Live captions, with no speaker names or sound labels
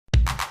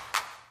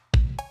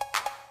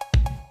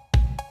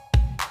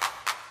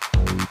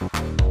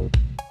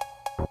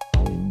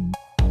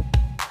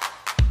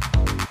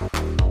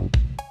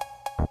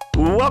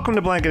Welcome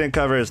to Blanket and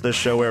Covers, the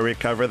show where we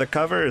cover the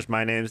covers.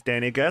 My name's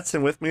Danny Getz,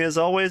 and with me as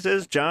always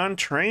is John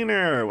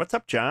Trainer. What's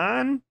up,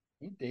 John?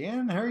 Hey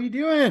Dan, how are you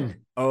doing?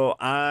 Oh,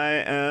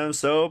 I am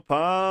so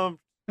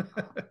pumped.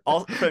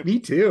 Also, Me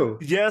too.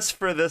 yes,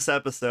 for this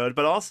episode,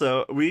 but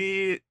also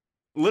we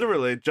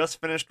literally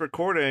just finished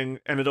recording,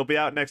 and it'll be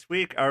out next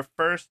week, our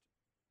first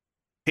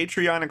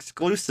Patreon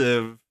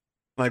exclusive,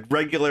 like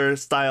regular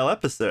style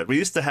episode. We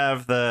used to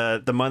have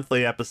the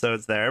monthly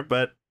episodes there,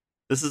 but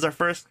this is our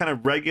first kind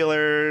of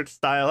regular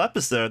style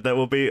episode that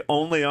will be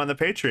only on the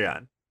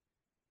Patreon.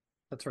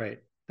 That's right.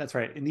 That's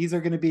right. And these are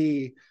going to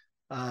be,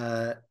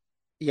 uh,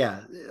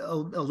 yeah, a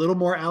little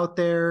more out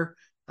there,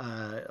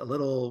 a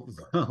little,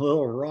 a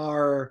little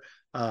raw.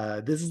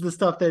 This is the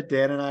stuff that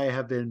Dan and I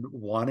have been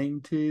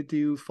wanting to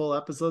do full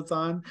episodes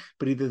on,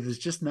 but either there's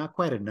just not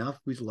quite enough.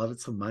 We love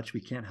it so much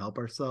we can't help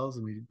ourselves,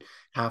 and we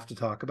have to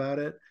talk about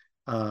it,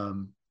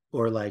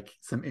 or like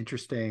some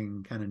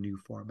interesting kind of new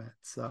formats.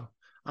 So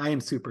I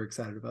am super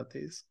excited about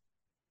these.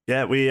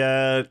 Yeah, we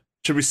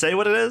should we say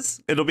what it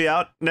is? It'll be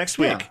out next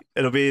Yeah, week.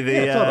 It'll be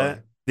yeah,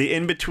 totally. the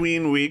in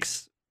between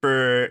weeks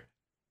for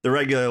the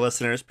regular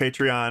listeners.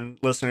 Patreon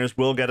listeners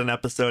will get an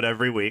episode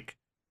every week.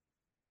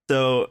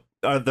 So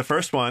the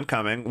first one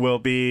coming will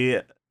be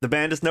the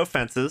band is No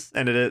Fences,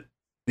 and it is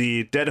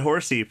the Dead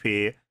Horse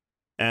EP.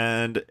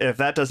 And if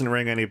that doesn't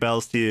ring any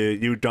bells to you,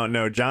 you don't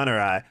know John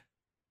or I.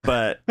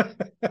 But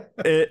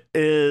it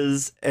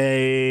is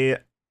a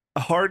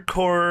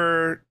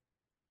hardcore,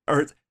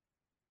 or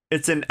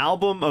it's an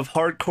album of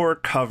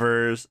hardcore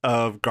covers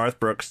of Garth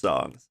Brooks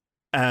songs.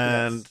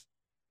 And Yes.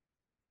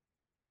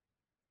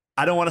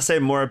 I don't want to say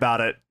more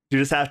about it. You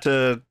just have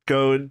to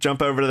go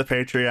jump over to the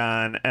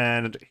Patreon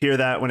and hear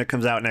that when it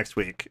comes out next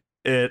week.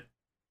 It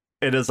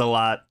is a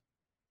lot.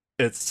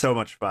 It's so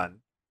much fun.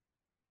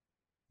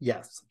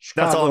 Yes.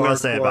 That's all I'm Chicago going to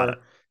say about it.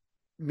 hardcore,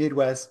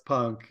 Midwest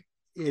punk.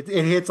 It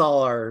hits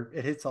all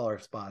our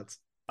spots.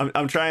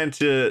 I'm trying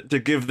to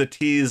give the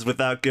tease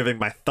without giving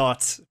my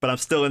thoughts, but I'm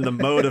still in the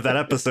mode of that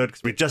episode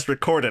because we just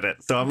recorded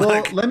it. So I'm Well,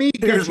 like, let me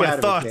here's get you my out of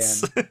it,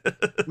 thoughts.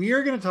 Dan. We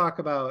are going to talk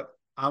about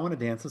I Want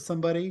to Dance with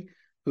Somebody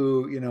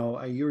who,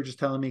 you were just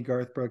telling me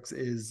Garth Brooks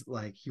is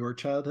like your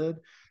childhood.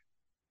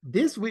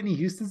 This Whitney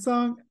Houston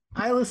song,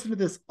 I listened to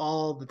this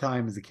all the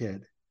time as a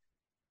kid.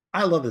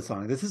 I love this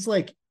song. This is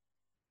like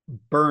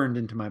burned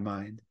into my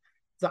mind.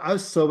 So I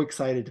was so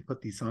excited to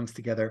put these songs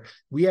together.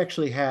 We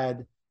actually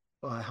had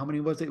how many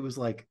was it? It was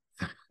like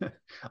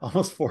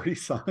almost 40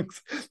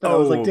 songs that I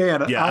was like, Oh,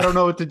 Dan, I yeah. don't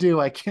know what to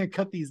do. I can't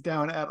cut these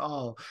down at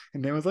all.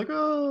 And Dan was like,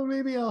 oh,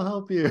 maybe I'll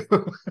help you.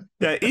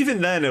 Yeah,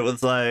 even then it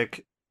was I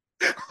like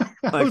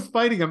was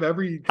fighting him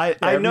every I yeah,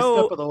 I every step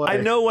know of the I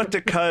way. know what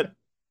to cut,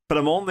 but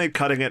I'm only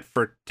cutting it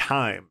for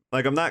time.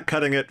 Like I'm not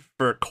cutting it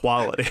for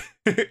quality.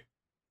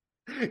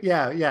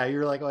 Yeah, yeah.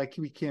 You're like,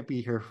 we can't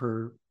be here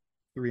for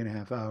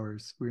 3.5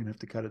 hours. We're gonna have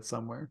to cut it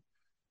somewhere.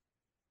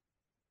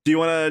 Do you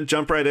want to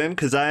jump right in?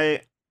 Because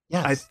I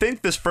Yes.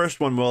 think this first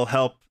one will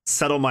help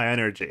settle my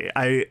energy.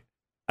 I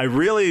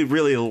really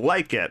really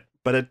like it,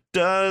 but it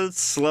does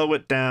slow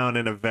it down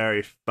in a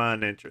very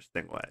fun,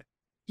 interesting way.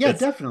 Yeah, It's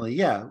definitely.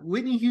 Yeah.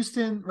 Whitney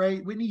Houston,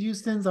 right? Whitney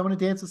Houston's I Want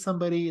to Dance with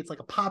Somebody. It's like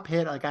a pop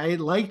hit. Like I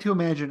like to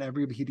imagine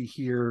everybody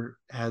here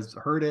has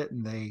heard it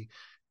and they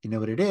know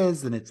what it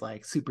is, and it's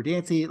like super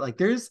dancey. Like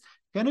there's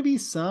gonna be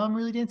some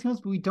really dancing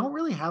ones, but we don't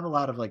really have a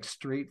lot of like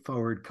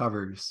straightforward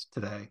covers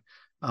today.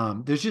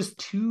 There's just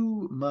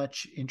too many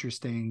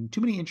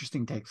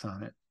interesting takes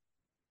on it.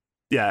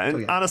 yeah, So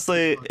and yeah.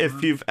 honestly,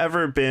 if you've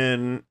ever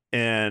been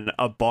in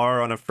a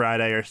bar on a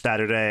Friday or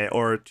Saturday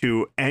or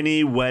to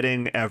any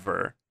wedding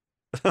ever,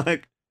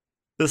 like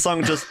this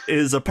song just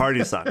is a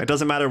party song. It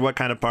doesn't matter what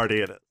kind of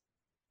party it is.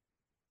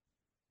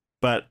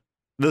 But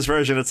this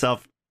version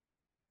itself,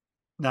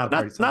 Not a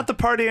party not song. the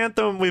party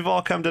anthem we've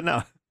all come to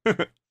know.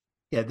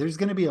 Yeah, there's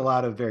gonna be a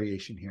lot of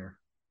variation here.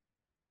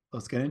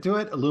 Let's get into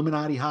it.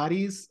 Illuminati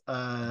Hotties.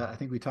 I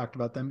think we talked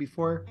about them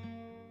before.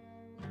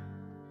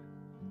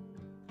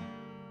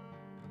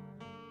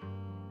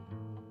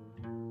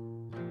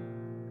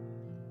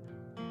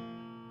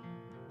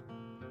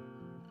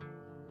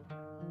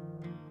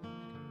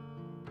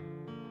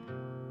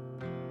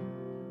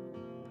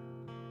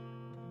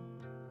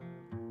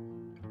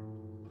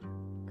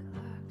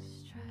 Clock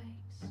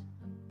strikes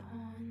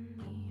upon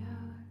the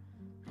hour,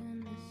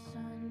 and the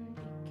sun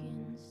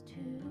begins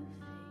to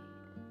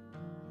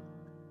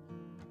fade.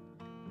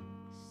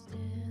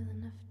 Still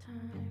enough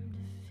time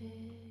to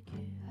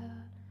figure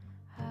out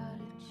how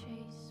to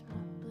chase my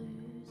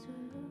blues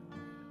away.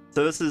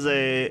 So this is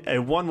a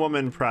one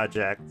woman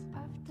project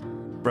I've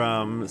done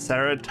from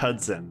Sarah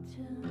Tudson, all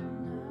till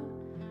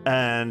now.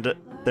 and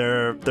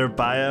their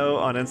bio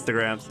on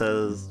Instagram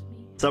says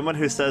someone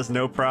who says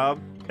no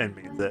prob and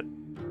means it.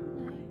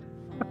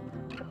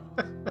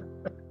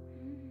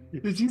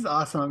 She's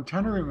awesome. I'm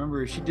trying to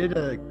remember. She did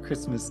a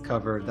Christmas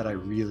cover that I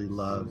really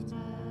loved.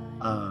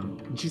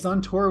 And she's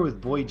on tour with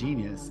Boy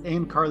Genius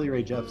and Carly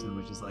Rae Jepsen,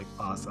 which is like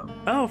awesome.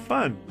 Oh,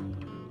 fun.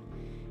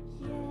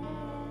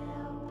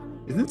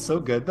 Isn't it so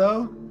good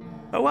though?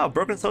 Oh wow,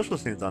 Broken Social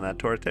Scene's on that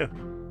tour too.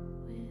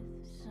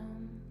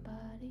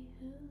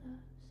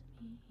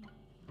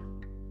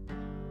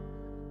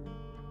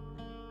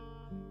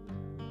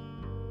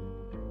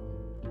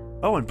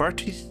 Oh, and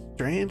Barty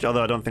Strange,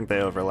 although I don't think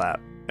they overlap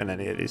in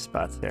any of these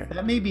spots here.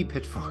 That may be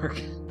Pitchfork.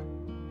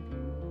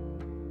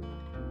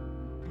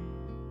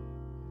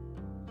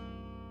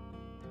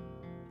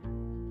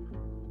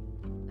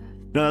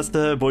 No, that's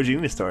the Boy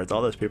Genius Tour. It's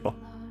all those people.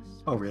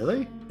 Oh,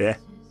 really? Yeah.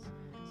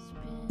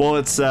 Well,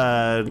 it's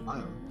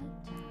Wow.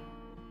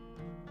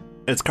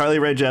 it's Carly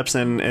Rae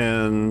Jepsen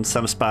in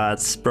some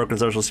spots, Broken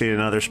Social Scene in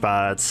other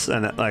spots,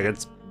 and like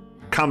it's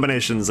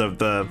combinations of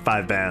the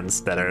 5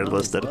 bands that are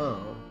listed. Whoa.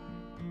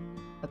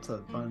 That's a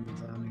fun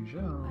sounding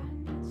show.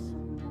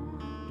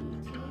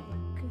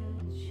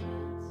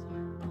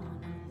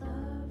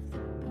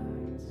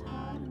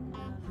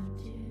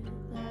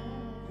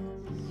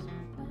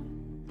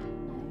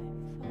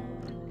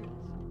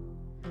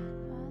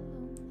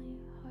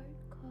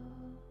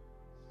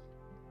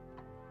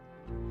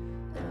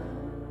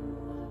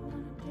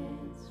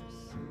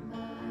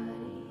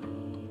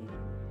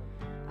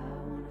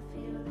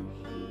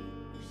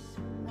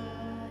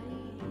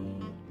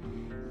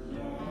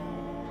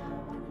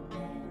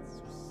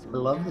 I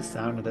love the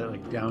sound of that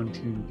like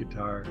down-tuned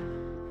guitar.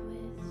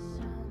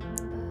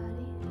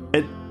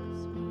 It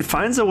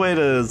finds a way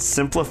to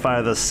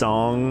simplify the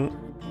song,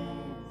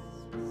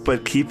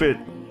 but keep it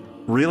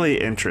really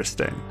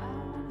interesting.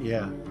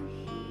 Yeah.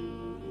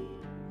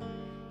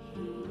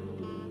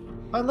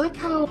 I like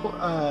how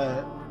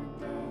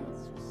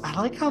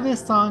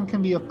this song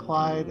can be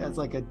applied as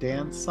like a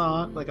dance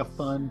song, like a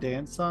fun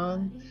dance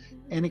song,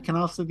 and it can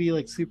also be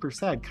like super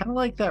sad, kind of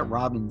like that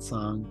Robin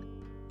song.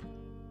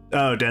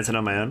 Oh, Dancing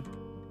on My Own.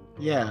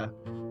 Yeah.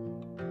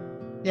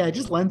 Yeah, it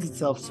just lends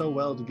itself so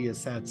well to be a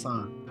sad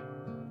song.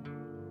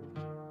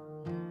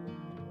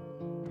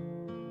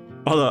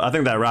 Although I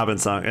think that Robin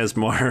song is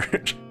more.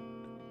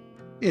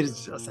 It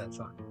is a sad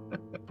song.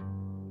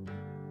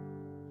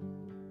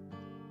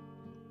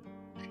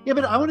 Yeah,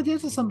 but I Want to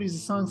Dance with Somebody's a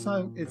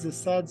song. It's a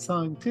sad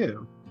song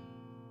too,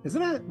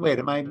 isn't it? Wait,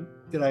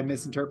 did I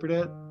misinterpret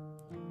it?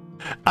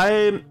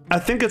 I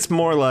think it's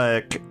more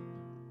like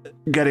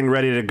getting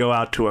ready to go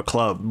out to a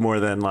club more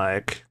than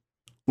like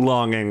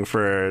longing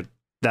for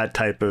that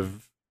type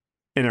of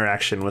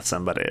interaction with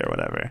somebody or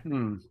whatever.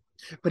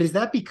 But is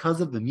that because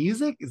of the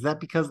music? Is that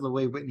because of the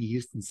way Whitney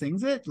Houston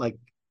sings it? Like,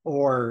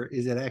 or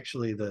is it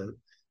actually the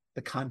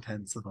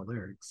contents of the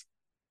lyrics?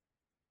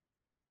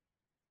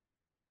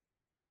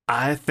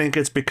 I think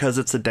it's because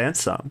it's a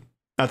dance song.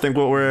 I think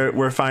what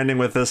we're finding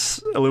with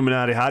this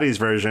Illuminati Hotties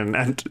version,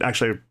 and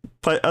actually,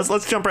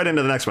 let's jump right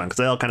into the next one because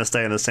they all kind of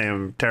stay in the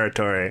same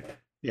territory.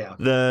 Yeah.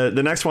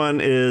 The next one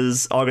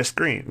is August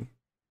Green.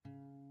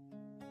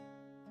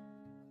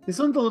 This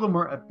one's a little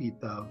more upbeat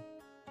though.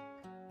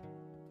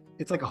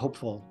 It's like a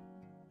hopeful.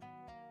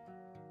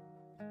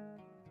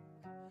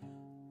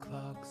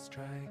 Clock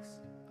strikes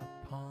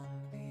upon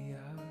the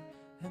hour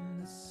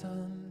and the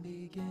sun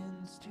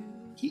begins to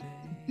fade.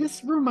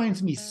 This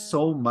reminds me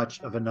so much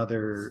of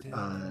another Still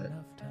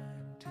enough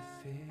time to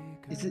figure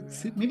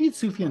is it maybe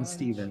it's Sufjan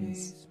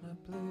Stevens. chase my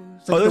blues.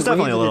 It's like Oh, there's the way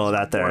definitely a little of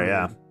it's that there,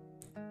 yeah. worded.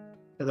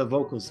 The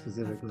vocals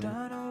specifically.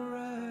 Done all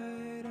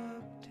right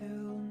up till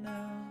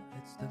now.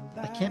 It's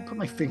the I can't put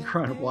my finger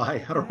on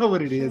why. I don't know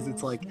what it is.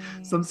 It's like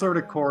some sort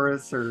of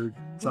chorus or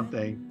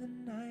something.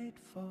 When the night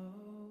falls,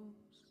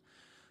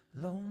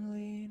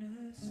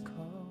 loneliness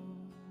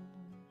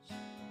calls.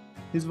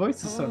 His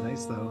voice is so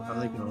nice though. I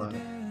like it a lot.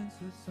 Dance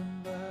with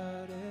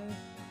somebody.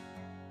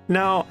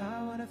 Now,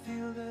 I wanna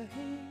feel the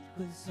heat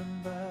with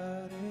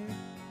somebody.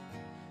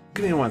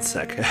 give me 1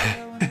 second.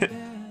 I wanna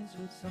dance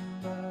with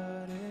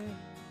somebody.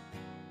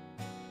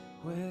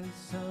 With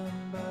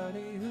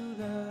somebody who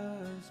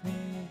loves me.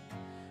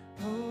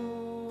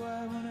 Oh,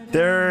 I wanna dance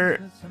There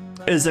with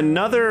somebody. is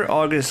another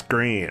August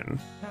Green.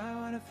 I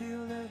wanna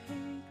feel the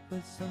heat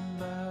with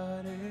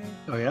somebody.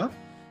 Oh yeah?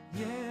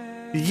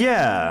 Yeah.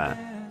 Yeah.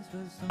 Dance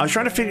with I was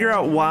trying to figure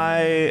out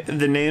why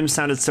the name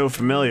sounded so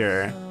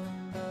familiar.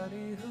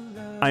 somebody who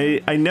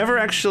loves I never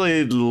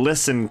actually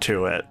listened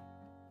to it,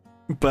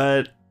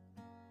 but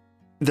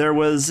there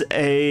was love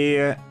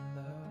and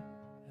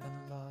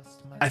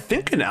lost my I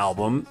think an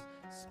album,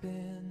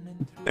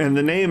 spinning through and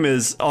the name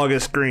is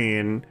August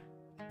Green,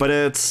 but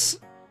it's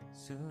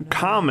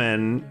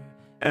Common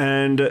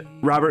and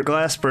Robert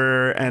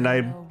Glasper, and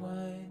I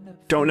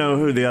don't know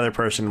who the other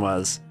person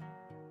was.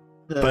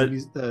 But-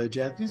 The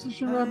jazz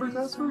musician Robert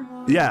Glasper?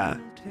 Yeah,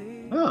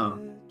 Oh.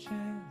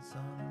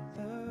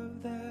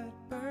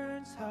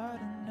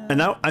 and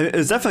that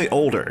it's definitely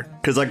older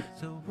because like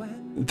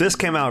this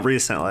came out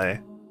recently.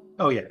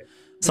 Oh yeah.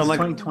 So I'm It's like,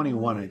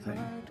 2021, I think.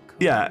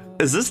 yeah,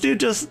 is this dude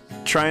just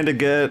trying to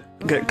get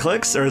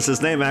clicks, or is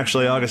his name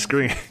actually August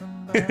Green?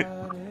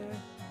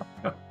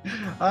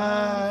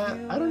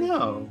 I don't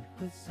know.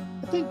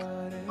 I think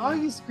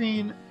August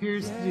Green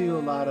appears to do a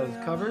lot of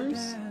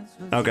covers.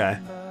 Okay.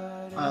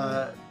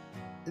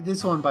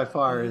 This one by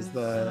far seems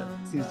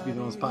to be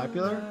the most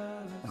popular,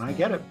 and I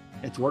get it.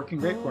 It's working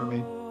great for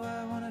me.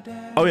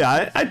 Oh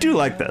yeah, I do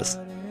like this.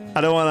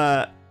 I don't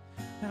want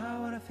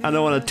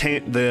to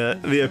taint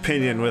the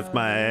opinion with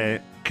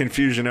my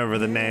confusion over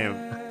the name.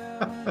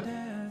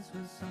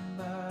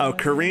 Oh,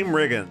 Kareem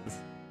Riggins.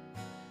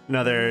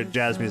 another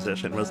jazz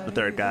musician, was the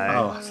third guy.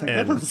 Oh, I was like,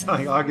 that doesn't sound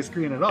like August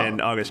Green at all.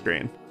 And August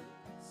Green.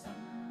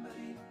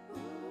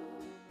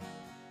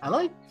 I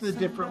like the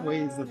different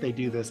ways that they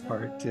do this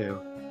part too.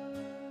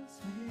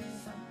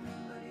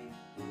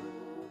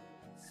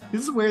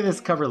 This is where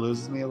this cover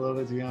loses me a little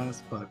bit, to be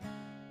honest, but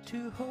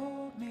To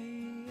hold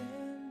me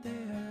in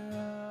their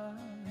arms.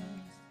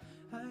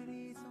 I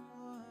need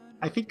someone.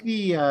 I think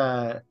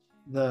the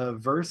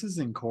verses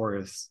and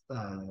chorus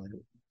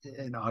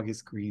in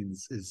August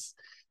Green's is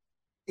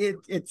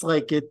it's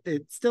like it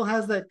still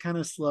has that kind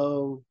of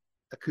slow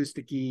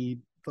acoustic-y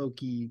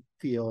folky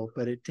feel,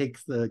 but it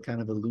takes the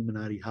kind of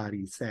Illuminati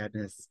hottie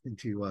sadness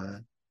into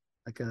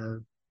like a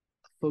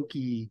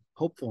folky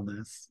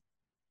hopefulness.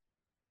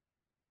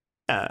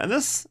 Yeah, and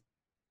this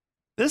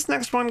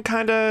next one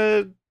kind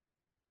of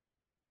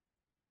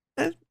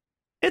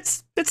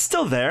it's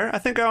still there. I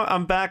think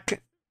I'm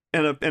back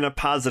in a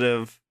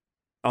positive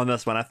on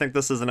this one. I think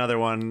this is another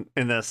one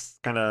in this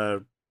kind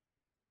of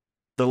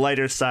the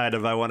lighter side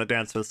of I Want to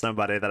Dance with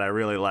Somebody that I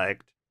really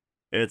liked.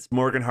 It's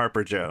Morgan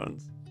Harper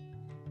Jones.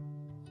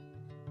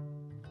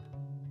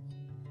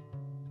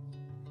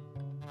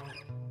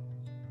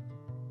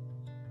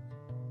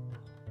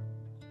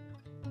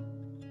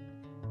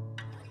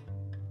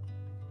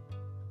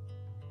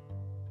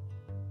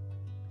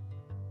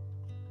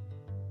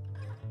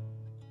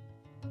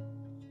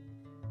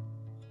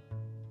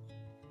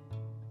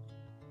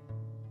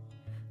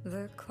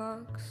 The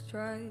clock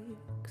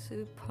strikes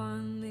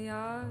upon the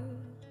hour,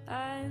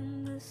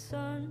 and the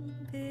sun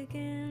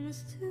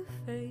begins to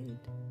fade.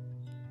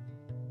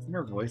 Isn't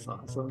her voice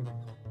awesome?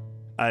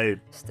 I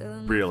Still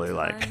enough really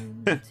like.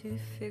 time to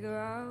figure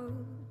out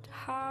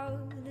how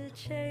to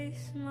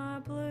chase my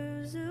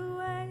blues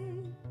away.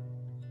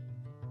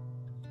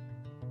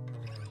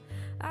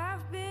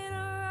 I've been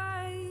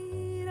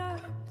right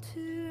up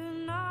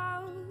to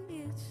now.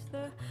 It's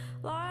the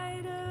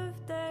light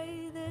of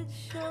day that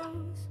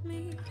shows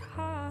me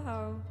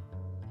how.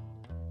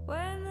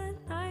 When the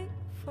night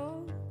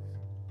falls,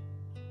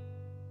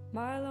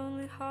 my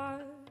lonely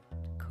heart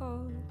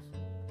calls.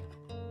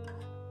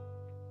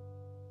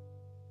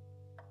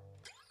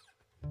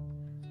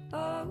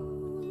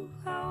 Oh,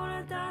 I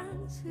wanna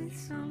dance with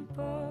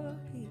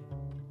somebody.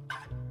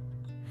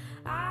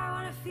 I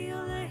wanna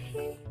feel the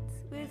heat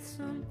with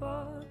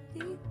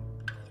somebody.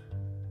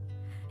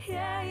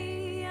 Yeah,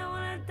 I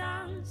wanna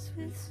dance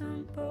with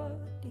somebody.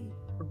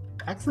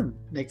 Accent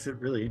makes it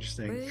really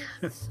interesting.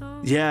 With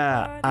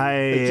Yeah, somebody.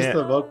 It's just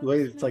the way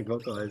it's like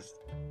vocalized.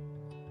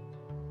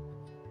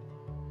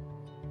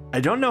 I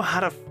don't know how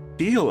to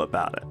feel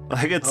about it.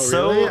 Like it's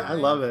Oh, really? so I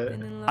love it.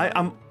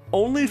 I'm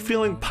only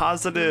feeling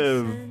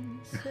positive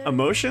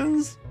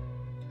emotions,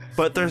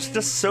 but there's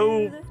just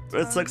so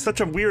it's like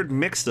such a weird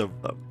mix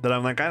of them that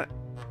I'm like I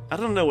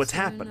don't know what's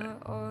happening.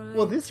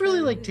 Well, this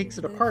really like takes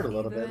it apart a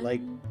little bit.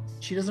 Like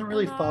she doesn't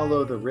really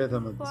follow the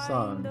rhythm of the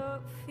song.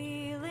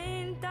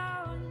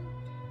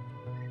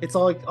 It's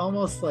all like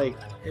almost like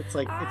it's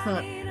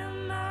not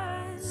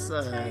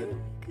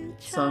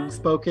sung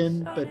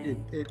spoken, but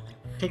it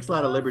takes a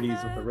lot of liberties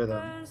with the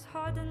rhythm.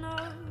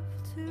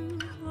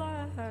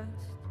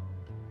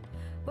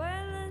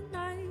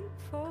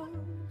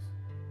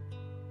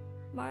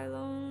 My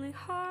lonely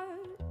heart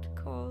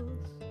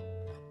calls.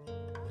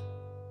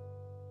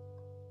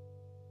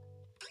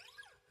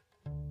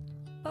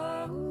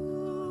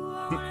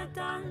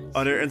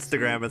 On her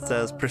Instagram, it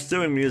says,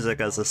 "Pursuing music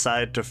as a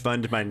side to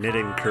fund my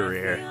knitting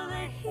career."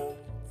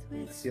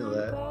 Feel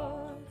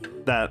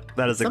that.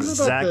 That is Something about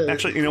exact. the-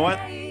 Actually, you know what?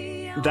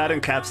 That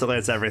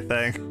encapsulates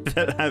everything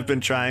that I've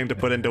been trying to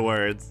put into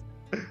words.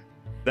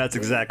 That's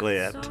exactly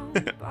it.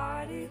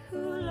 Somebody who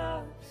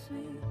loves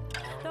me.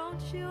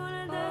 Don't you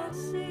wanna dance?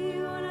 See,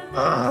 you wanna dance?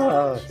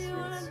 Ah, Don't you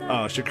wanna dance?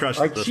 Oh, she crushed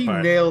like this she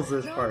part. nails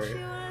this part. Don't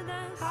you wanna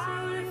dance?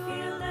 I wanna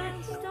feel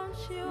this. Don't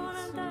you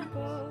wanna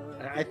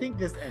dance? I think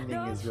this ending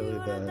is really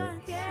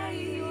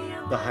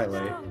the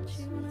highlight.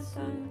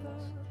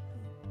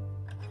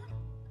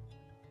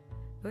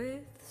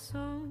 With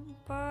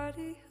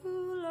somebody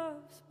who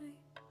loves me.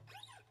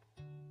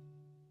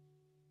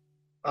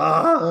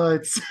 Oh,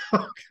 it's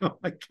so, oh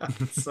my god,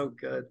 it's so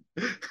good.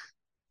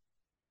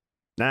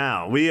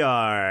 Now we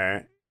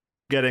are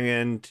getting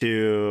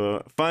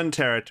into fun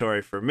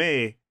territory for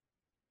me.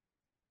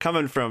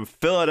 Coming from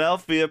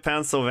Philadelphia,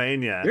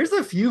 Pennsylvania. There's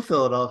a few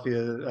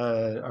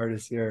Philadelphia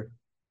artists here.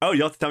 Oh,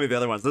 you'll have to tell me the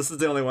other ones. This is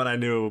the only one I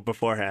knew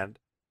beforehand.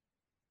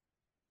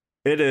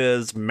 It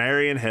is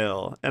Marion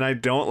Hill, and I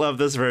don't love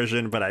this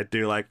version, but I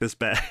do like this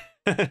band.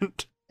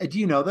 Do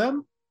you know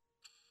them?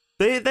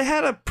 They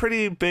had a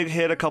pretty big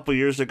hit a couple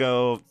years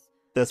ago.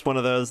 That's one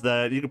of those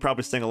that you could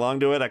probably sing along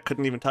to it. I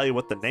couldn't even tell you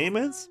what the name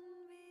is,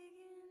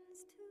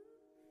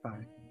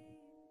 Fine.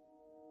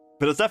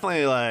 but it's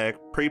definitely like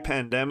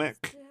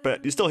pre-pandemic.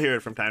 But you still hear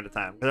it from time to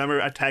time. 'Cause I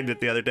remember I tagged it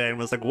the other day and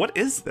was like, "What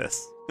is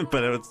this?"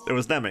 But it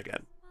was them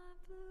again.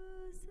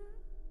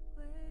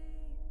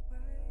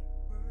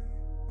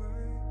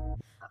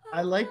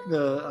 I like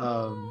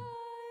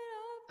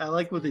I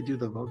like what they do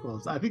the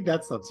vocals. I think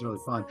that stuff's really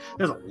fun.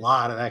 There's a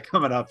lot of that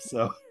coming up,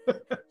 so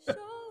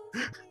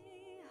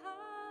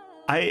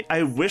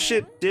I wish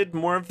it did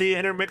more of the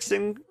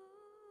intermixing,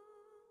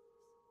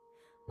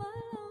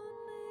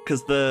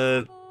 because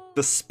the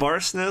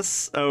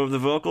sparseness of the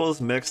vocals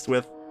mixed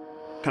with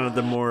kind of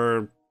the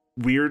more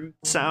weird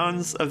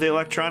sounds of the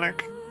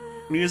electronic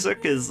music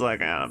is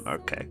like,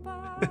 okay.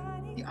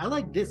 Yeah, I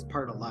like this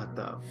part a lot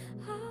though.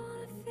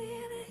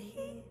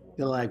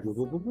 They're like,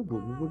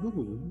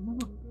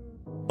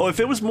 Oh, if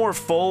it was more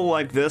full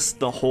like this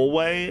the whole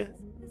way,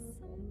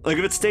 like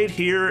if it stayed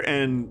here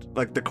and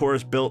like the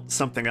chorus built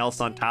something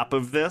else on top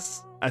of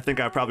this, I think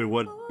I probably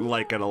would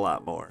like it a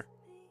lot more.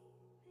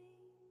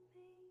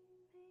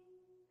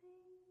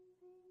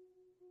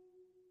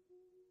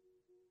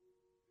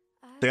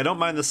 Like, I don't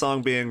mind the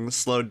song being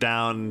slowed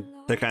down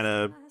to kind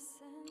of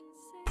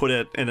put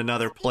it in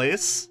another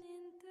place,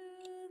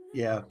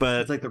 yeah,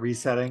 but it's like the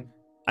resetting.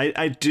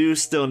 I do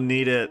still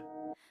need it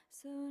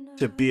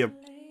to be a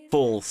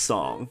full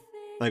song.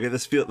 Like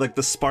this feel like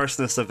the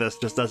sparseness of this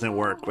just doesn't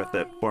work with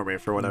it for me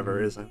for whatever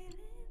reason.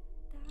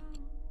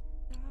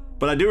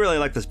 But I do really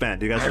like this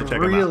band. You guys I should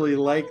check them out. really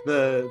like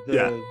the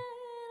Yeah.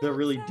 the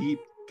really deep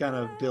kind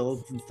of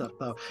builds and stuff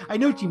though. I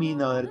know what you mean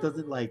though, that it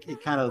doesn't like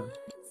it kind of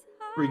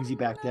brings you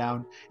back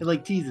down. It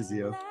like teases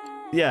you.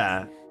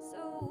 Yeah.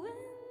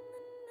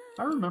 If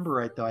I remember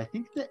right though, I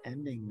think the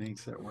ending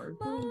makes it work.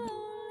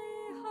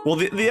 Well,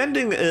 the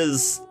ending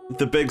is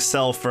the big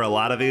sell for a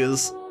lot of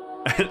these.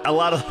 A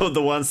lot of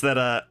the ones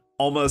that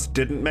almost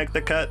didn't make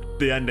the cut,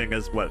 the ending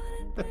is what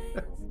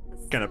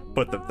kind of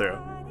put them through.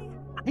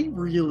 I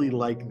really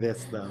like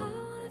this though.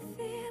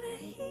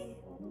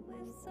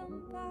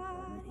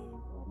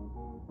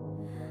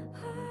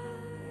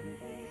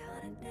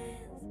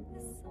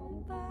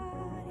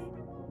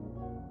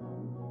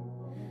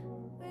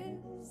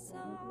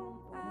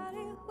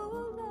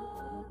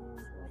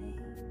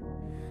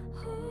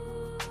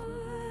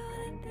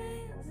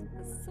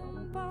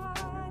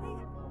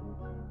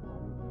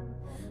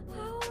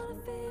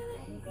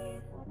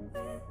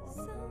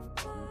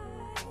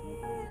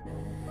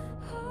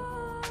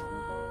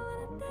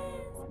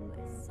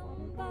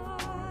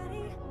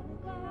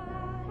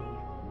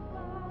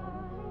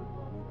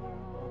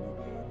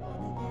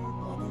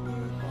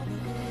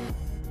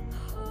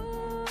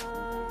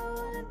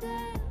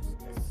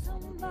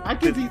 I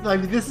could see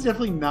like this is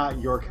definitely not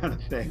your kind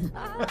of thing.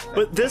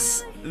 But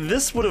this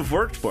would have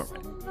worked for me.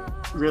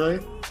 Really?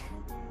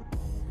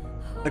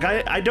 Like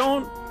I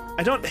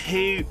don't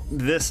hate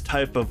this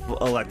type of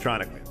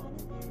electronic music,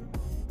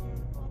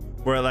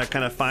 where it like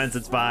kind of finds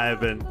its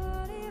vibe and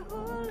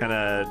kind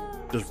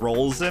of just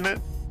rolls in it.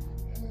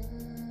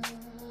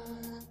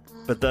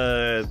 But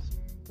the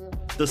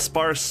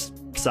sparse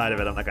side of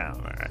it, I'm like, oh,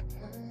 all right.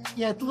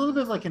 Yeah, it's a little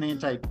bit like an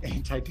anti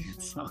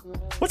dance song.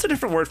 What's a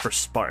different word for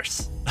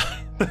sparse?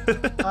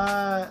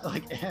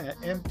 Like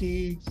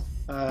empty.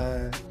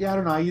 Yeah, I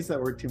don't know. I use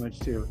that word too much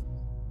too.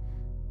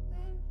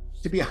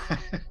 To be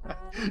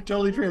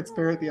totally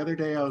transparent, the other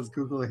day I was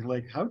Googling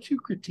like, how'd you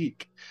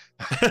critique?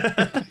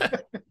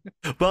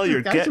 Well,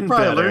 you're getting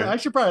better. I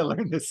should probably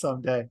learn this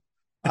someday.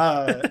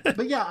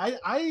 But yeah,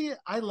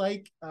 I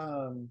like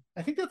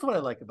I think that's what I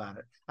like about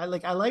it. I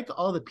like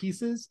all the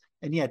pieces,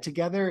 and yeah,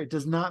 together it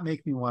does not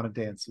make me want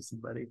to dance with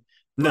somebody.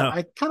 But No.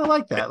 I kind of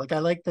like that. Like I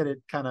like that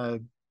it kind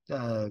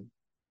of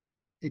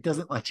it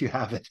doesn't let you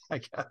have it, I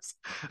guess.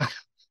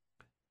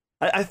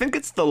 I think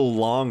it's the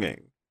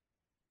longing.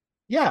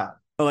 Yeah.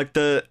 Like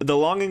the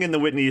longing in the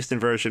Whitney Houston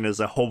version is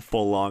a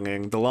hopeful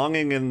longing. The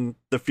longing in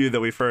the few that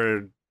we've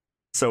heard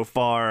so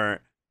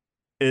far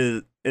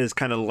is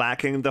kind of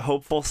lacking the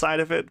hopeful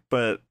side of it,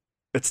 but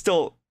it's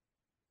still,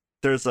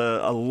 there's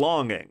a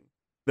longing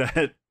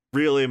that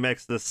really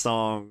makes this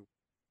song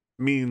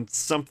mean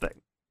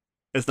something.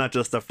 It's not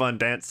just a fun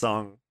dance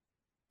song.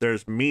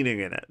 There's meaning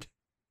in it.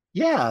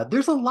 Yeah,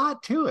 there's a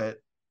lot to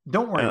it.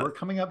 Don't worry, Yeah. we're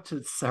coming up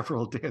to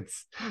several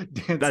dance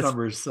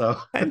numbers, so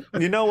And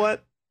you know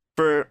what?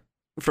 For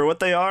what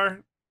they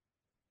are,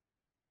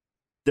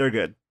 they're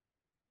good.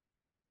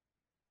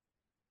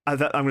 I'm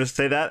going to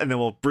say that, and then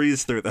we'll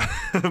breeze through them.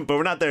 But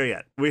we're not there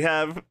yet. We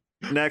have,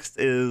 next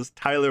is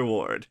Tyler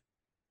Ward.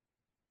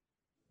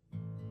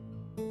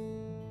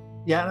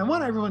 yeah, and I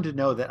want everyone to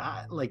know that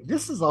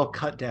this is all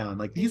cut down.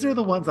 Like these are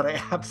the ones that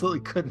I absolutely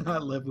could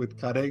not live with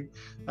cutting.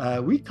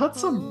 We cut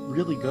some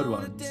really good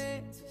ones.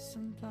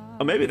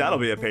 Oh, maybe that'll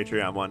be a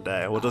Patreon one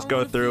day. We'll just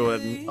go through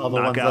and All the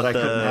knock ones out that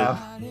I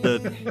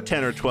couldn't have. the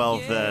 10 or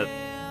 12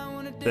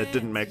 that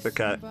didn't make the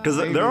cut. Because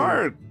Maybe. there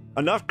are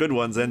enough good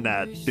ones in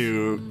that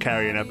to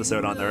carry an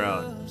episode on their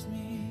own.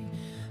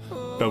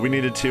 But we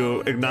needed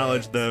to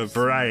acknowledge the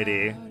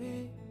variety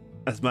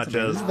as much This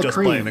as is the just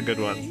cream. playing the good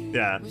ones.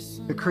 Yeah.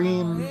 The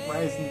cream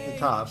rising to the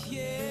top.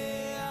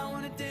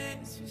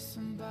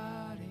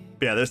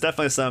 Yeah, there's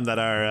definitely some that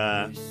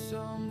are,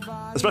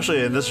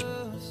 especially in this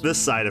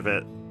side of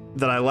it,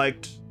 that I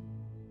liked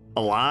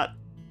a lot,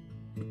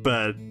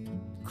 but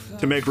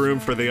to make room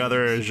for the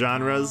other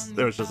genres, it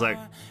was just like,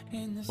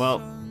 well,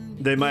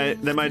 they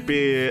might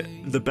be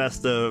the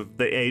best of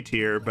the A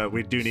tier, but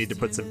we do need to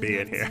put some B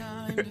in here.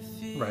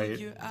 Right.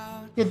 Yeah,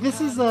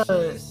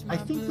 I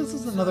think this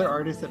is another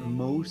artist that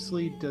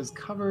mostly does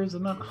covers.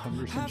 I'm not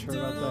 100% sure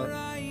about that.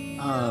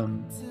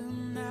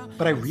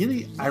 But I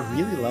really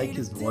like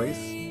his voice.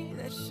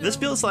 This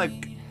feels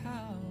like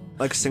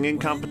singing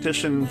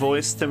competition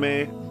voice to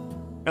me.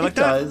 And like It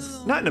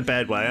does. not in a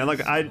bad way. And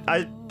like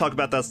I talk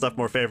about that stuff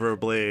more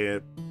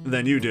favorably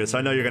than you do, so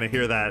I know you're gonna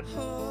hear that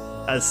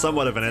as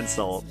somewhat of an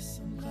insult.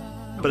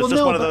 But it's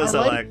just one of those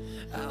that like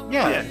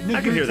Yeah, no,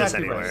 I can you're hear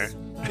exactly this anywhere. right.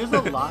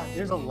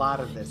 There's a lot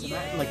of this,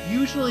 and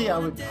usually I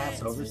would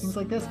pass over things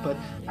like this, but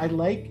I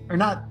like, or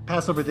not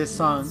pass over this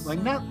song,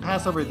 like not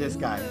pass over this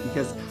guy,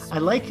 because I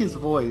like his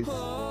voice,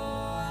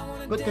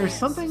 but there's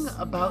something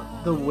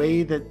about the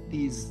way that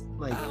these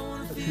like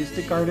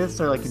acoustic artists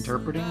are like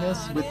interpreting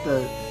this with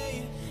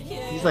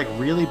these like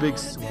really big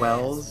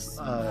swells.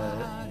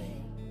 I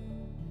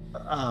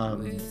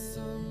don't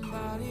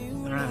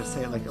know how to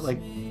say it, like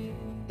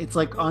it's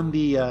like on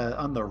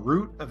the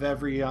root of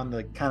every, on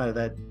the kind of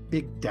that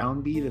big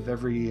downbeat of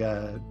every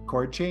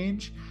chord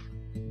change,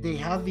 they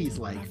have these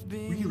like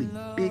really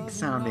big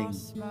sounding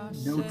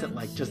notes that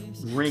like just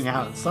ring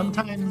out.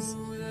 Sometimes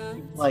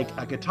like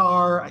a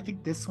guitar. I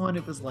think this one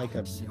it was like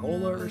a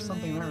viola or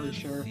something. I'm not really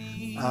sure.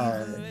 Who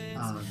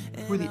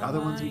are the other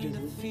ones we just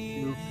listened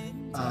to?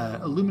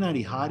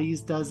 Illuminati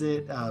Hotties does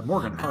it.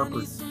 Morgan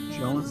Harper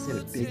Jones did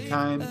it big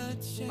time.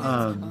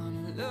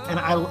 And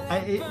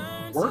it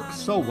works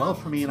so well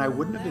for me, and I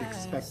wouldn't have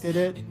expected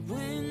it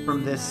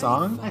from this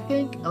song. I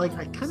think like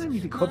I kind of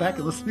need to go back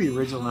and listen to the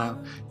original now,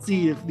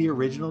 see if the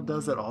original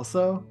does it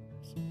also.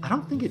 I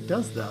don't think it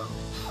does though.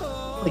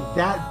 Like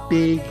that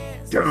big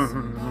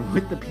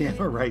with the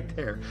piano right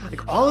there.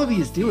 Like all of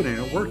these do it, and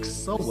it works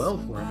so well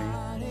for me.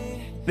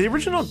 The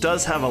original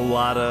does have a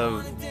lot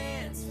of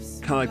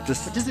kind of like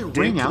just But does it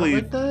ring out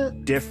like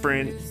that?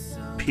 different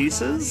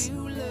pieces.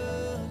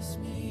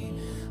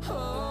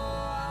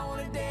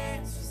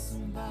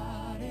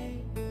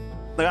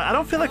 Like I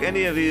don't feel like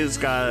any of these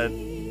got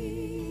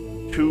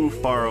too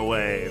far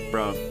away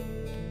from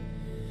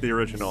the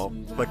original,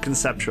 like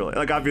conceptually.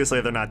 Like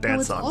obviously they're not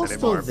dance songs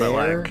anymore, but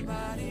like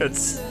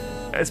it's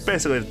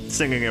basically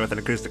singing it with an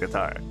acoustic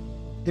guitar.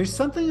 There's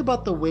something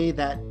about the way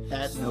that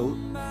note,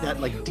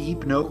 that like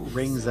deep note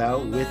rings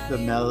out with the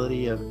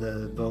melody of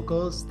the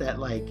vocals, that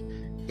like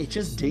it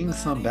just dings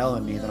some bell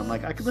in me that I'm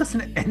like, I could listen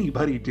to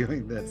anybody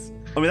doing this.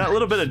 I mean, that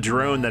little bit of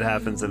drone that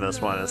happens in this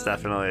one is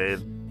definitely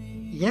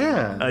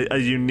a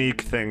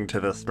unique thing to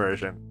this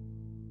version.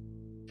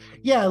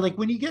 Yeah, like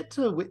when you get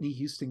to Whitney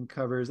Houston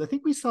covers, I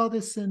think we saw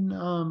this in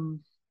I'll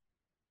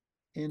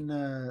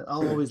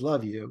Always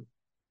Love You,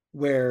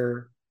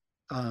 where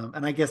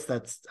and I guess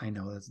I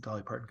know that's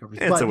Dolly Parton covers,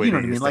 It's but a you know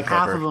what I Whitney mean? Houston Like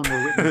cover. half of them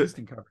were Whitney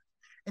Houston covers.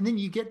 And then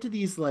you get to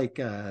these like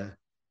trying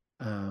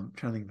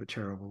to think of a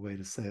terrible way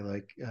to say,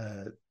 like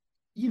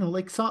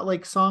like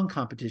song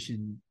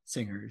competition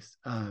singers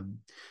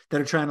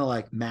that are trying to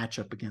like match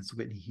up against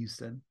Whitney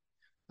Houston.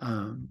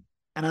 And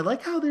I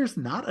like how there's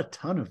not a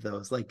ton of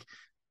those. Like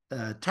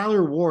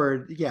Tyler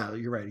Ward, yeah,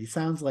 you're right. He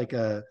sounds like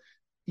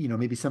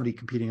maybe somebody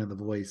competing on The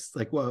Voice,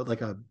 like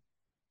a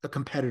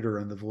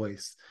competitor on The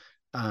Voice.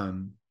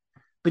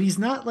 But he's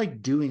not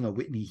like doing a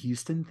Whitney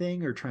Houston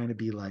thing or trying to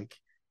be like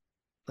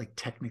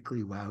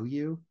technically wow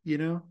you, you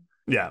know?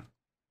 Yeah.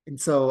 And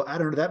so I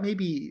don't know, that may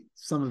be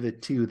some of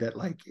it too, that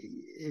like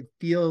it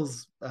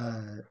feels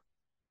I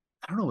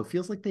don't know, it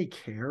feels like they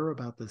care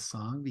about the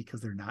song because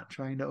they're not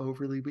trying to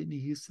overly Whitney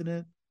Houston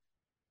it.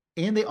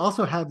 And they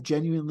also have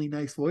genuinely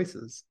nice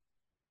voices.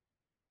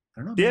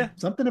 I don't know. Yeah. Man.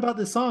 Something about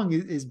this song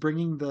is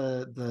bringing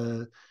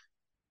the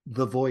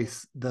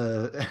voice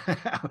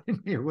out in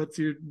here. What's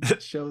your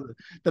show?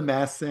 The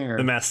Masked Singer.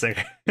 The Masked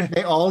Singer.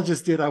 They all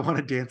just did I Want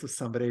to Dance with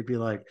Somebody. Be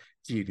like,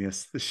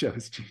 genius. The show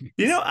is genius.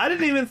 You know, I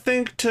didn't even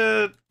think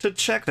to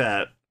check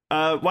that.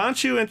 Why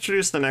don't you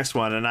introduce the next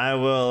one, and I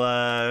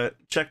will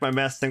check my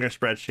Masked Singer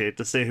spreadsheet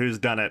to see who's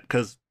done it,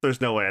 because there's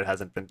no way it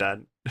hasn't been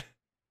done.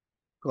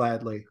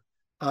 Gladly.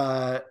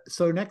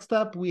 So next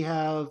up we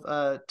have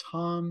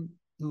Tom.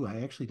 Ooh,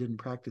 I actually didn't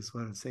practice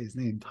what I would say his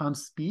name. Tom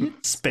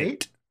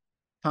Spate.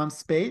 Tom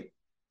Spate.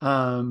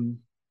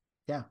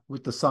 Yeah,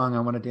 with the song I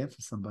Want to Dance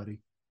with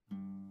Somebody.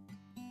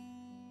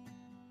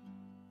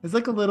 It's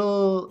like a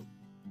little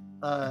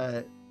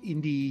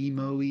indie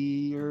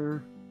emo-y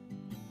or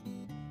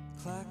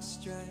Clock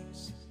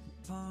strikes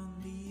upon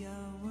the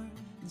hour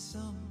and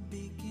summer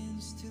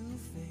begins to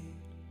fade.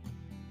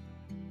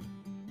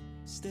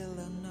 Still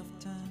enough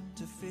time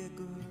to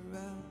figure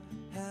out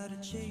how to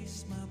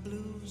chase my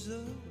blues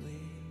away.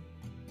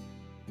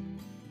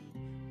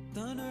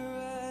 Done it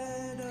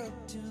right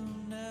up to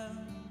now.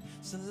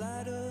 It's the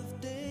light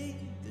of day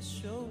that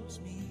shows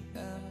me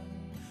how.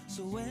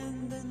 So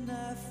when the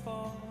night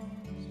falls,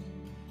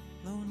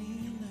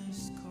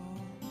 loneliness calls.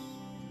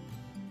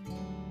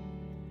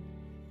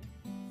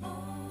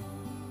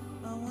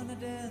 I wanna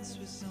dance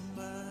with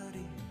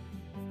somebody.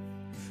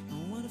 I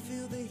wanna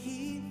feel the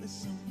heat with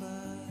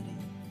somebody.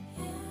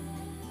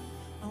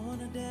 I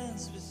wanna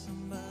dance with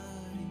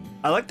somebody.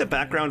 I like the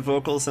background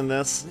vocals in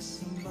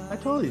this. I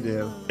totally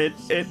do.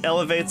 It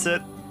elevates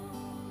it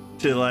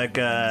to like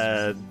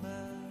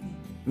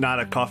not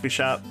a coffee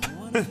shop.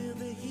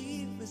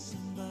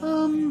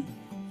 Um,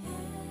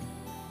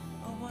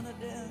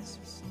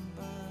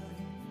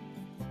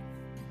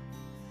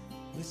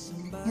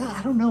 yeah,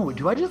 I don't know.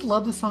 Do I just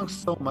love the song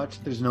so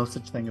much there's no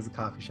such thing as a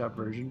coffee shop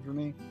version for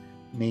me?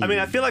 Maybe. I mean,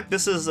 I feel like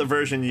this is a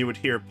version you would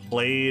hear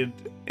played,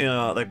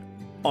 like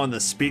on the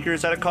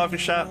speakers at a coffee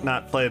shop,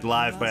 not played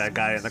live by a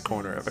guy in the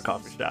corner of a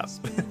coffee shop.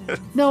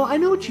 No, I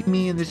know what you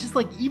mean. There's just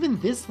like even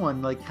this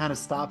one like kind of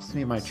stops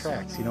me in my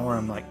tracks, you know, where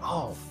I'm like,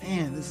 oh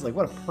man, this is like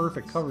what a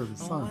perfect cover of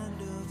the song.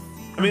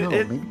 I mean, don't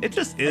know, maybe- it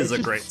just is it's a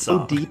just great so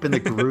song. deep in the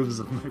grooves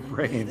of my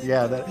brain.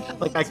 Yeah, that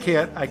like I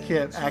can't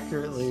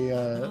accurately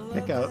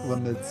pick out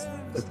one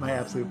that's my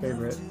absolute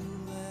favorite.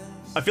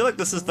 I feel like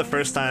this is the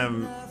first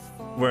time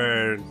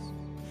where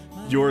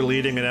you're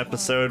leading an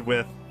episode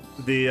with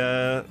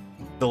the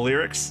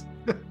lyrics.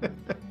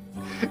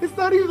 It's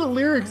not even the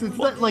lyrics. It's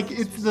not like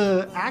it's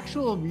the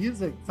actual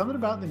music. Something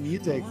about the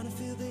music.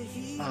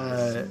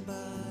 Yeah,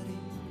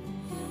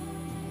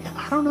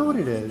 I don't know what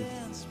it is.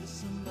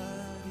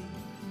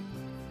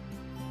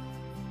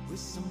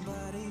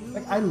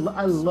 Like I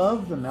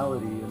love the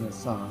melody in this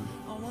song.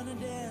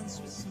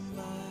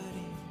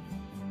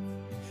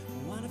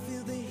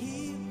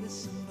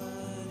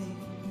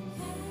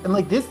 And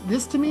like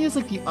this to me is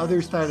like the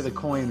other side of the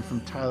coin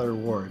from Tyler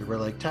Ward, where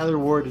like Tyler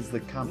Ward is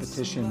the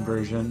competition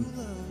version,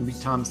 maybe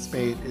Tom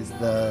Spate is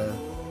the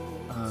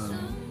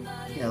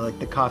like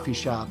the coffee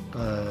shop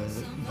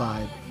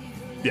vibe.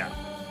 Yeah.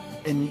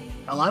 And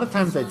a lot of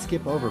times I'd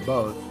skip over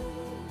both.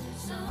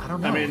 I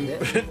don't know. I mean,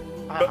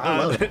 I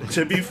love it.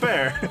 to be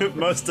fair,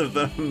 most of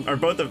them, or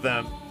both of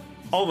them,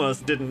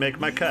 almost didn't make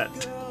my cut.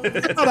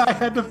 But I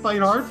had to fight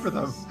hard for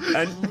them.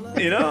 And,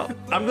 you know,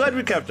 I'm glad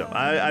we kept them.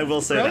 I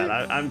will say Right?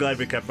 that. I'm glad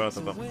we kept both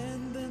of them.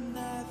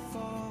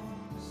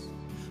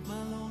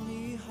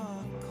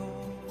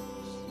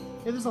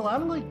 Yeah, there's a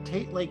lot of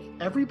like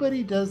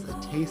everybody does a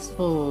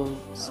tasteful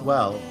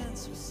swell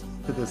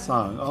to this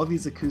song. All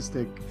these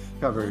acoustic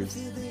covers,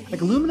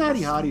 like Illuminati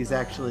Hotties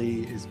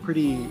actually is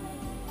pretty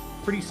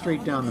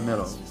straight down the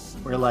middle.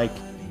 Where like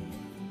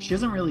she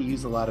doesn't really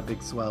use a lot of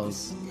big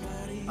swells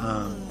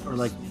or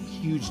like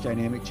huge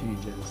dynamic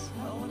changes,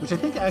 which I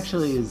think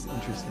actually is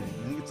interesting.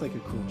 I think it's like a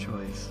cool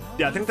choice.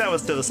 Yeah, I think that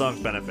was to the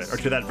song's benefit, or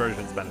to that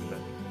version's benefit.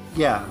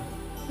 Yeah,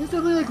 it's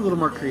definitely like a little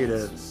more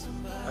creative.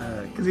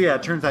 Because yeah,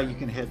 it turns out you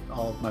can hit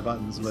all of my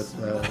buttons with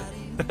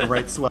the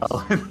right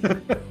swell.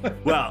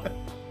 Well,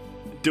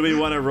 do we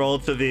want to roll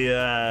to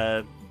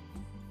the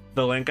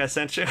link I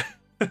sent you?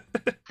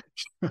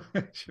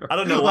 Sure. I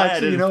don't know why Actually, I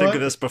didn't you know think what?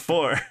 of this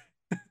before.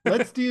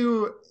 Let's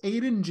do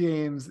Aiden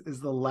James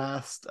is the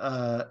last.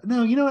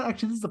 No, you know what?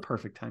 Actually, this is the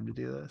perfect time to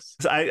do this.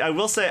 So I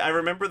will say I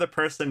remember the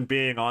person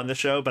being on the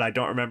show, but I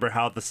don't remember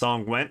how the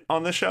song went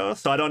on the show,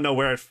 so I don't know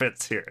where it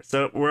fits here.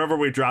 So wherever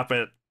we drop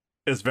it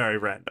is very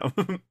random.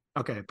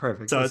 Okay,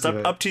 perfect. So Let's it's do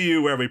it. up to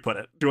you where we put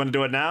it. Do you want to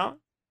do it now?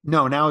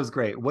 No, now is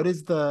great. What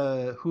is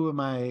the? Who am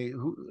I?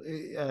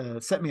 Who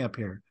set me up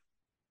here?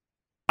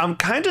 I'm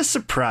kind of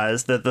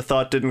surprised that the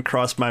thought didn't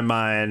cross my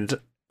mind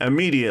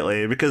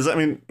immediately, because I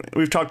mean,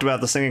 we've talked about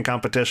the singing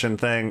competition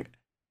thing.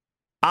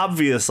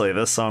 Obviously,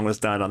 this song was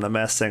done on The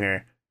Masked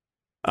Singer.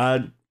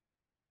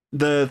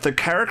 The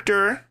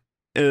character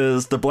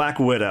is the Black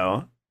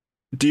Widow.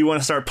 Do you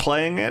want to start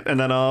playing it, and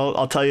then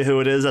I'll tell you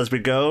who it is as we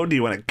go? Do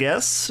you want to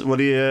guess? What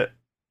are you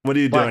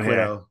Black doing here?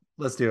 Widow.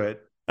 Let's do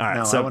it. All right,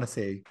 No, so I want to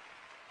see.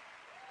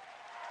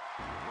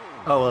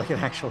 Oh, like an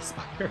actual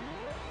spider.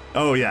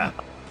 oh yeah,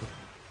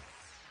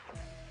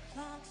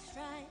 Clock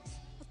strikes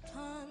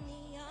upon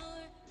the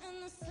hour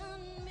and the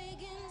sun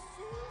begins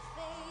to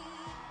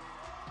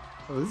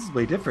fade. Oh, this is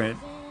way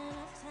different. Then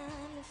I've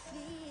time to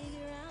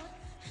figure out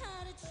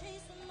how to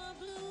chase my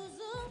blues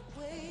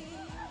away.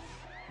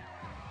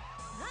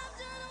 I've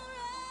done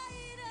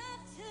alright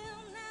up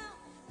till now.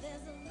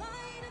 There's a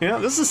light you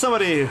know, this is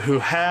somebody who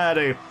had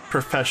a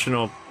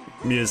professional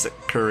music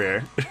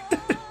career.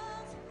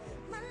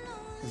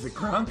 Is it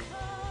Grunk?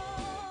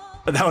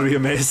 That would be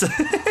amazing.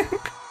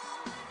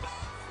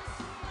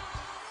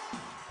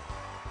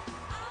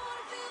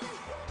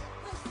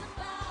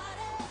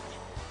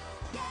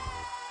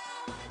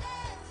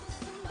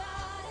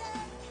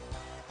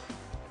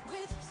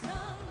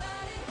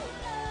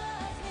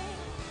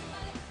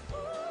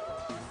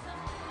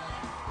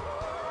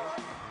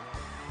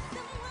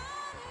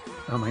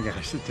 Oh my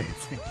gosh, the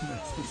dancing.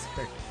 This is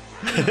great.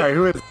 All right,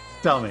 who is?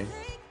 Tell me.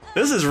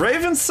 This is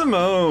Raven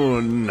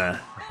Simone.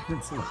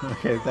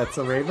 Okay, that's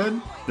a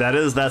Raven.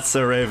 That's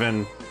a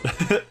Raven.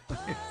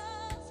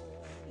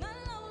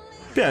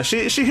 Yeah,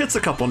 she hits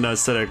a couple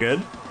notes that are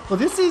good. Well,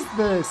 this is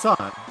the song.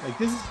 Like,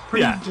 this is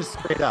pretty Yeah. just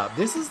straight up.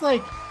 This is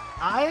like,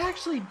 I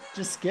actually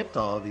just skipped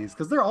all of these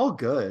because they're all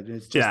good.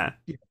 It's just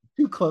Yeah.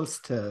 too close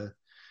to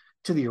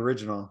the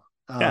original.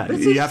 Yeah, but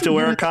it's you have to interesting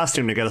wear a hearing-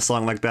 costume to get a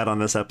song like that on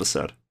this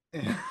episode.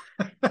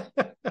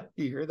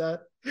 You hear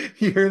that?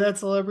 You hear that,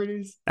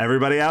 celebrities?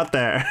 Everybody out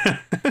there.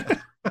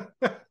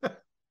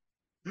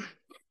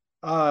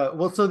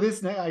 Well, so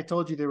this I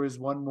told you there was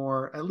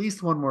at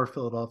least one more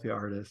Philadelphia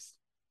artist.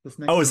 This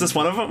next Oh, is this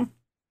one of them?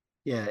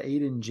 Yeah,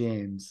 Aiden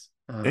James.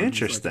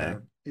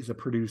 Interesting. Is a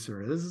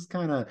producer. This is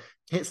kind of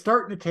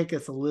starting to take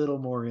us a little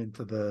more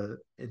into the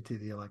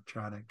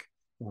electronic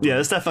world. Yeah,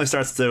 this definitely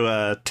starts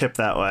to tip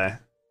that way.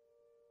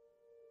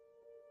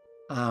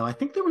 I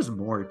think there was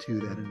more too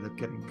that ended up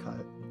getting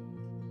cut.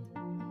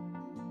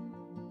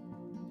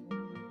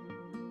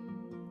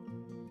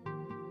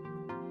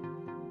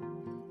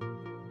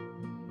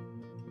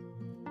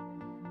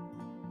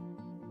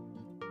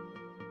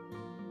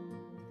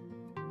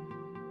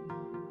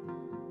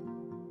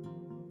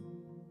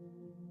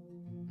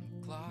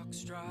 Clock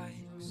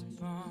strikes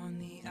upon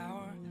the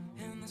hour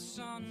and the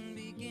sun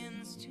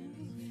begins to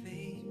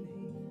fade.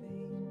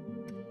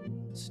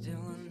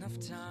 Still enough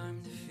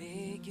time to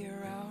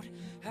figure out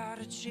how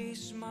to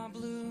chase my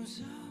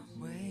blues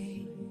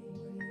away.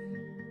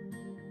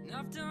 And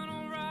I've done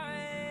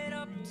alright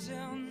up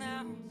till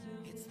now.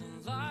 It's the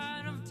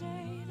light of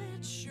day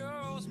that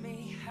shows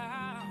me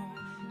how.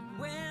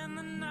 When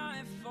the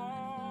night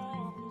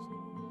falls,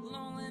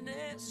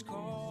 loneliness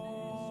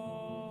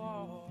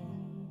calls.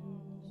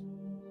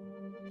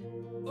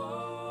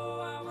 Oh,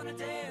 I wanna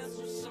dance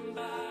with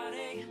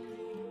somebody.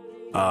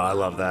 Oh, I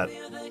love that.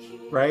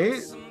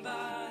 Right?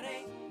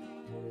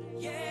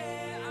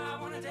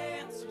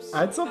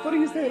 It's so funny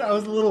you say it. I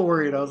was a little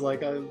worried. I was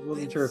like, I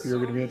wasn't sure if you were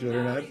going to be into it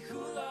or not.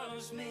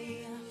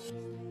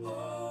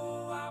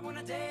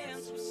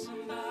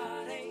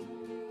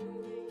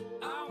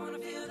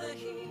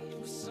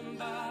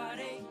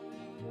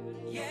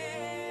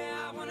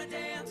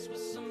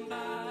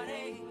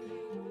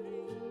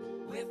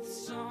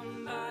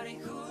 Somebody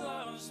who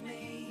loves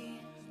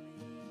me.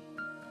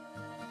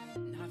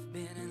 And I've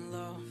been in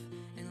love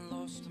and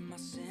lost my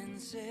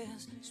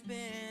senses,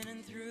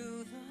 spinning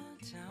through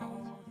the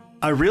town.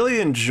 I really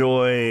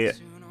enjoy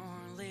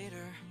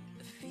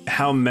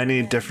how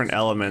many different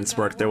elements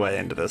work their way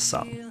into this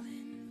song.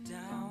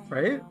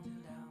 Right?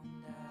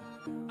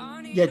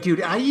 Yeah,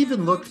 dude, I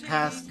even looked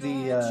past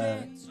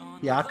the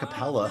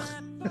acapella.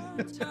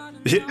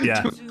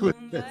 Yeah.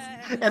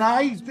 And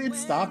it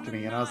stopped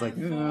me, and I was like,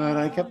 and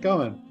I kept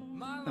going.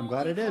 I'm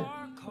glad I did.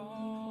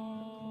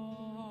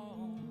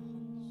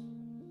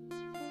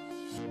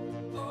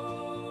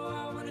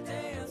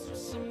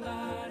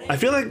 I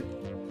feel like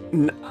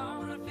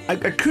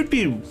I could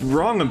be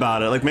wrong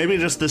about it. Like maybe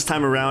just this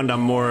time around I'm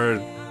more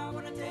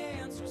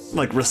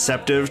like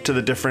receptive to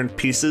the different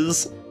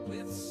pieces,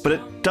 but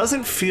it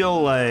doesn't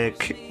feel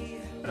like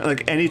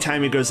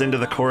anytime he goes into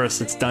the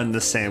chorus it's done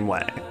the same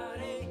way.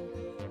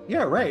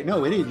 Yeah, right.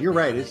 No, it is. You're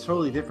right. It's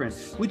totally different.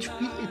 Which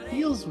it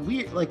feels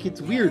weird. Like it's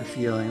weird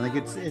feeling. Like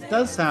it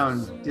does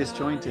sound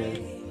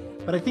disjointed,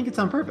 but I think it's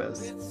on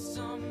purpose.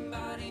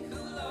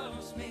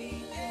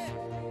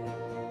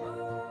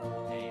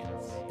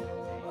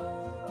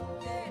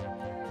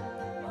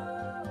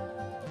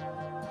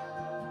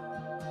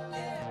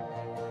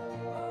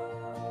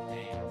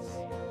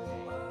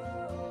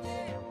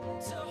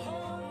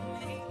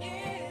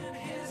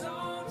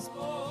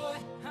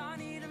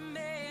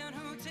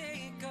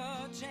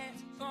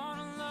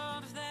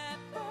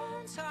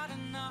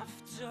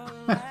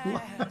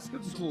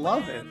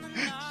 Love it.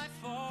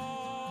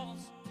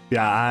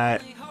 Yeah,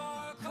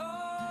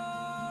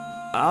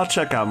 I'll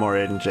check out more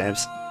Aiden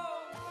James.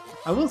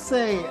 I will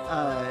say,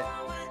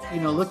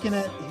 looking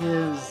at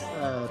his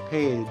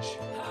page,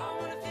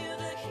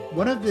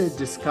 one of the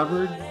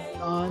discovered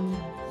on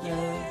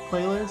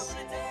playlists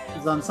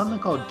is on something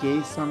called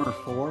Gay Summer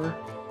 4,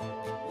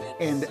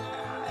 and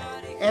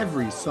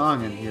every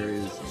song in here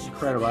is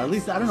incredible. At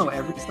least I don't know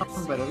every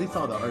song, but at least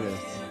all the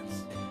artists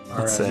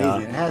are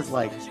amazing. It has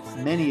like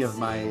many of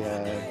my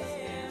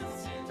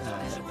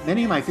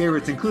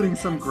favorites, including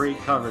some great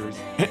covers,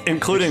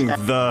 including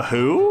The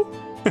Who.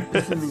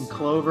 Listening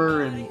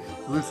Clover and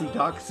Lucy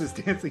Dacus'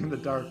 Dancing in the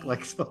Dark.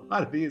 Like, so a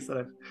lot of these that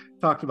I've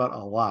talked about a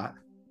lot.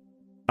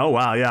 Oh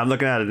wow, yeah, I'm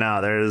looking at it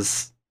now.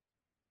 There's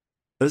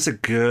a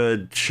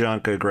good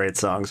chunk of great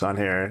songs on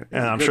here,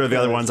 and I'm sure the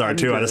other ones are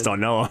too. I just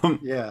don't know them.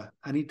 Yeah,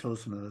 I need to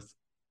listen to this.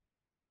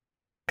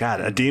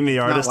 God, a Demi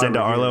artist into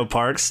Arlo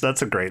Parks.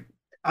 That's a great.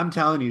 I'm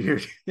telling you,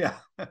 dude. Yeah.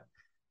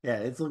 Yeah,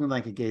 it's looking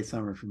like a gay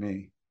summer for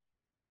me.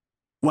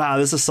 Wow,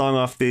 this is a song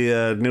off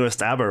the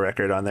newest ABBA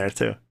record on there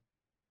too.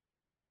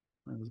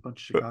 There's a bunch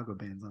of Chicago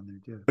bands on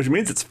there too. Which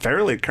means it's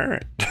fairly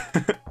current.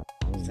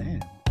 Damn.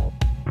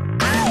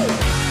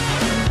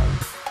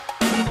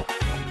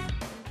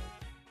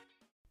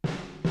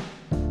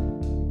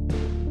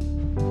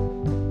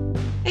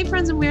 Hey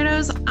friends and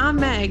weirdos, I'm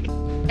Meg.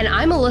 And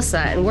I'm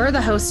Alyssa, and we're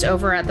the hosts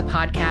over at the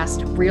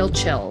podcast Real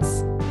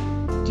Chills.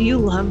 Do you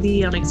love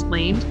the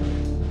unexplained?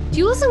 Do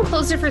you listen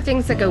closer for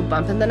things that go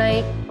bump in the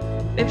night?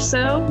 If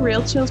so,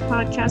 Real Chills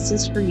podcast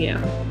is for you.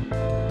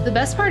 The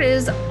best part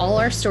is all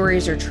our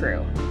stories are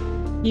true.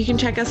 You can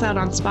check us out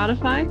on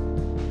Spotify.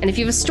 And if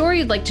you have a story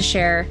you'd like to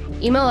share,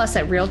 email us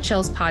at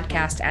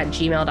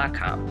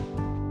realchillspodcast@gmail.com.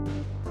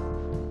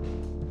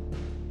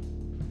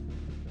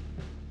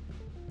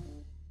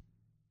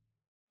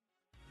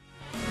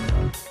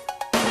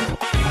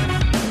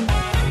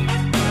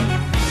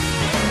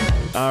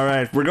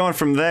 right, we're going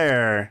from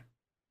there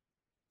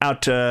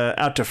out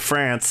to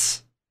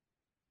France.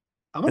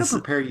 I'm going to This-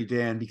 prepare you,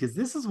 Dan, because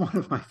this is one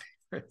of my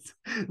favorites.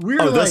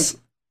 We're Oh, like, this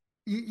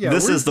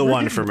this is the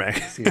one for me.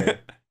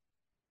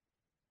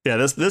 Yeah,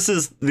 this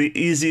is the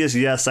easiest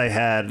yes I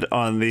had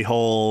on the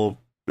whole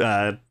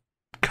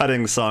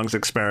cutting songs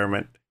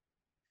experiment.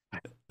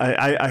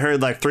 I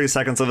heard like 3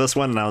 seconds of this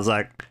one and I was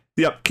like,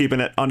 yep, keeping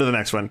it. On to the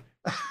next one.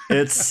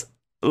 It's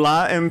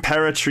La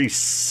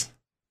Impératrice.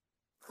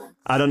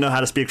 I don't know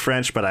how to speak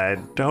French, but I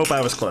hope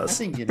I was I close.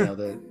 think you nailed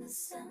it.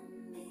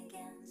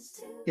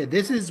 Yeah,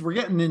 we're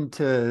getting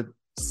into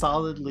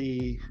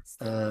solidly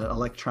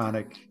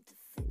electronic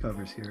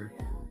covers here.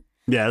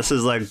 Yeah, this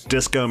is like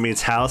disco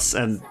meets house,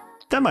 and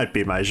that might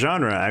be my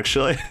genre,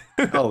 actually.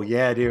 Oh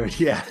yeah, dude.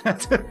 Yeah.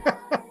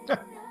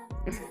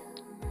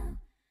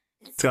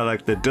 It's got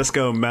like the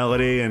disco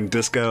melody and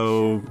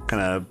disco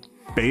kind of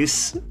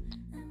bass,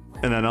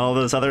 and then all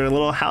those other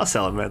little house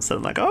elements. And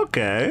I'm like,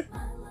 okay.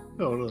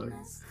 Totally.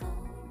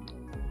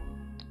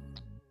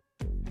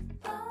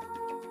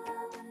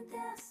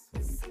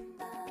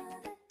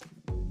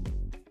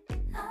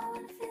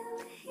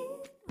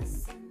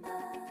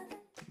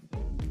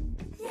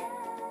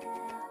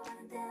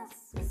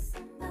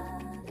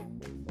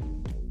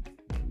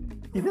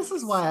 See, this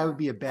is why I would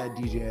be a bad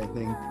DJ, I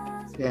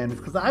think, Dan,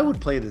 because I would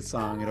play this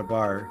song at a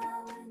bar,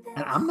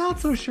 and I'm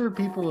not so sure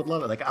people would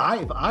love it. Like,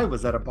 if I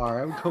was at a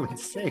bar, I would go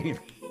insane.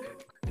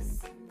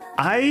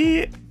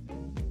 I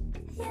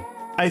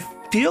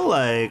feel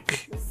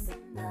like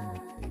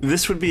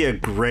this would be a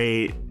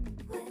great.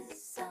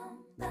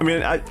 I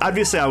mean,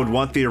 obviously, I would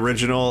want the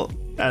original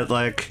at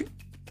like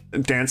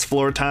dance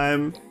floor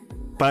time,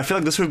 but I feel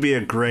like this would be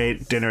a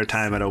great dinner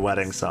time at a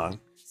wedding song.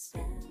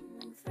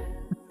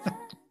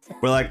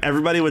 Where like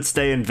everybody would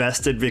stay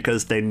invested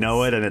because they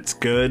know it and it's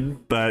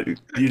good, but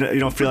you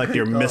don't feel like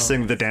you're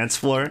missing the dance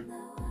floor.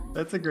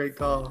 That's a great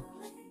call.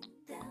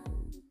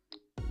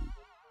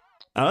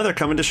 Oh, they're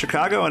coming to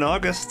Chicago in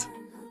August.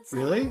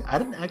 Really? I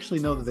didn't actually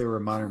know that they were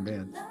a modern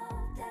band.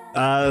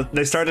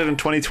 They started in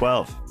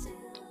 2012.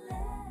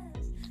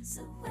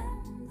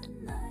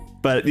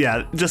 But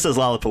yeah, just as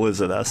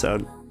Lollapalooza though, so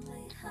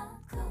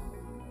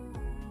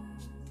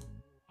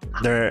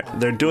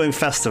they're doing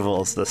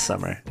festivals this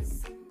summer.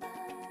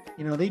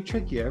 You know, they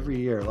trick you every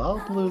year.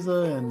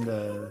 Lollapalooza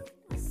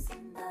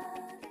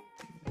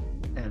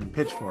and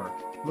Pitchfork.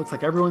 Looks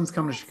like everyone's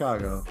coming to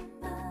Chicago.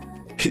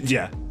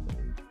 Yeah.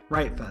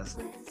 Right Fest.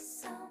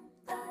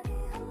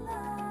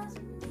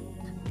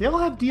 They all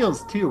have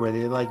deals too, where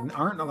they like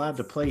aren't allowed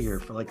to play here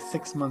for like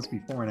 6 months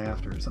before and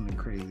after, or something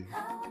crazy.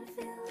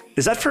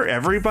 Is that for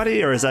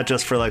everybody, or is that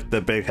just for like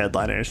the big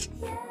headliners?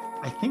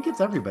 I think it's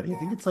everybody. I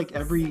think it's like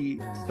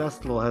every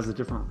festival has a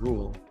different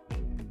rule.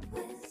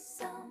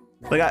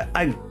 Like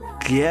I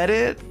get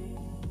it,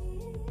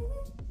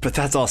 but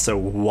that's also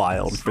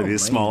wild for So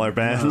these lame. smaller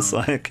bands. Yeah.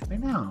 Like I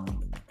know.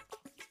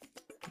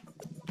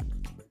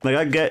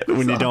 I get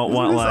when you don't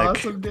want Isn't this like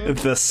awesome, dude?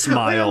 the I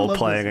smile love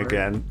playing this word.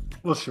 again.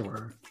 Well,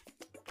 sure.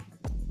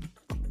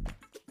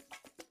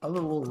 A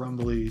little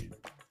rumbly.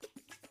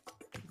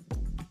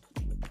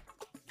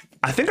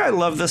 I think I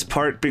love this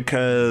part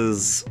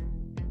because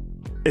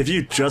if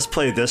you just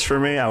played this for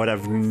me, I would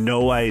have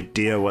no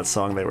idea what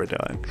song they were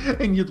doing.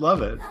 And you'd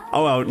love it.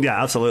 Oh, well,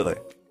 yeah, absolutely.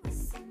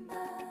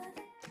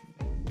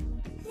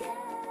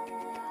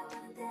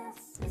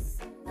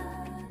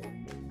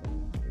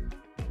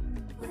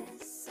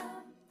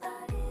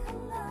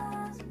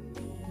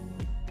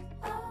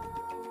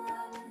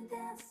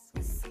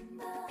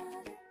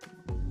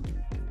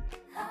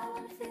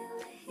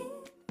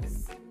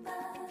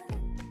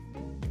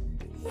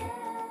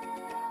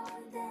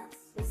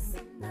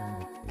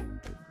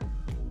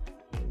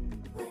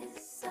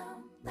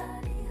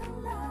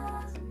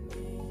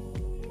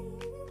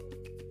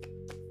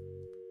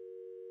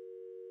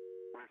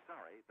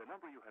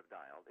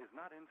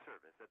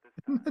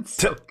 That's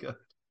so good.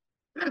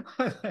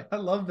 I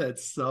love that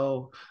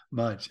so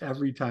much.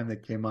 Every time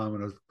that came on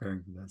when I was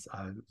preparing for this,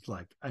 I was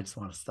like, I just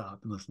want to stop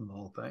and listen to the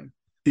whole thing.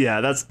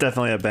 Yeah, that's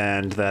definitely a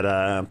band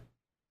that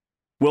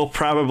will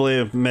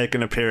probably make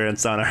an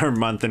appearance on our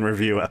month in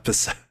review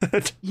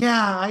episode.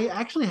 Yeah, I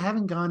actually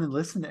haven't gone and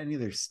listened to any of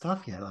their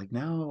stuff yet. Like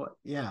now,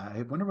 yeah,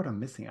 I wonder what I'm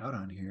missing out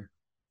on here.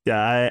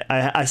 Yeah,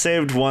 I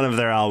saved one of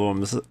their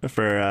albums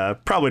for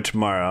probably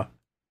tomorrow.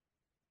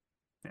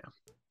 Yeah,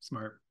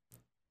 smart.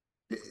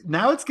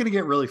 Now it's gonna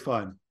get really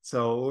fun.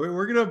 So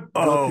we're gonna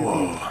go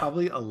through these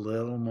probably a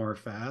little more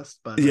fast,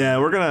 but Yeah,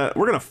 we're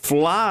gonna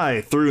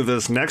fly through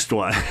this next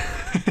one.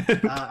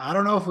 I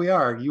don't know if we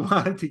are. You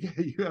wanted to get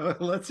you.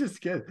 Let's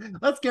get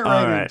All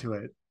right right. into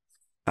it.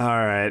 All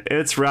right,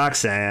 it's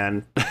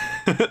Roxanne.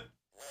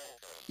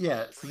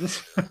 Yeah.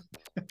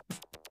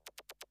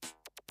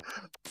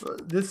 So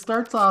this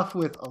starts off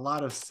with a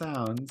lot of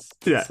sounds.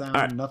 Yeah, Sound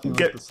all right, nothing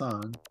get- like the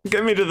song.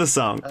 Get me to the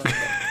song.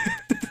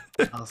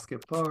 I'll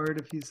skip forward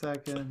a few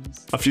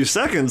seconds. A few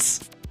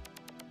seconds.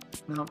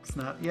 Nope, it's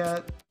not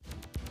yet.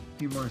 A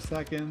few more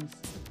seconds.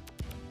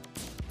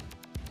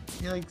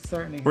 You're like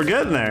starting to We're hear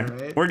getting there.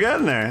 something, right? We're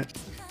getting there.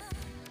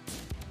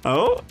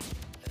 Oh,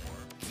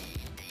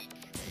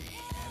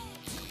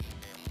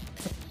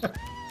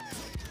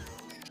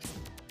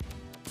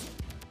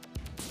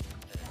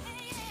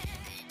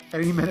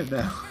 Any minute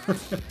now.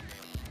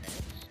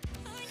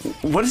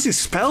 what is he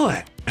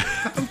spelling?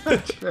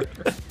 Sure.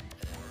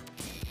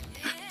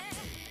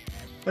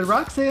 And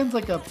Roxanne's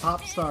like a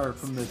pop star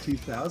from the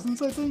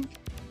 2000s, I think.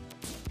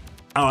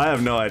 Oh, I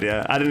have no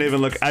idea. I didn't even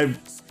look. I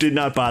did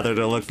not bother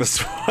to look this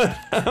one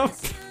up.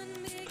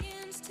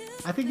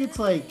 I think it's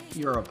like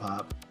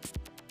Europop.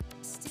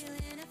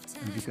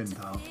 If you couldn't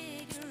tell.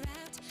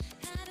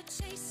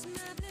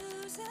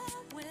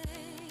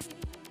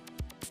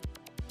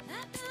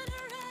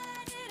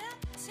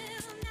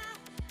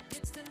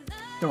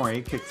 Don't worry,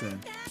 it kicks in.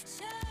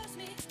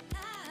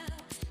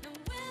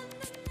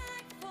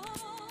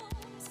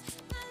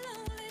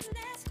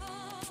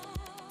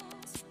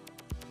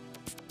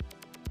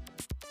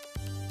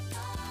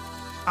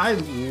 I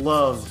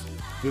love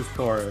this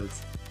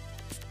chorus.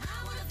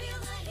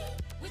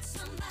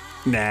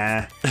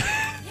 Nah.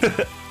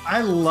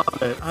 I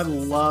love it. I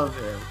love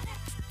it.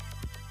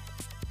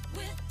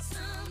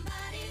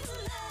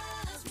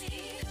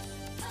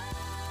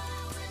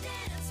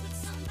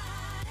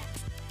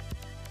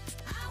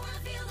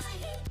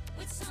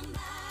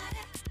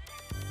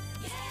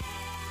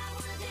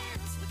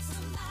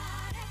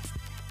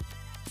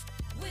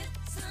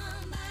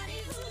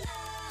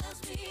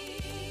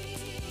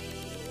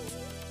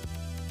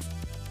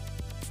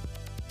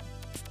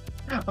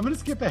 I'm gonna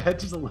skip ahead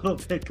just a little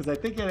bit because I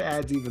think it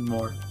adds even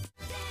more.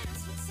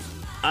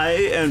 I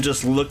am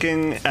just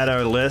looking at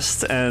our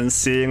list and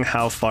seeing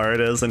how far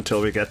it is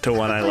until we get to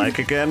one I like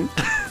again.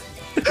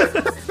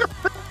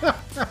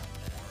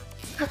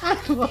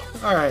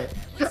 All right,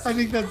 I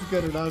think that's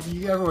good enough.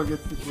 Everyone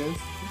gets the gist.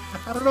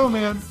 I don't know,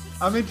 man.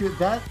 I'm into it.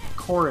 That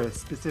chorus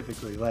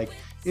specifically. Like,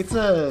 it's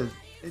a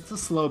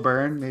slow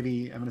burn.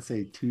 Maybe I'm gonna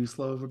say too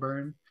slow of a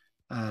burn.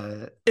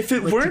 If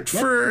it like, weren't to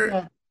get for to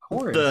that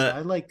chorus, the- I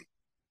like.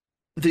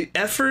 the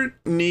effort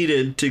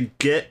needed to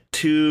get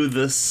to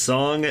the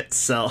song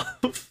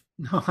itself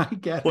No, I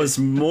get was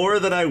more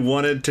than I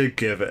wanted to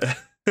give it.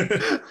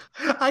 it.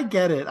 I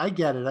get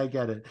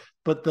it.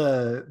 But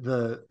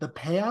the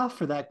payoff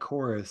for that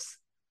chorus,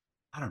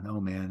 I don't know,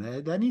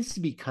 man. That needs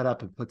to be cut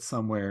up and put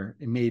somewhere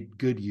and made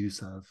good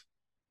use of.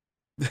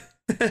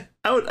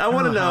 I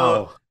want to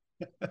know.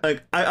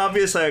 Like,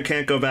 I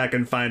can't go back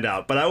and find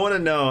out, but I want to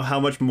know how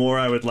much more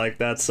I would like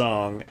that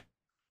song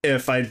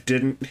if I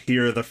didn't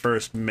hear the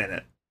first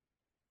minute.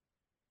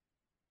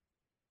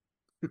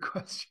 Good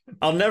question.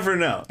 I'll never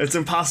know. It's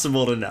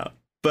impossible to know.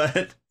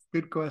 But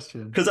Good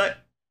question. because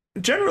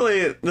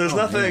there's Oh,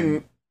 nothing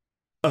man.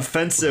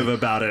 offensive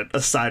about it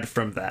aside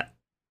from that.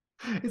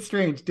 It's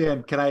strange,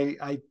 Dan. Can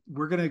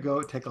we're gonna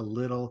go take a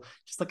little,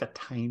 just like a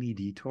tiny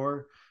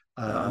detour.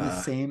 On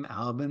the same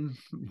album,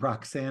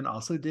 Roxanne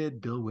also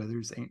did Bill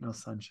Withers' "Ain't No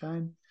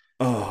Sunshine."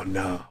 Oh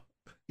no.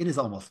 It is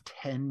almost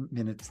 10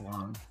 minutes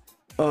long.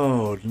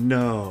 Oh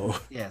no.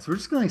 Yeah, so we're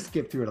just gonna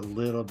skip through it a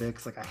little bit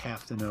because I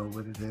have to know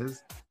what it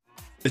is.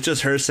 It's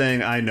just her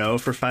saying "I know"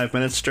 for 5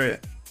 minutes straight.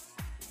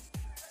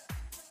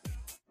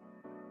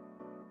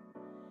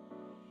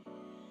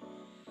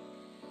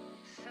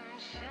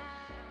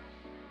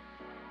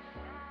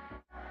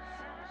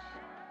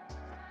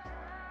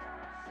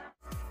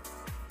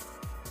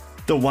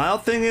 The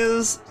wild thing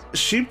is,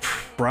 she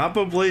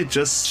probably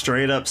just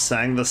straight up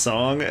sang the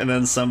song, and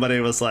then somebody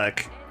was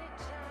like,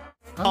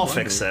 I'll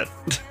fix it.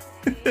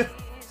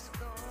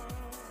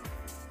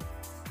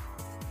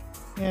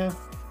 Yeah,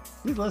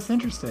 it's less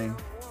interesting.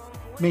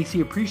 Makes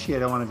you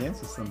appreciate I want to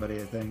dance with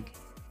somebody, I think.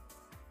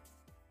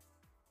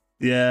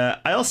 Yeah,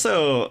 I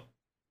also...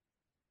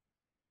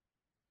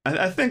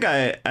 I think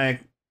I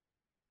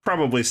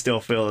probably still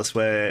feel this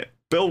way.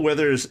 Bill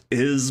Withers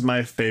is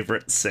my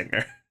favorite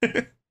singer.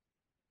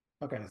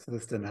 Okay, so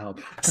this didn't help.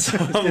 So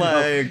This I'm didn't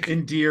help like,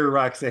 endear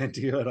Roxanne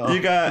to you at all.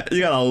 you got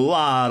a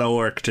lot of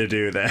work to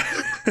do there.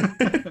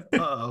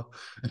 Uh-oh.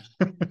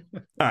 All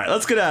right,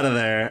 let's get out of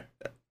there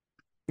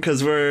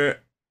because we're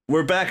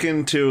back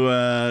into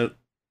a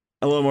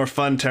little more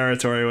fun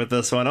territory with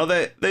this one. Oh,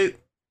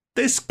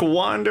 they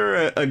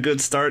squander a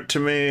good start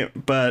to me,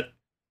 but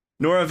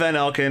Nora Van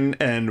Elken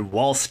and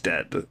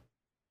Walstead.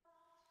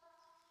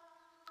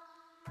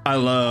 I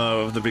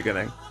love the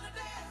beginning.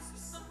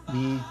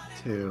 Me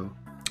too.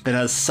 It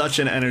has such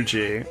an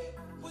energy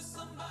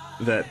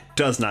that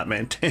does not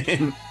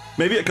maintain.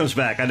 Maybe it comes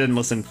back. I didn't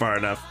listen far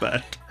enough,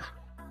 but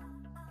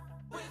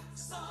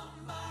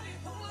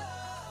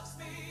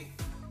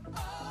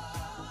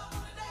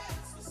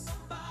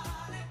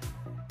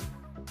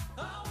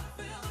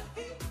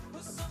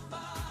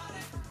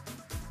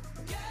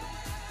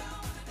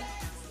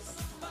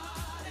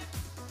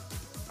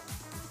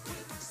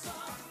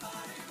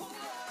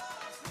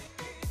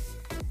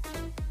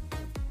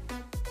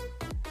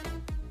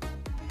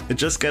it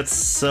just gets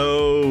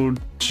so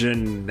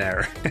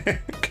generic.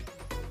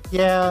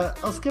 Yeah,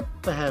 I'll skip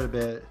ahead a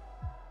bit.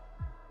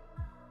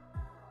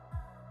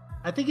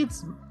 I think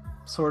it's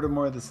sort of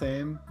more the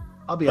same.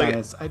 I'll be Like-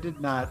 honest. I did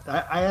not.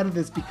 I added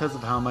this because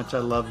of how much I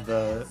love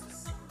this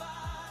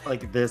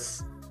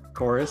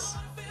chorus.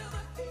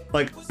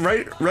 Like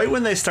right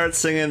when they start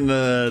singing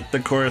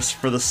the chorus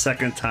for the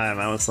second time,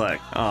 I was like,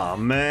 oh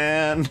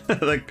man.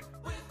 Like,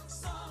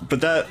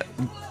 but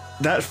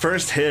that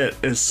first hit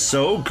is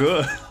so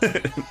good.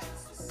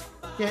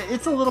 Yeah,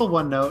 it's a little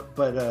one note,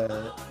 but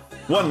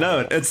One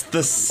note, it's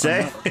the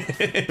same.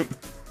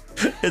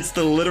 It's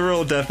the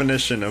literal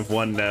definition of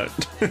one note.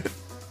 it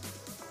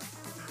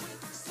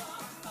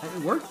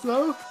works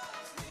though.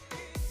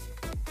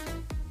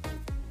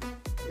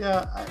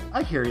 Yeah,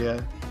 I hear you.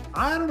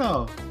 I don't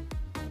know.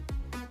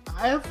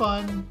 I have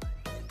fun.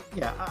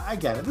 Yeah, I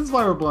get it. This is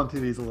why we're blowing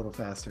through these a little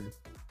faster.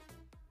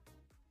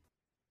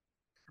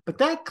 But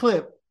that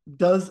clip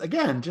does,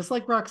 again, just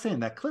like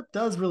Roxanne, that clip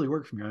does really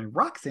work for me. I mean,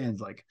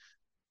 Roxanne's like,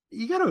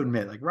 you got to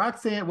admit, like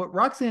what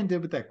Roxanne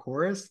did with that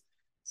chorus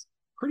is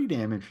pretty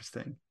damn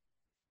interesting.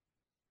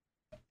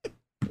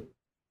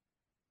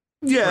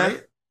 Yeah,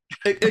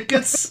 Right?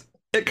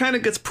 it kind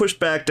of gets pushed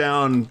back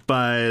down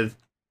by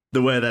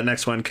the way that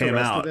next one The came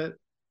rest out. of it.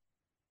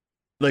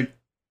 Like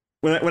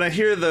when I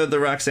hear the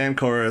Roxanne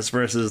chorus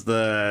versus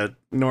the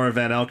Nora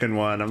Van Elkin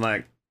one, I'm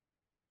like,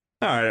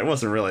 all right, it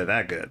wasn't really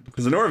that good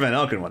because the Nora Van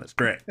Elkin one is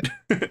great.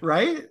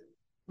 Right?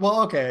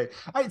 Well, okay.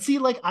 I see,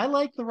 like, I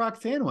like the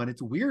Roxanne one.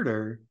 It's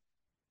weirder,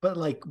 but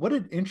like, what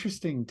an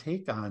interesting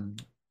take on,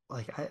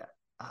 like,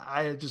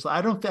 I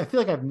feel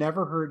like I've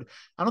never heard,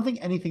 I don't think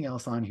anything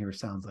else on here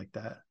sounds like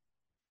that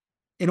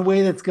in a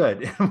way that's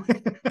good.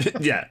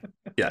 Yeah.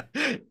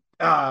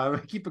 I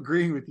keep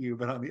agreeing with you,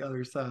 but on the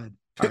other side.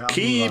 All right, I'll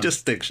Key move on.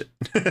 distinction.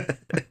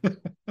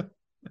 All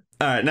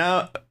right,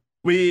 now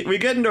we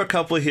get into a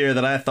couple here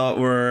that I thought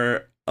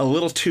were a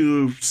little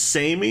too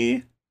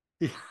samey,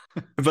 Yeah.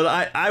 but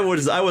I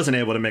wasn't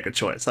able to make a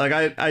choice. Like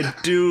I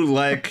do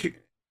like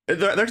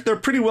they're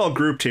pretty well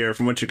grouped here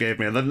from what you gave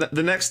me.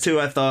 The next two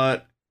I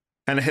thought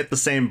kind of hit the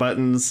same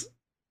buttons,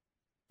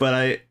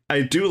 but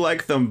I do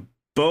like them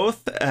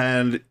both,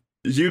 and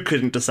you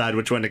couldn't decide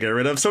which one to get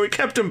rid of, so we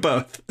kept them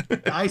both.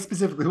 I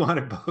specifically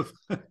wanted both.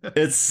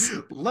 It's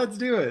Let's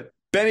do it.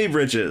 Benny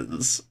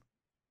Bridges.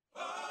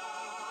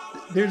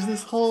 There's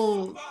this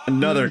whole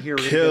Another theme here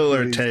where we get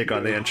killer these- take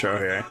on the intro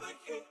here.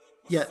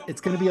 Yeah, it's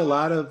going to be a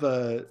lot of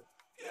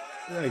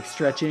like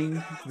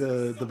stretching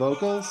the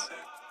vocals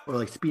or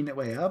like speeding it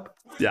way up.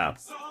 Yeah.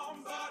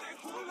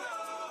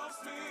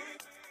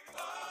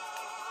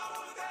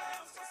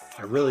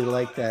 I really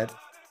like that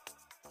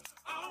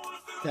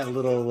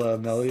little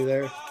melody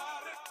there.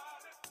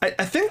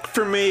 I think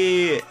for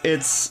me,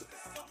 it's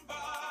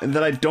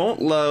that I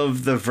don't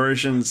love the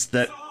versions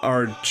that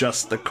are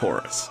just the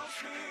chorus.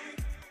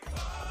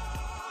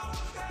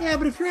 Yeah,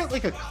 but if you're at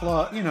like a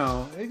club,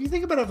 if you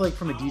think about it like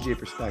from a DJ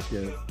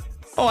perspective,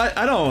 Oh,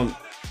 I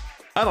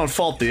don't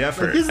fault the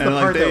effort. like this is the And,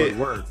 part that they, would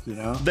work,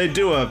 they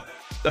do a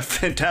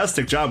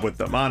fantastic job with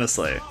them,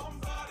 honestly.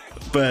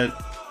 But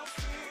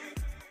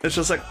it's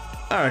just like,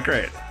 all right,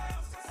 great.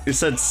 You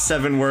said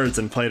 7 words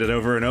and played it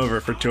over and over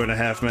for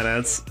 2.5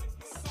 minutes.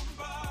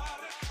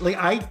 Like,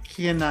 I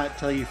cannot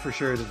tell you for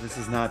sure that this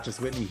is not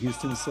just Whitney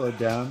Houston slowed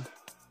down.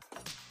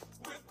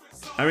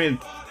 I mean,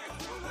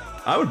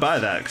 I would buy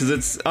that because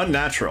it's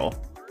unnatural.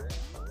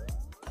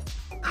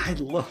 I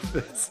love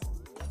this.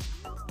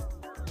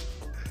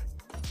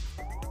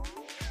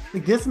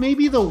 Like, this may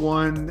be the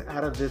one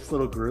out of this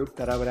little group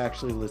that I would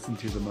actually listen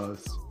to the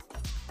most.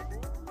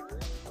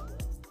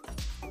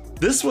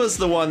 This was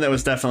the one that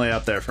was definitely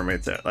up there for me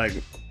too. Like,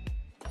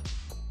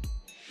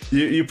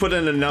 you put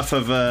in enough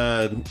of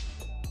an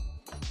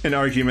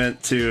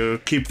argument to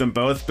keep them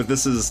both, but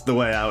this is the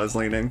way I was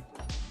leaning.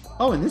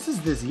 Oh, and this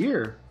is this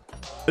year.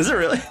 Is it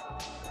really?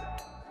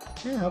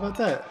 Yeah, how about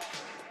that?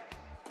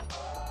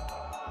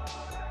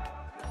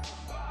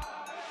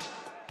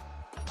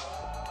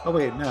 Oh,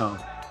 wait, no.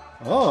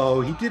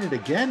 Oh, he did it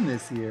again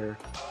this year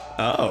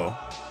Oh.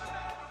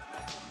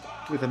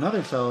 with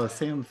another fella,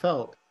 Sam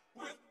Felt.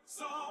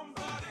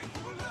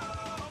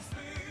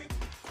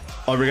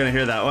 Are we gonna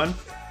hear that one?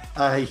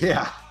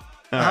 Yeah.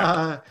 All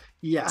right.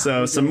 Yeah.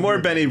 So some more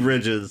Benny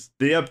Bridges,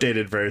 the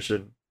updated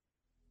version.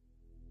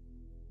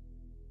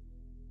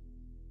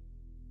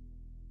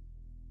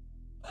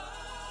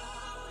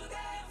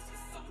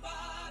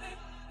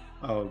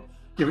 Oh,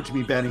 give it to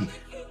me, Benny.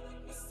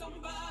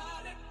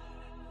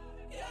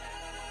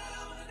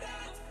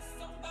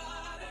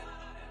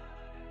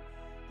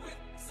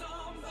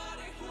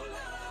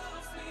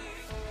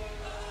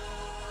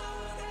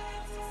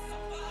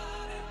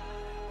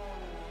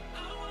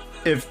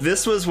 If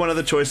this was one of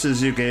the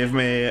choices you gave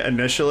me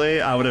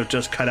initially, I would have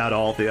just cut out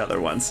all the other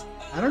ones.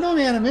 I don't know,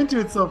 man. I'm into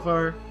it so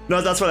far.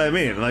 No, that's what I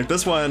mean. Like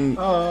this one,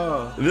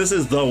 Oh, this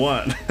is the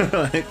one.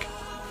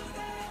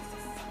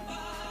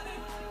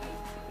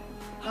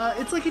 Like,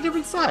 it's like a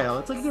different style.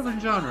 It's like a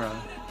different genre.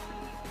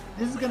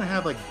 This is gonna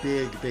have like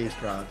big bass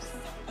drops.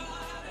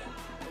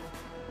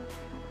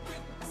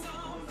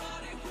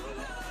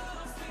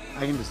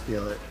 I can just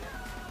feel it.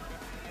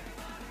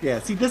 Yeah.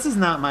 See, this is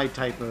not my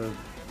type of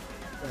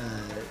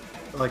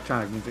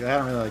electronic music. I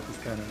don't really like this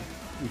kind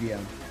of EDM.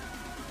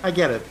 I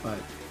get it, but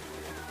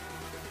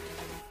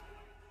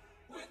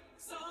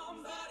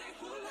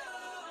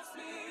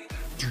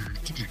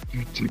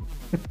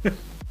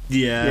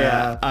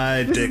Yeah,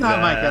 I this dig is not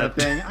that. my kind of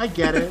thing. I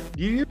get it.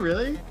 Do you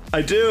really?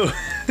 I do.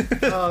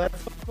 Oh,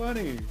 that's so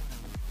funny.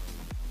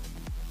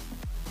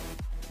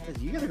 Guys,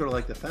 you gotta go to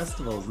like the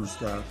festivals and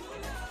stuff.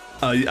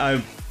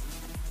 I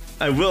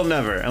will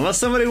never, unless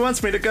somebody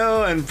wants me to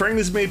go and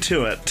brings me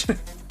to it.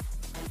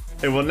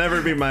 It will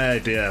never be my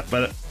idea,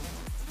 but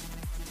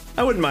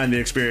I wouldn't mind the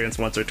experience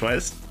once or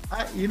twice.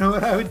 You know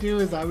what I would do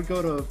is I would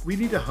go to. We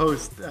need to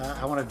host.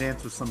 I want to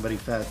dance with somebody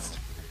fest,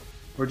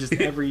 where just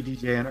every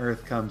DJ on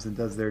Earth comes and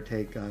does their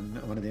take on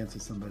I want to dance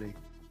with somebody.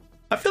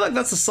 I feel like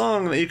that's a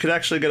song that you could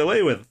actually get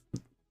away with.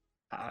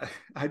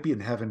 I'd be in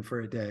heaven for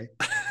a day.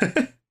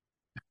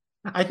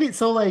 I think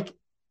so. Like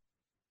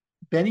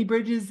Benny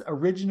Bridges'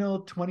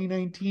 original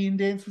 2019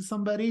 Dance with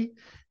Somebody,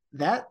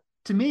 that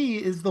to me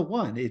is the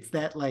one. It's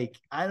that like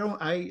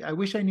I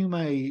wish I knew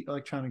my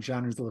electronic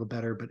genres a little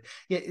better, but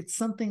yeah, it's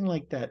something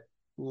like that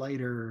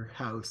lighter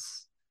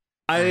house.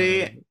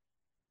 I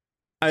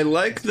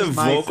like the just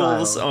my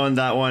vocals style. on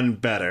that one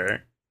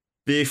better.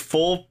 The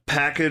full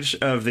package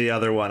of the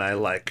other one I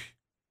like.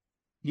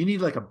 You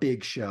need like a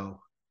big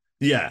show.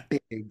 Yeah.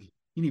 Big.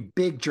 You need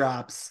big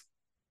drops.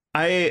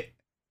 I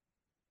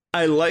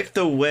like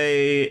the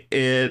way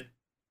it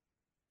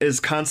is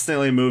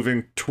constantly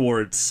moving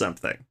towards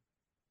something.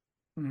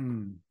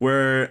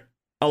 Where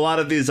a lot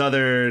of these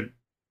other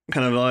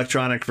kind of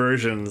electronic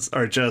versions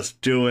are just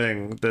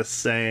doing the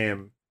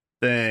same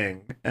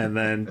thing and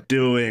then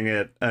doing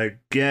it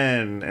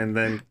again and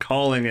then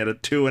calling it a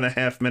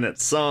 2.5-minute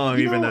song,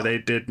 You even know- though they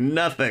did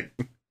nothing.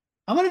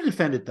 I'm going to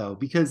defend it though,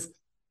 because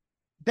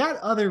that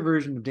other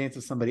version of Dance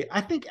with Somebody, I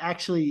think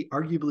actually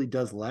arguably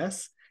does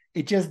less.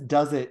 It just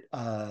does it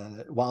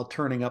while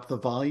turning up the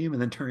volume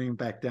and then turning it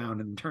back down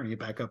and turning it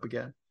back up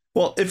again.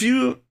 Well,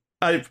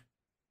 I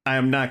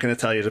am not going to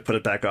tell you to put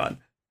it back on.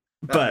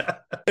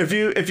 But if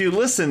you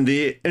listen,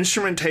 the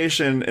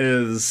instrumentation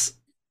is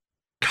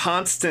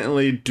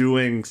constantly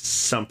doing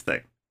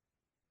something.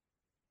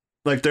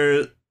 Like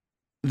the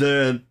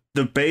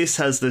bass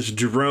has this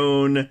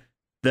drone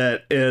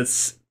that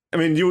it's, I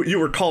mean, you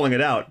were calling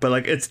it out, but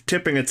like it's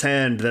tipping its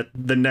hand that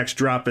the next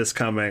drop is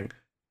coming.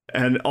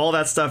 And all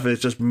that stuff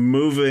is just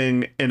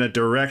moving in a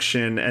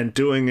direction and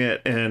doing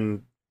it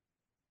in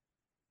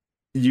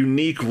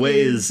unique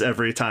ways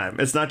every time.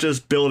 It's not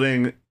just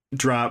building,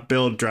 drop,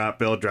 build, drop,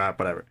 build, drop,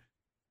 whatever.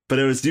 But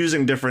it was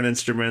using different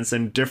instruments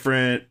and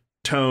different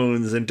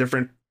tones and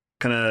different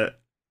kind of,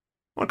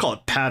 I want to call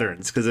it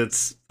patterns because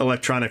it's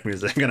electronic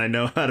music and I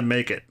know how to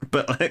make it.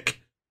 But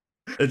like,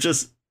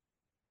 it's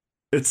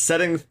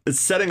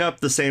setting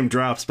up the same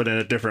drops but in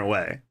a different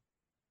way.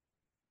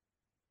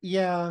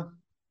 Yeah.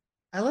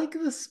 I like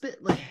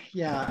the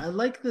I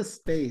like the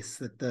space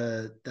that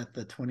the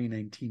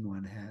 2019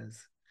 one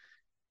has.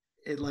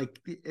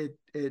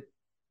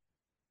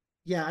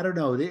 Yeah, I don't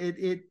know.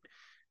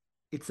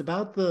 It's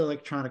about the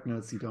electronic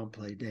notes you don't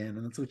play, Dan,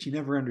 and that's what you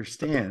never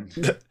understand.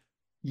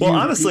 Well, You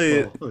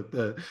honestly,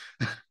 people,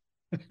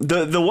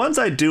 the ones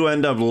I do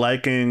end up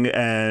liking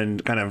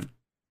and kind of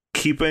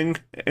keeping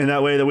in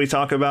that way that we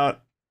talk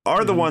about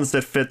are the ones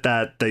that fit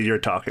that you're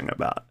talking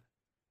about.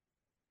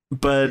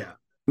 But Yeah.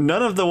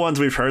 none of the ones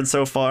we've heard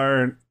so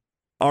far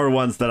are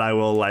ones that I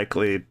will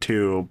likely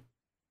to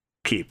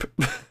keep.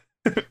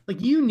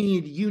 like you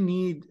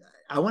need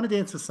I Want to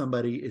Dance with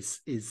Somebody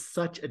is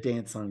such a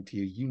dance song to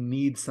you. You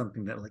need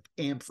something that like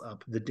amps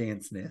up the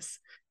dance-ness.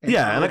 And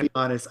Yeah, I'll and be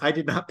honest, I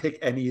did not pick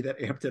any that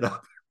amped it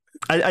up.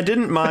 I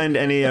didn't mind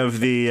any of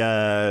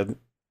the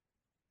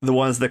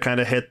ones that kind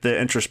of hit the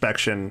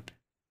introspection.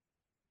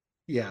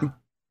 Yeah.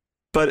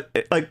 But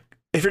like,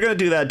 if you're gonna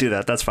do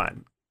that. That's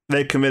fine.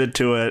 They committed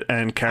to it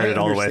and carried it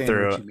all the way understand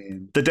through. what you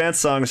mean. The dance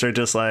songs are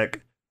just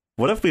like,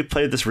 what if we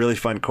played this really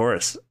fun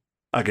chorus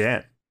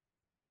again?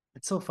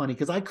 It's so funny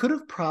because I could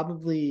have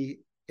probably,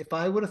 if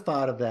I would have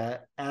thought of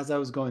that as I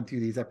was going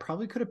through these, I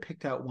probably could have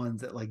picked out ones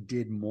that like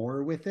did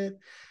more with it.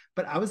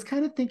 But I was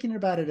kind of thinking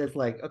about it as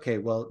like, okay,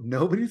 well,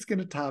 nobody's going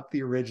to top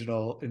the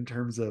original in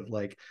terms of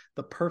like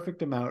the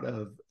perfect amount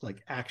of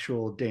like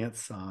actual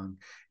dance song.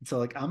 And so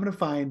like, I'm going to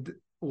find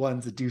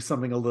ones that do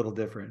something a little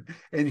different.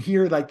 And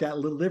here, like that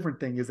little different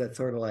thing is that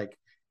sort of like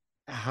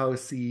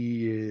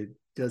housey,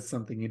 does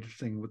something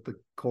interesting with the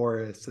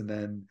chorus and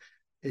then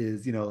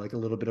is, you know, like a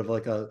little bit of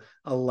like a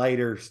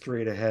lighter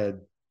straight ahead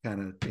kind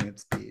of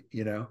dance beat,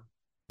 you know?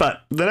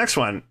 But the next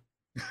one,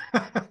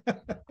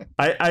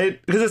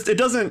 because it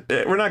doesn't,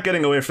 we're not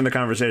getting away from the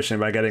conversation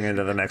by getting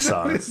into the next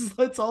song.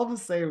 It's all the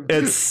same.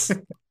 It's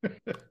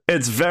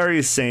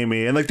very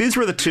samey. And like, these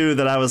were the two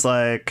that I was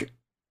like,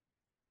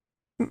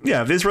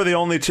 yeah, if these were the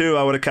only two,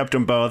 I would have kept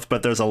them both,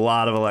 but there's a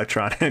lot of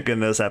electronic in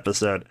this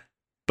episode.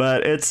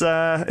 But it's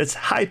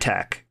high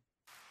tech.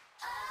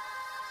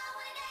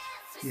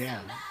 Yeah.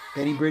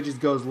 Benny Bridges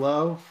goes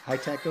low, High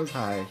Tech goes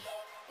high.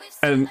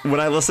 And when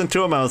I listened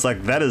to him, I was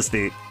like, that is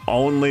the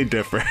only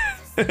difference.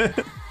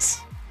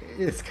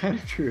 It's kind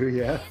of true,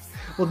 yeah.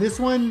 Well, this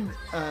one,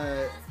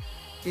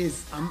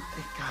 is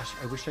gosh,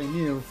 I wish I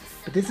knew,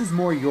 but this is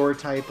more your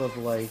type of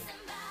like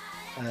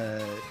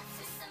it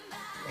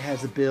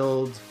has a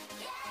build.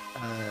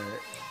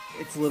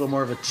 It's a little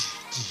more of a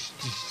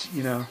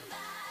you know.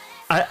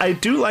 I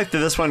do like that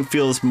this one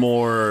feels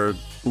more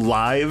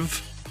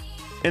live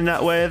in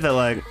that way, that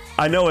like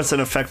I know it's an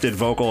affected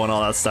vocal and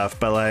all that stuff,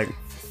 but like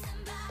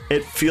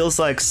it feels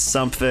like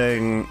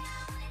something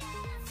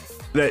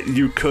that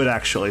you could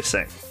actually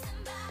sing.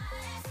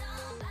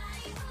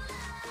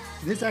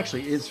 This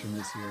actually is from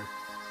this year,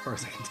 as far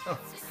as I can tell.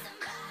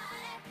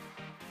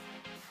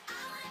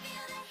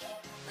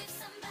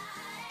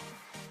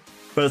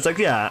 But it's like,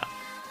 yeah,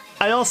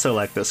 I also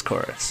like this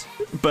chorus,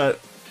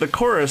 but the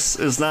chorus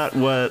is not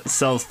what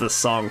sells this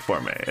song for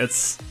me.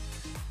 It's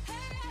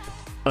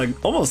like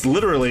almost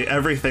literally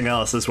everything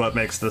else is what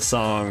makes the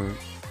song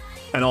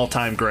an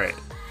all-time great.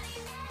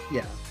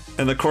 Yeah.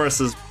 And the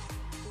chorus is,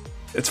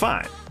 it's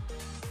fine.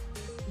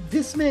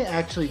 This may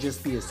actually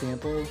just be a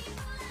sample.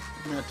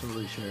 I'm not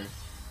totally sure.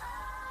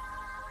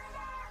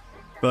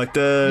 But like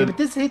the Yeah, but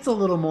this hits a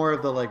little more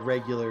of the like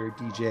regular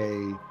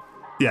DJ,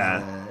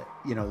 yeah,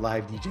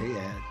 live DJ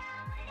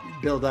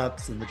build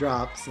ups and the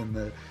drops and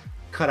the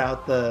cut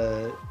out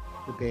the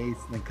bass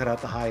and then cut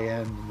out the high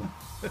end.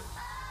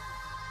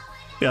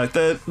 yeah, like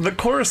the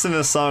chorus in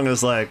this song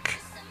is like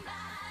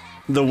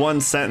the one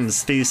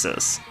sentence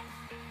thesis.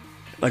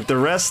 Like the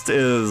rest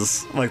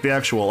is like the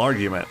actual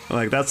argument.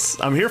 Like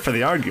I'm here for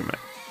the argument.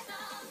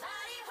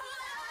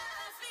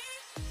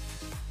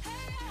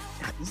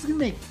 This is gonna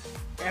make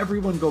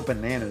everyone go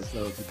bananas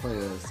though if you play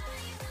this.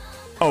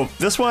 Oh,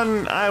 this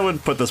one, I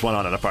would put this one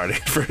on at a party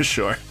for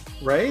sure.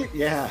 Right?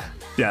 Yeah.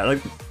 Yeah,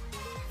 like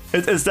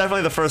it's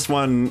definitely the first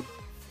one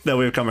that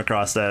we've come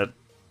across that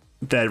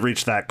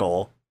reached that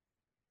goal.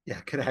 Yeah,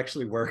 it could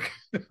actually work.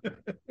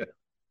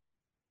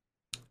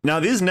 Now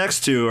these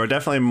next two are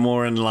definitely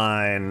more in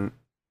line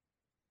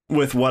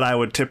with what I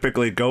would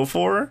typically go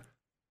for,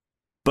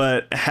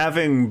 but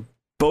having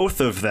both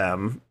of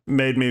them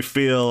made me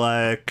feel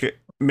like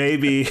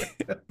maybe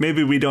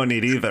we don't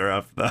need either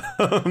of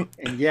them.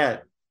 And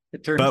yet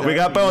it turns out we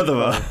got both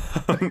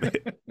of them.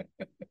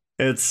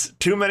 It's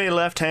Too Many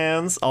Left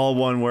Hands, all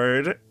one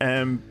word,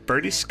 and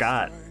Bertie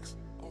Scott.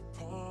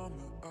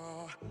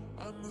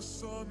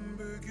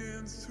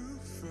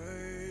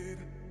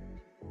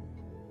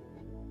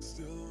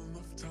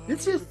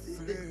 It's just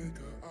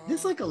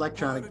this like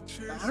electronic.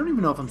 I don't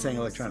even know if I'm saying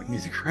electronic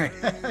music right.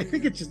 I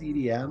think it's just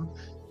EDM,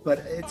 but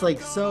it's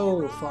like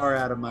so far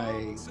out of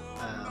my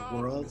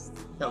world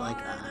that like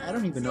I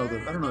don't even know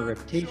I don't know the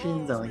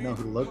reputations. I don't know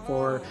who to look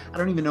for. I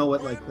don't even know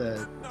what like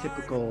the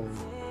typical,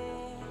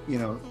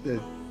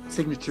 the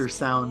signature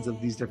sounds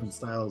of these different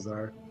styles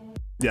are.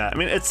 Yeah, I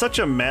mean it's such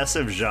a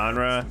massive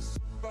genre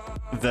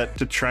that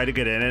to try to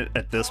get in it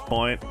at this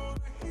point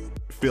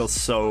feels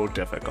so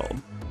difficult.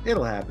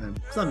 It'll happen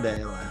someday.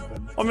 It'll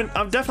happen. I mean,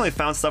 I've definitely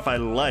found stuff I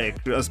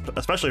like,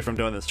 especially from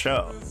doing this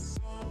show.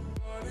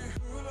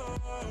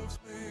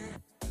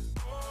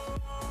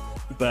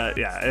 But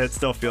yeah, it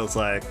still feels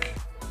like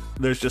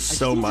there's just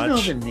so much. I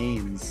just need to know the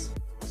names,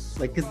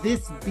 like, because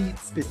this beat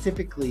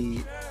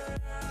specifically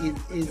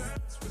is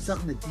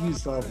something that's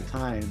used all the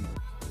time.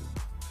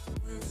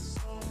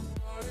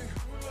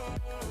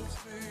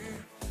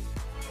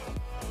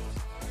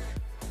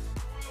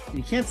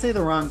 You can't say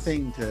the wrong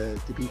thing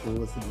to people who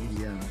listen to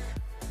EDM.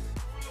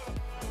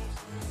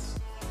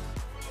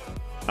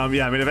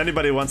 Yeah, I mean, if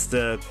anybody wants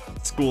to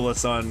school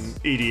us on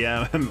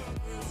EDM, we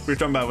were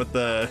talking about with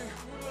the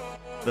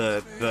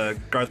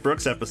Garth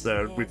Brooks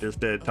episode we just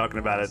did, talking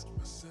about it,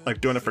 like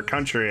doing it for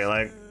country.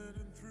 Like,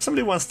 if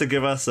somebody wants to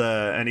give us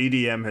an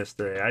EDM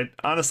history, I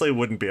honestly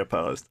wouldn't be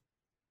opposed.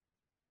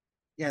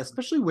 Yeah,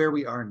 especially where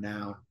we are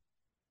now.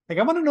 Like,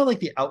 I want to know like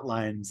the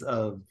outlines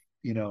of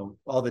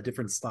all the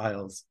different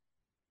styles.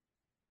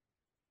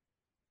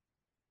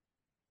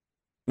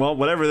 Well,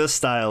 whatever this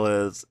style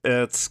is,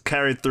 it's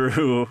carried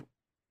through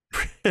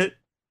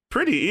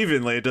pretty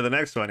evenly to the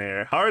next one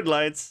here. Hard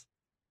Lights,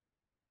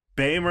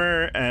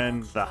 Bamer,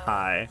 and The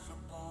High.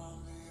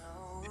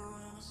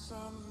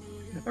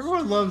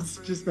 Everyone loves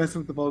just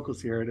messing with the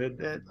vocals here,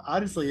 and it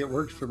honestly, it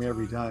works for me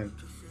every time.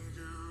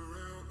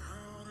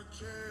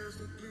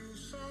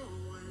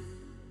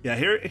 Yeah,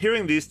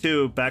 hearing these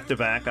two back to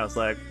back, I was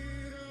like,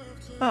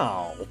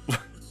 oh.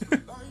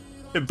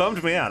 It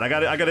bummed me out. I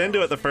got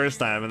into it the first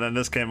time, and then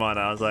this came on. And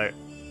I was like,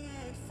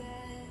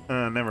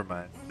 never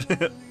mind.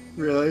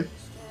 Really?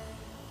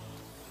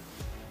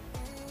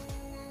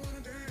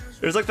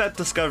 There's like that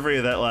discovery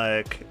that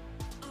like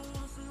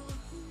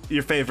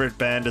your favorite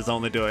band is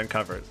only doing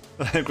covers.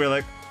 Like we're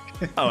like,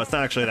 oh, it's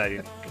not actually that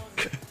unique.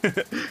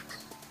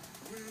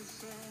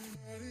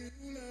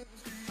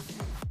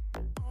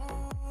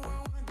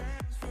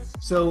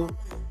 So,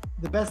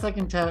 the best I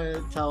can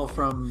tell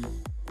from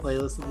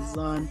playlist that this is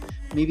on,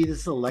 maybe this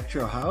is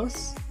Electro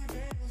House.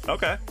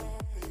 Okay.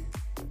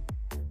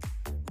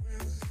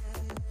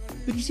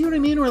 But you see what I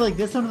mean? Where like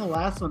this one and the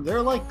last one,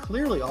 they're like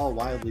clearly all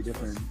wildly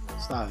different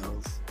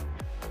styles.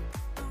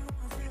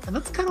 And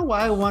that's kind of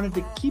why I wanted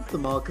to keep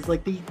them all, because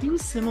like they do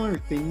similar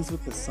things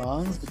with the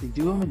songs, but they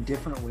do them in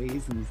different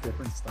ways in these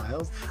different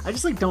styles. I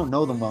just like don't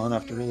know them well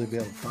enough to really be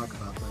able to talk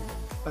about them,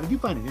 but I do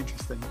find it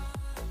interesting.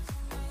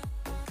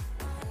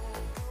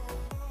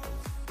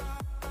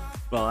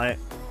 Well, I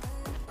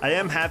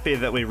am happy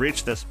that we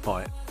reached this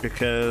point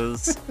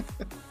because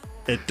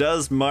it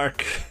does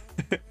mark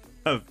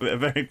a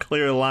very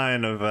clear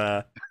line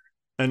of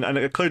and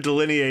a clear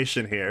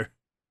delineation here.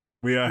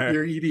 We are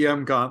Your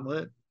EDM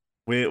gauntlet.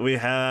 we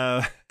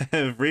have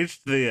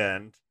reached the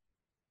end,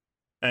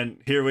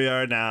 and here we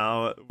are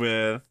now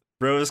with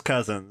Rose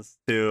Cousins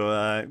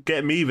to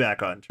get me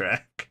back on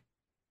track.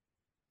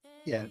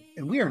 Yeah,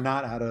 and we are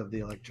not out of the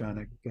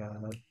electronic.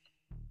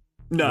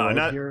 No, world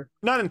not here.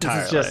 not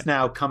entirely. This is just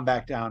now come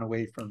back down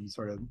away from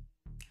sort of,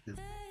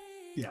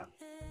 yeah,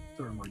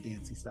 sort of more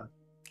dancey stuff.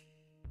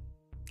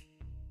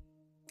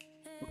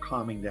 We're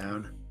calming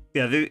down.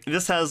 Yeah,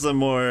 this has a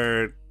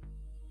more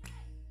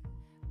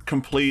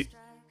complete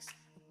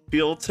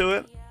feel to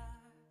it.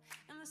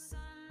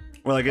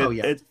 Well, like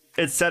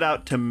it set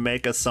out to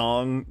make a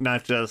song,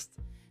 not just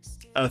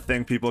a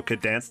thing people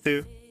could dance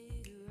to.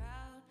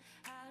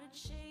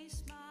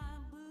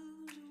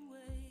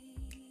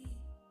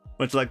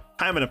 Which, like,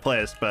 time and a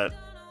place, but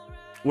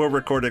we're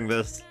recording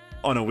this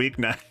on a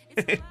weeknight.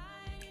 I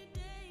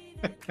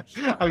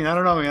mean, I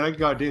don't know, man. I could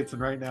go out dancing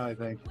right now, I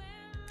think.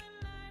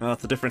 Well,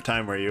 it's a different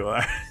time where you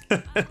are.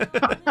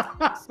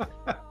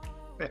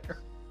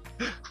 Fair.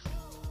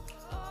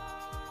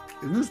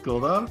 Isn't this cool,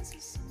 though?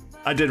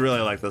 I did really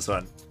like this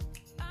one.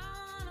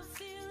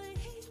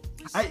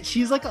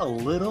 She's like a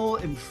little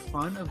in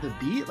front of the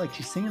beat. Like,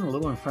 she's singing a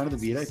little in front of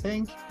the beat, I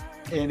think.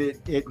 And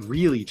it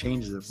really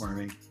changes it for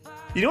me.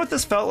 You know what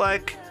this felt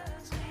like?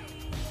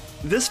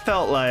 This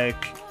felt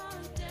like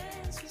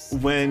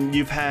when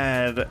you've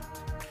had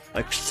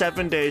like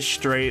 7 days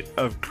straight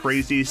of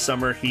crazy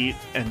summer heat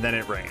and then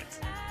it rains.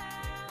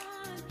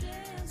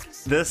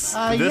 This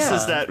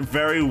is that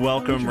very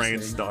welcome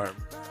rainstorm.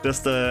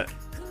 Just to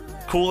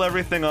cool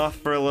everything off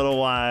for a little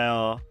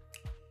while.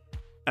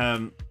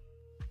 I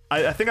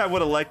think I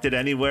would have liked it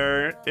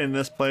anywhere in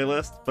this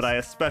playlist, but I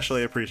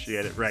especially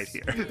appreciate it right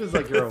here. It's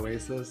like your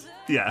oasis.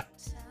 Yeah.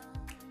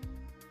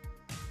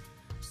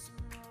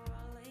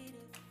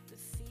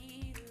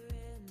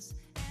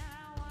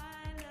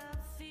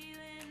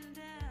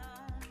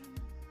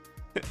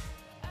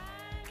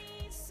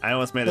 I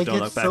almost made a Like, don't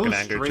look it's back so and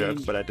anger strange.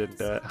 joke, but I didn't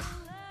do it.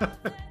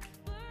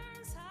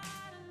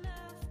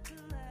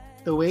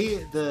 The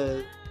way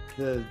the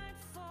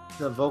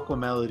vocal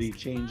melody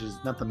changes,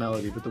 not the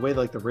melody, but the way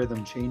like the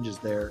rhythm changes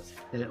there,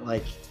 and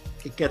it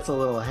gets a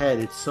little ahead.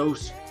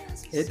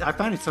 I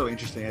find it so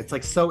interesting. It's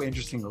like so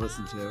interesting to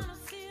listen to.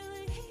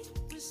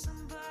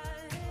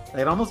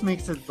 It almost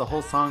makes the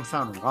whole song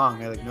sound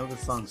wrong. I like know this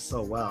song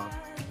so well.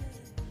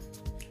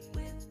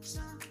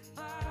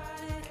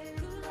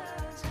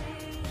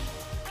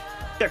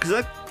 Yeah,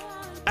 because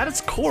at its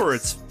core,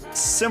 it's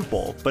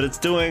simple, but it's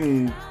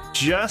doing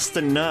just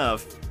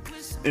enough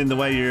in the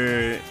way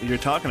you're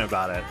talking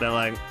about it. That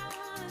like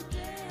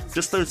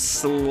just those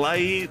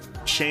slight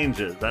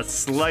changes, that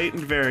slight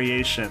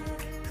variation,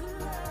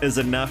 is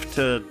enough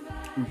to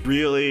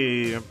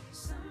really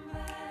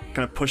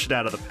kind of push it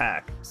out of the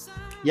pack.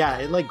 Yeah,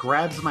 it like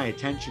grabs my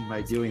attention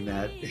by doing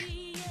that.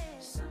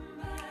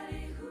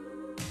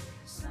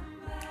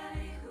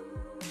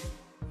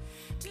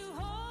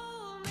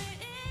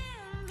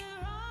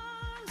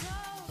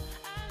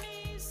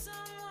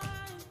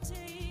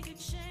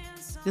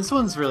 This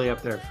one's really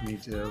up there for me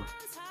too.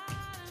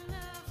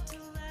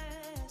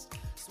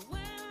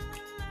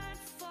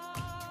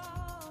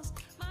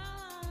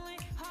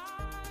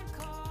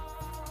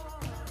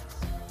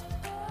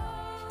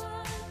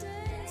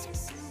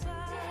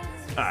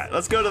 All right,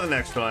 let's go to the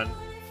next one.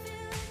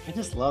 I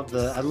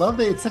love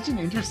that it's such an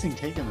interesting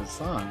take on this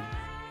song.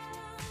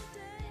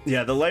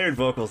 Yeah, the layered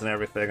vocals and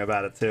everything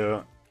about it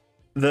too.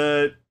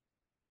 The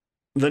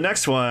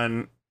next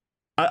one,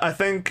 I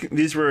think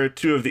these were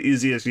two of the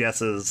easiest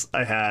yeses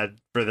I had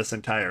for this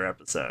entire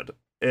episode.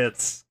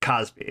 It's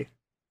Cosby.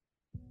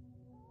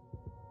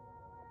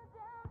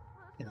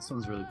 Yeah, this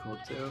one's really cool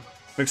too.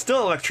 Like,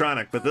 still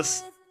electronic, but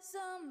this,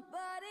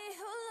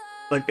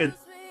 like, it,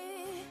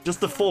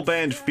 just the full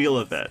band feel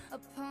of it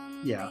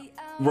Yeah.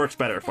 works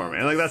better for me.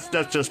 And like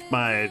that's just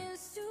my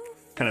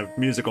kind of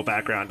musical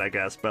background, I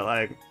guess. But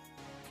like,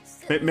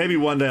 maybe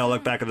one day I'll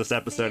look back at this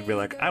episode and be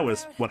like, I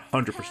was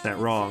 100%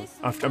 wrong.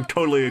 I'm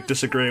totally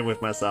disagreeing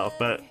with myself.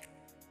 But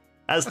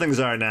as things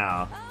are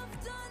now,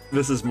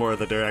 this is more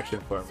the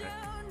direction for me.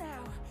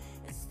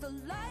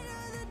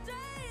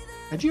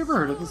 Had you ever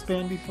heard of this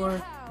band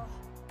before?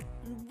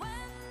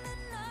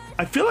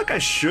 I feel like I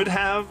should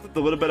have.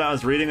 The little bit I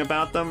was reading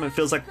about them, it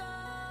feels like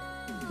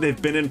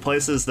they've been in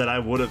places that I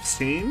would have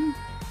seen.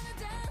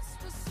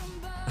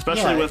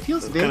 Especially with it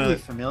feels vaguely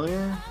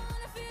familiar.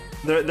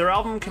 Their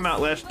album came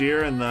out last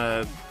year, and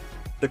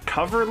the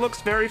cover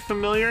looks very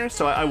familiar.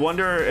 So I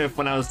wonder if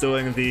when I was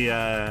doing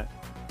the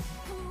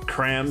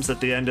crams at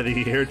the end of the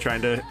year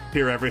trying to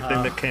hear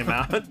everything that came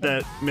out,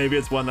 that maybe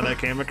it's one that I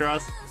came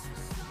across.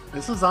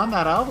 This was on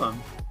that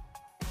album.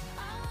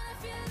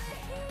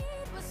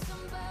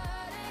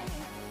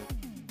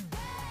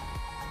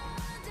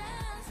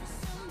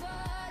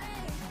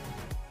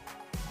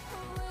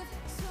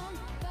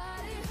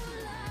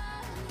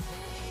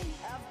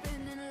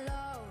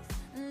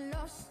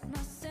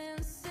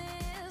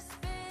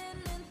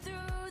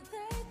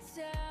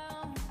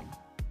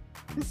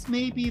 This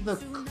may be the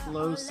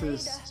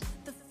closest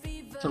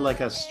to like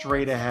a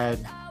straight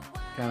ahead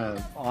kind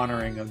of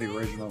honoring of the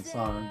original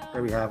song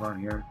that we have on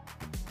here,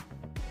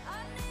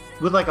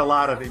 with like a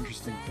lot of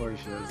interesting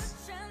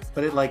flourishes,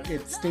 but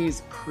it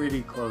stays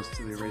pretty close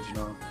to the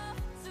original.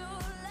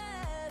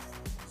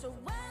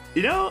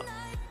 You know,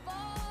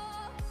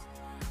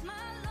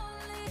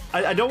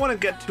 I don't want to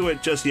get to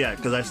it just yet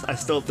because I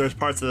still, there's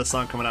parts of the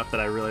song coming up that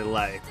I really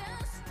like.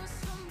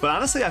 But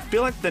honestly, I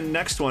feel like the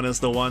next one is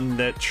the one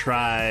that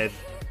tried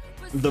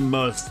the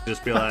most to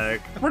just be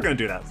like, we're gonna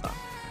do that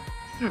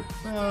song.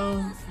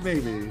 Well,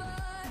 maybe.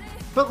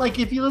 But like,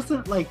 if you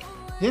listen, like,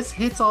 this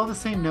hits all the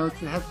same notes.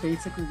 It has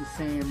basically the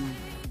same,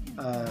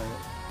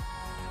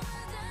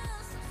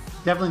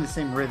 definitely the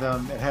same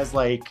rhythm. It has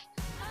like,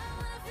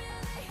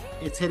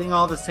 it's hitting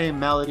all the same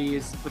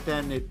melodies, but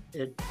then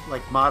it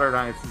like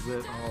modernizes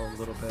it all a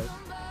little bit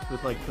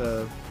with like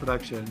the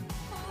production.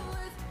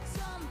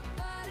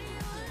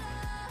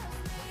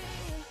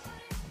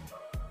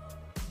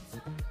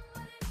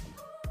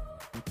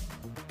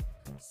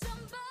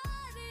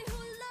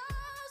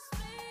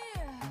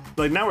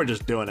 Like, now we're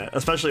just doing it,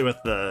 especially with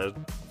the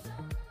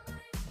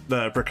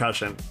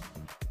percussion.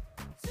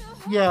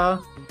 Yeah,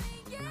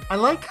 I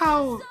like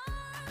how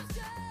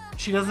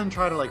she doesn't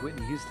try to like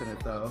Whitney Houston it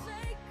though.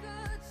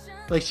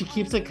 Like, she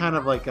keeps it kind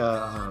of like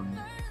a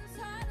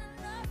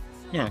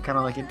yeah, kind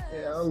of like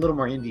a little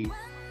more indie.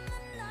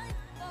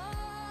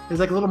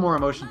 There's like a little more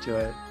emotion to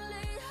it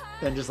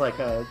than just like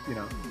a, you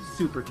know,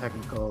 super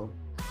technical.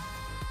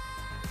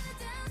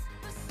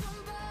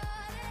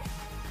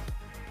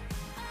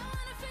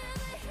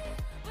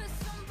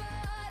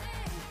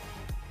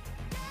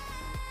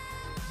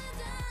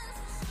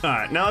 All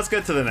right, now let's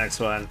get to the next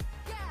one.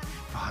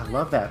 Oh, I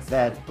love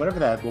that whatever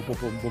that boom, boom,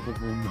 boom, boom,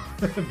 boom,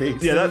 boom,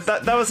 bass Yeah, is.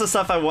 that was the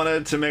stuff I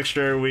wanted to make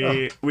sure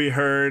we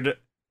heard.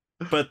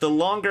 But the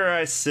longer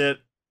I sit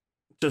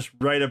just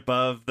right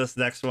above this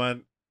next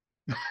one,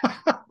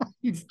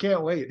 You just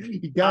can't wait.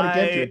 You gotta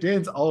get to it.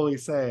 Dan's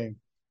always saying,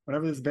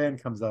 whenever this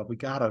band comes up, we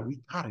gotta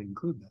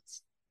include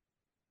this.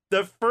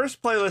 the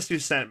first playlist you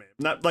sent me,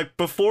 not like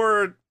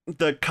before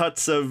the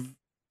cuts of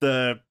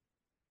the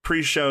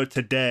pre-show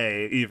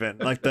today, even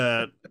like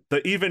the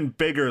even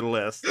bigger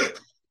list.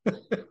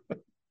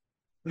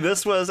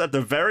 This was at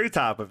the very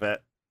top of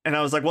it, and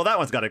I was like, well, that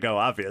one's got to go,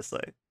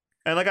 obviously.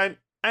 And like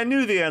I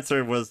knew the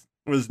answer was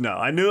no.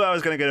 I knew I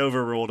was going to get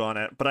overruled on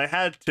it, but I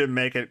had to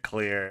make it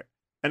clear.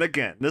 And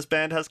again, this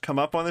band has come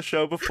up on the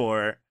show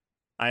before.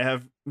 I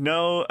have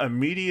no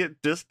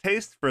immediate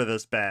distaste for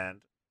this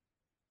band,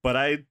 but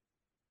I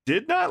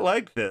did not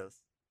like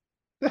this.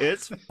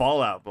 It's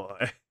Fall Out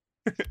Boy.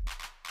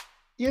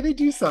 Yeah, they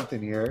do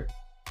something here.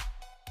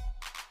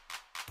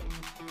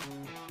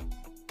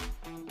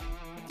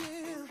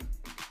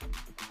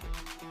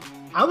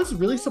 I was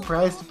really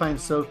surprised to find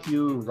so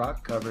few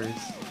rock covers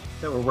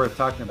that were worth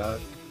talking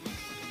about.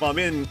 Well, I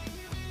mean,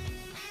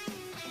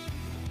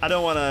 I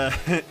don't want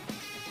to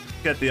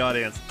get the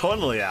audience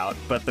totally out,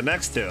 but the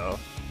next two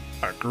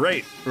are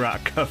great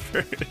rock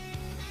covers.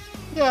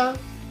 Yeah.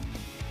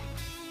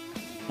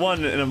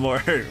 One in a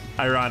more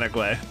ironic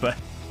way, but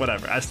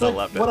whatever. I still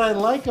love it. What I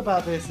like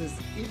about this is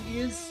it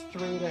is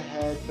straight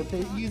ahead, but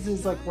it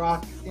uses like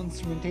rock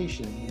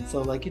instrumentation, and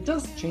so like it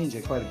does change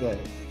it quite a bit.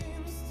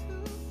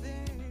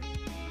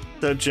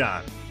 So,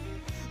 John,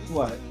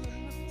 What?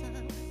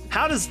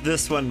 how does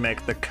this one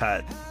make the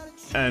cut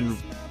and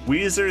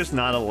Weezer's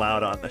not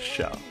allowed on the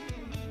show?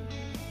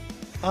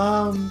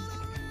 All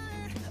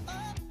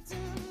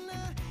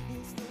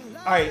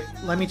right,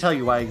 let me tell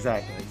you why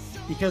exactly.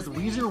 Because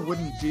Weezer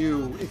wouldn't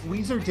do, if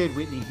Weezer did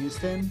Whitney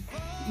Houston,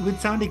 it would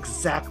sound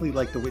exactly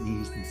like the Whitney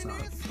Houston song.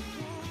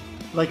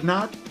 Like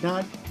not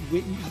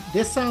Whitney.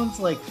 This sounds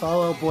like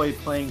Fall Out Boy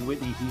playing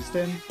Whitney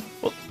Houston.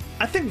 Well,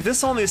 I think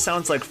this only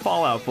sounds like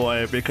Fall Out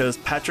Boy because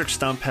Patrick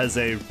Stump has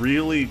a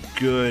really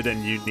good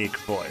and unique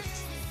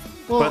voice.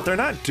 Well, But they're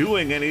not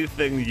doing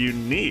anything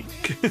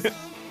unique.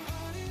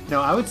 no,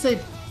 I would say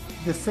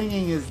the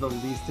singing is the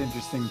least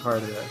interesting part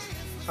of this.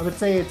 I would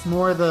say it's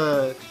more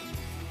the.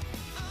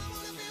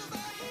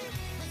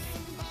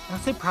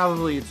 I'd say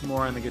probably it's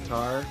more on the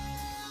guitar,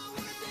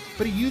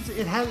 but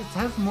it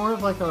has more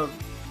of a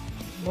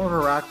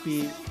rock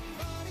beat,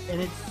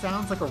 and it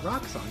sounds like a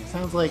rock song. It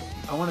sounds like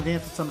I Want to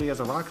Dance with Somebody as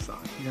a rock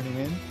song. You know what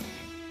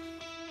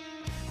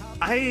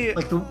I mean?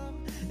 Like the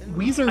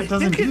Weezer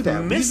doesn't do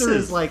that. Weezer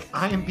is like,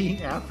 I am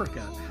being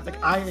Africa.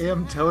 Like I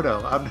am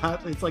Toto. I'm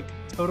not. It's like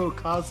Toto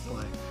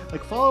cosplay.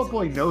 Like Fall Out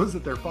Boy knows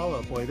that they're Fall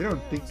Out Boy. They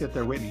don't think that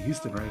they're Whitney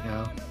Houston right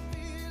now.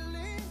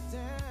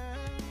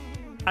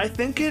 I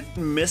think it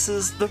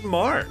misses the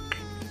mark.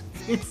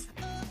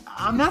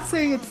 I'm not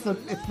saying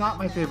it's not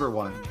my favorite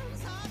one.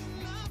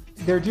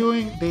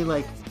 They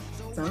like,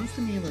 sounds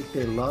to me like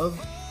they love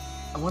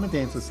I Want to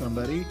Dance with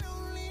Somebody,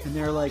 and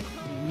they're like,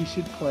 we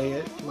should play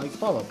it like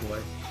Fall Out Boy.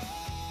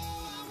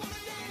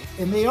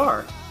 And they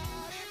are.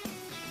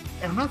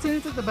 And I'm not saying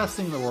it's like the best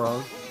thing in the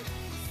world.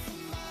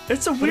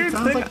 It's a But weird it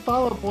sounds thing. like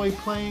Fall Out Boy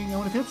playing I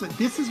Want to Dance with.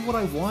 This is what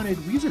I wanted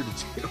Weezer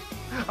to do.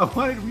 I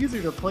wanted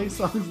Weezer to play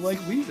songs like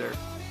Weezer.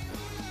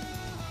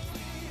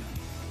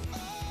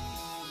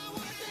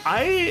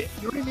 I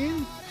You know what I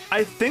mean?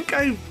 I think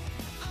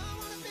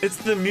it's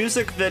the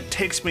music that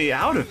takes me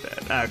out of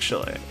it,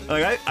 actually.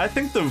 Like, I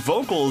think the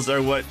vocals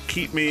are what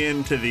keep me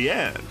into the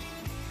end.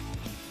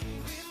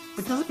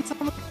 But doesn't it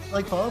sound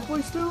like Fall Out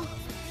Boy still?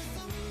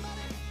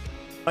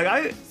 Like,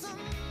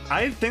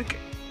 I think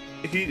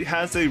he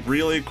has a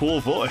really cool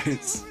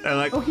voice. And,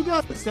 like, Oh, he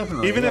does,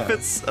 definitely. even if yeah.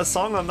 it's a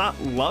song I'm not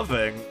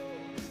loving,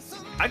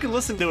 I can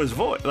listen to his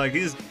voice. Like,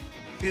 he's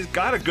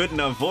got a good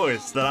enough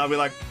voice that I'll be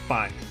like,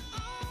 fine,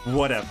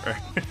 whatever.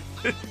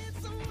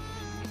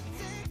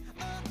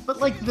 But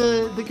like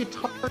the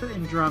guitar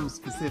and drums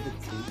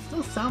specifically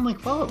still sound like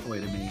Fall Out Boy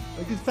to me.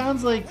 Like it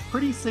sounds like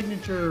pretty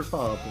signature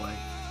Fall Out Boy,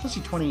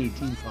 especially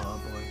 2018 Fall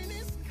Out Boy.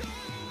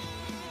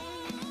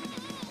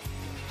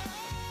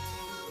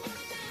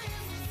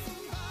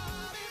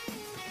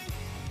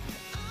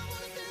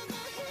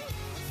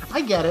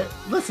 I get it.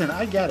 Listen,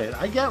 I get it.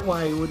 I get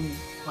why it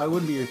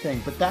wouldn't be your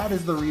thing, but that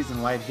is the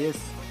reason why this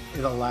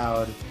is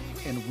allowed,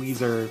 and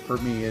Weezer for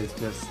me is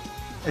just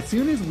as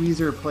soon as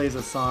Weezer plays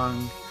a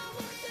song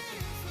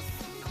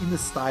in the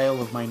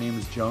style of My Name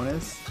is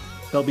Jonas,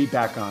 they'll be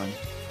back on.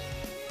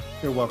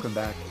 They're welcome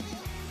back.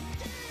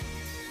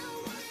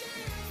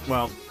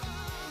 Well,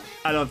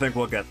 I don't think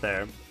we'll get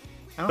there.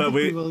 I don't But think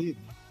we- we will either.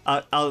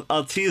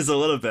 I'll tease a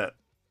little bit.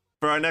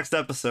 For our next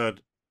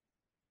episode,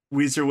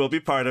 Weezer will be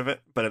part of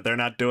it, but if they're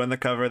not doing the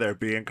cover, they're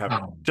being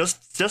covered. Oh.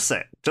 Just say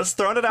it. Just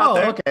throwing it out Oh,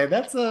 there. okay.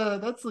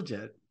 That's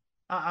legit.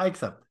 I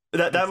accept.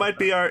 That might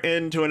be our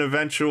end to an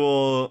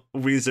eventual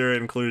Weezer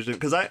inclusion,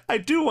 because I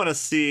do want to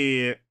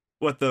see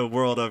what the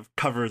world of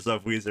covers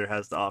of Weezer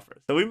has to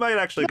offer. So we might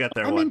actually get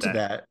there I'm one into day.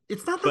 that.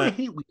 It's not that I But-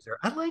 hate Weezer.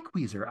 I like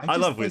Weezer. I just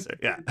love think Weezer,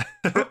 yeah.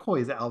 the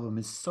Turquoise album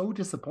is so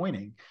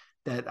disappointing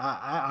that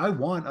I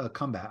want a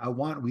comeback. I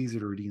want Weezer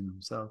to redeem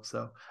themselves.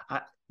 So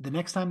the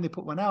next time they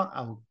put one out,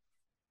 I'll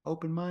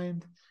open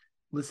mind,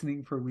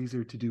 listening for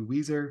Weezer to do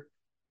Weezer,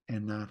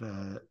 and not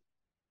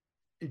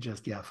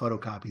just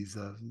photocopies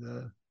of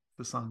the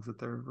songs that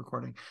they're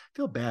recording. I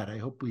feel bad. I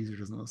hope Weezer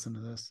doesn't listen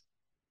to this.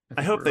 I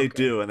think hope we're they okay.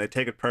 do, and they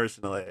take it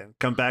personally and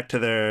come back to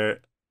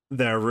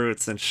their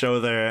roots and show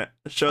their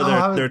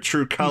I would their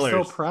true be colors.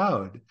 so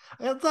proud.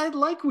 I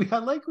like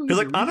Weezer. like,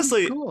 Weezer's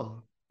honestly,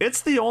 cool.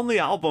 It's the only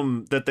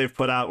album that they've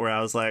put out where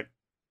I was like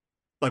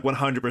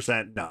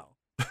 100% no.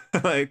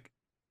 Like,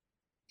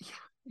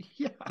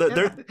 Yeah,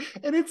 They're-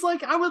 and it's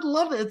like I would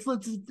love it.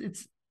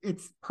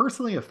 It's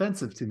personally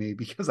offensive to me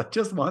because I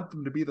just want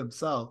them to be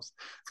themselves,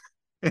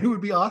 and it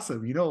would be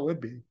awesome. You know, it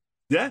would be.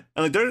 yeah,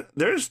 and like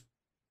there's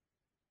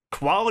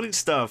quality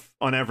stuff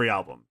on every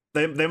album.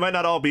 They might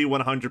not all be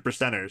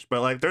 100%ers,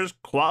 but like there's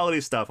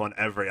quality stuff on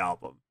every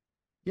album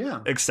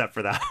Yeah, except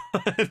for that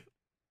one.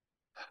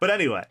 But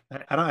anyway,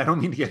 I don't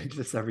mean to get into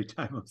this every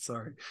time. I'm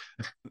sorry.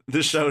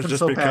 this show has I'm just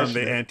so become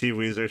passionate. the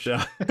anti-Weezer show.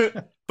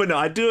 But no,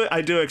 I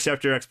do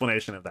accept your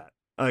explanation of that.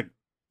 Like,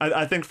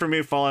 I think for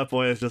me, Fall Out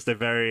Boy is just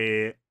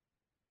it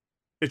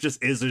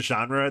just is a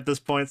genre at this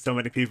point. So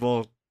many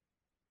people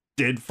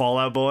did Fall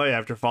Out Boy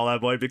after Fall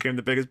Out Boy became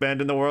the biggest band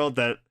in the world.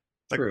 That,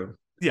 like, True.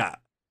 yeah,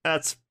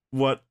 that's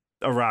what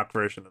a rock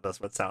version of this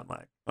would sound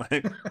like.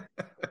 Like,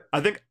 I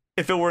think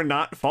if it were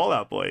not Fall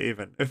Out Boy,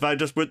 even if I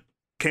just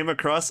came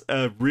across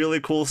a really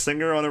cool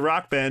singer on a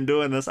rock band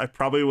doing this, I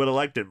probably would have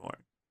liked it more.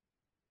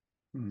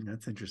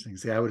 That's interesting.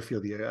 See, I would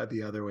feel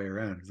the other way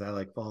around because I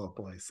like Fall Out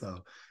Boy.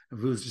 So if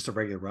it was just a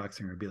regular rock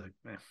singer, I'd be like,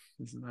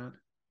 this is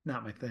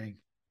not my thing.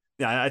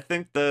 Yeah, I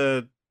think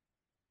the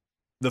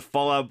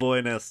Fall Out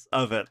Boyness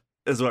of it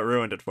is what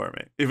ruined it for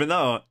me. Even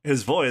though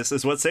his voice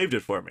is what saved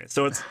it for me.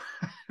 So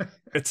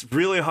it's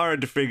really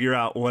hard to figure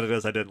out what it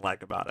is I didn't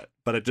like about it.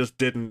 But it just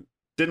didn't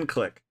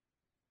click.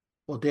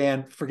 Well,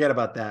 Dan, forget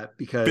about that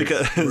because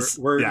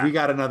yeah. we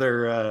got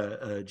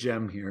another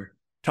gem here.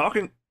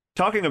 Talking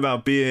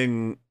about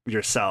being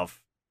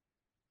yourself.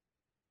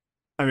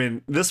 I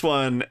mean, this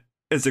one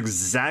is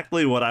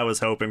exactly what I was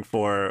hoping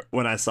for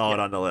when I saw it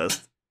on the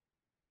list.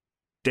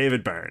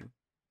 David Byrne.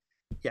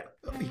 Yeah,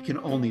 he can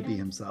only be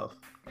himself.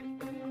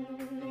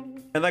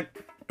 And like,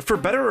 for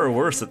better or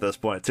worse at this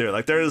point too.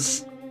 Like,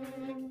 there's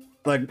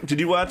like, did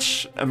you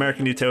watch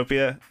American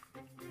Utopia?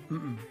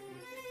 Mm-mm.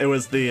 It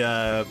was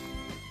the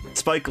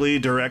Spike Lee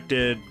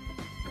directed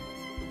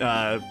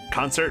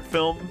concert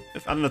film. I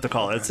don't know what to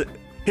call it. It's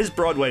his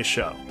Broadway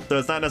show. So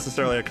it's not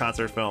necessarily a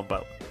concert film,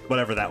 but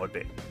whatever that would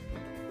be.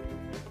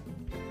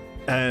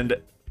 And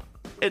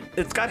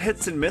it's got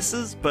hits and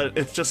misses, but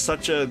it's just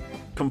such a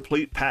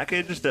complete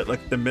package that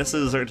like the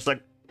misses are just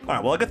like All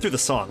right, well, I'll get through the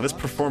song. This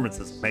performance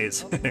is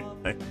amazing.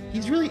 Like,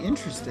 He's really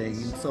interesting,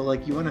 and so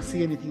like you want to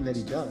see anything that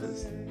he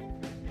does.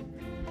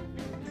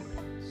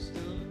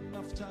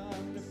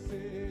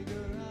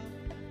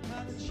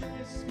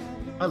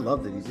 I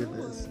love that he did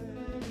this.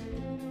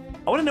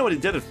 I want to know what he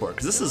did it for,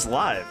 because this is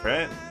live,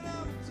 right?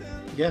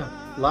 Yeah,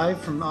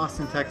 live from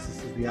Austin,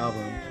 Texas is the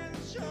album,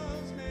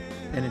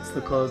 and it's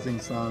the closing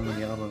song on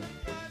the album.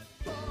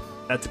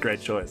 That's a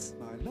great choice.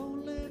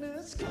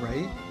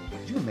 Right?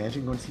 Could you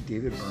imagine going to see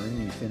David Byrne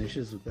and he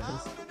finishes with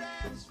this?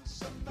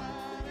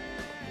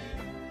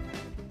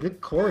 The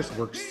chorus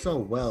works so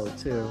well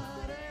too.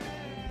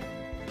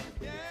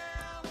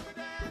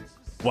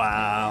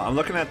 Wow, I'm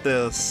looking at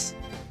this.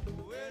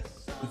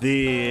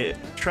 The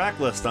track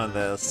list on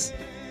this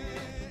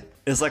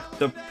is like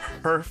the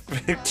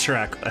perfect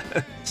track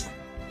list.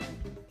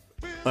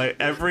 Like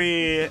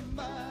every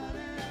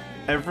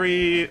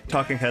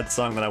Talking Heads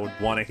song that I would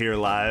want to hear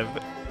live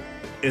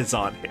is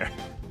on here.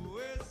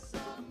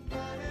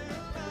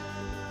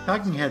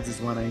 Talking Heads is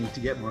one I need to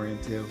get more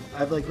into.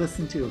 I've like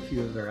listened to a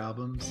few of their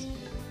albums,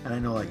 and I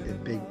know like the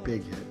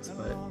big hits,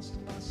 but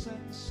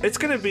It's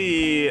gonna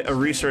be a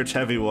research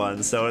heavy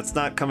one, so it's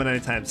not coming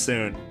anytime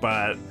soon,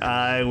 but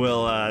I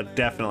will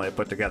definitely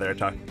put together a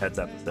Talking Heads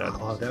episode.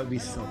 oh, that would be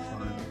so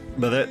fun.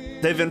 But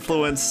they've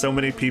influenced so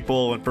many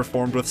people and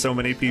performed with so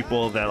many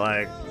people that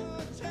like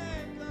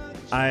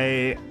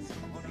I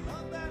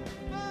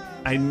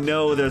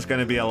know there's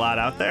gonna be a lot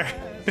out there.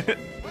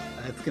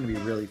 That's gonna be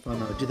really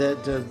fun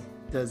though.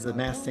 Does the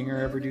Masked Singer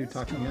ever do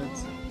Talking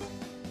Heads?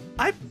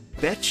 I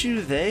bet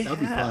you they That'd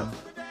be have.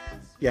 fun.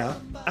 Yeah.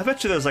 I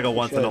bet you there's like a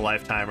once in a should.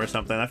 lifetime or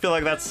something. I feel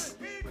like that's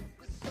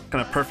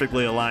kind of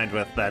perfectly aligned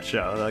with that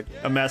show. Like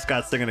a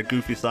mascot singing a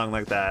goofy song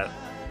like that.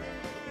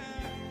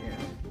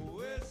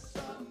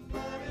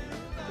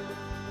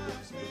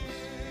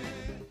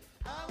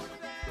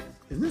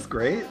 Isn't this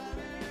great?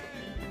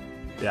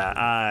 Yeah,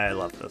 I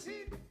love this.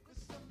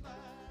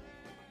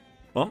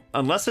 Well,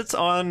 unless it's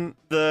on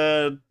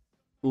the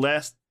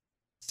last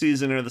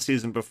season or the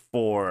season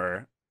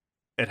before,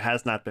 it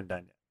has not been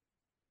done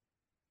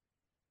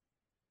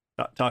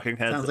yet. Talking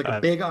Heads. Sounds like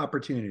a big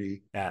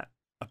opportunity. Yeah,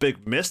 a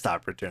big missed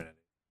opportunity.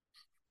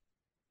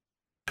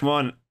 Come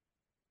on,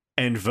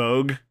 En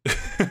Vogue.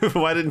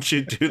 Why didn't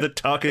you do the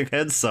Talking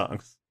Heads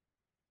songs?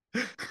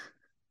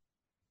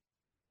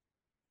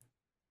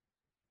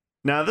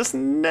 Now, this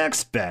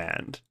next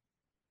band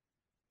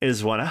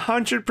is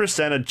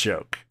 100% a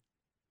joke.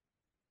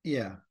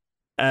 Yeah.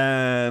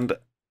 And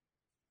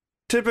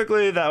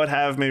typically that would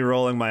have me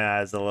rolling my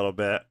eyes a little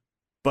bit,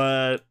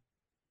 but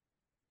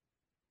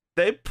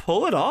they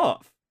pull it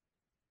off.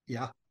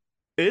 Yeah.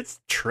 It's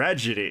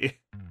Tragedy.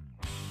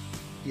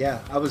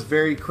 Yeah. I was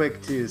very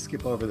quick to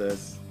skip over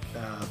this,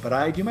 but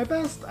I do my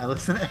best. I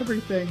listen to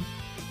everything.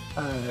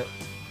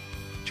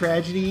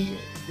 Tragedy.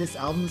 This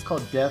album is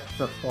called Death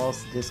to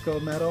False Disco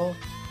Metal.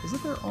 Is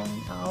it their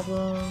only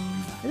album?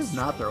 It is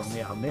not their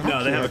only album. They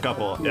have a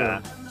couple. Cool.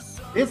 Yeah.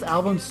 This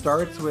album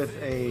starts with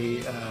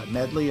a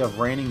medley of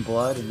Raining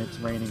Blood, and it's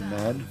Raining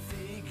Med.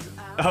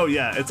 Oh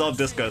yeah, it's all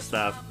disco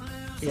stuff.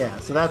 Yeah,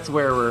 so that's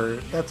where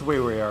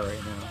we are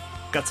right now.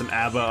 Got some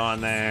ABBA on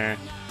there.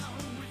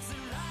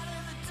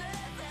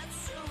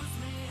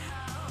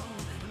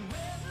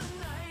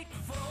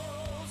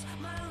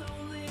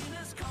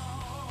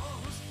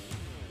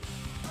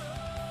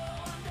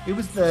 It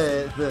was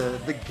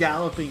the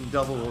galloping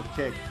double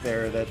kick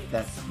there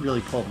that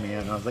really pulled me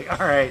in. I was like,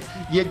 all right,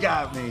 you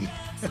got me.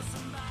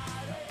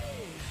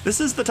 This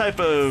is the type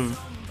of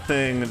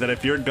thing that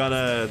if you're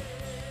gonna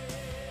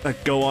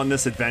like go on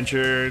this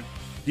adventure,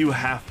 you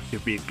have to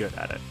be good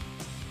at it.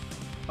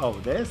 Oh,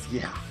 this?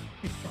 Yeah.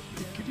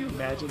 Could you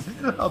imagine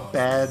a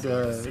bad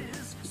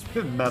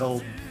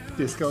metal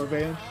disco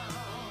band?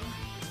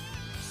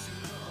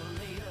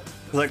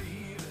 Like,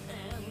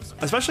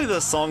 especially the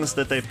songs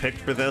that they picked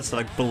for this,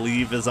 like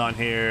Believe is on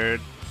here.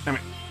 I mean,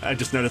 I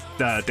just noticed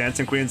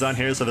Dancing Queen's on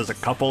here, so there's a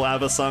couple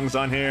ABBA songs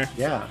on here.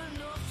 Yeah.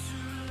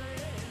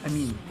 I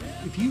mean,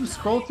 if you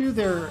scroll through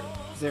their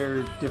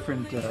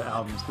different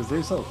albums, because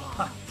there's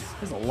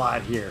a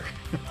lot here.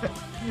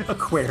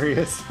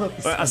 Aquarius.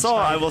 I saw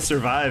I Will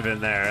Survive in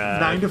there.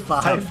 9 to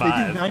 5. Top They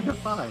five. do 9 to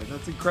 5.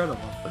 That's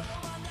incredible.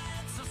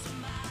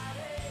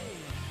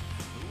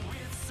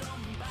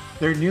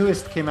 Their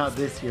newest came out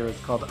this year.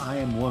 It's called I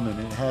Am Woman.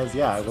 It has,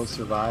 I Will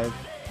Survive.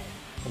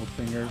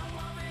 Goldfinger.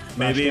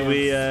 Maybe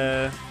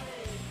Flashdance.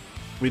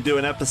 we do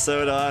an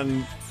episode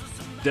on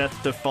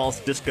Death to False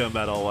Disco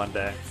Metal one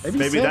day. That'd be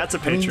Maybe sick. that's a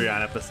I mean-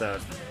 Patreon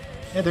episode.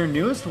 Yeah, their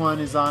newest one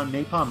is on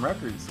Napalm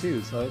Records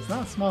too, so it's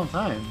not small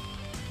time.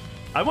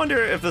 I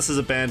wonder if this is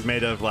a band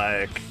made of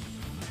like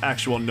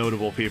actual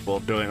notable people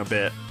doing a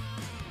bit.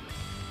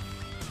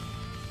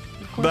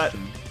 Good But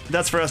question.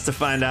 that's for us to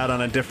find out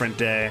on a different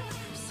day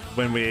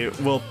when we're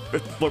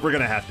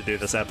gonna have to do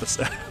this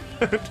episode.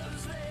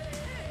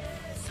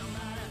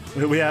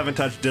 We haven't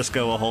touched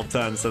disco a whole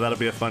ton, so that'll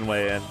be a fun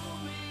way in.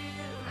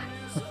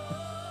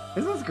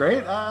 This is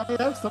great. I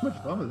have so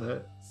much fun with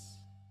it.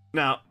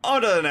 Now,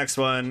 on to the next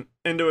one,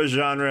 into a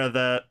genre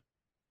that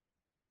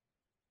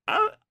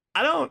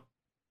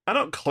I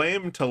don't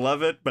claim to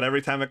love it, but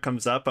every time it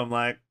comes up, I'm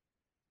like,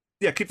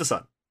 yeah, keep this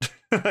on.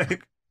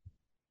 Like,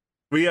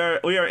 we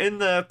are in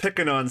the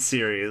Pickin' On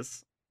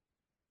series.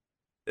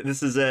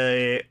 This is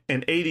an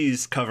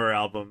 80s cover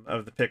album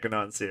of the Pickin'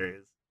 On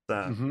series.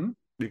 So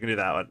you can do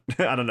that one.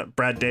 I don't know.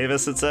 Brad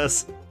Davis, it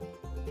says.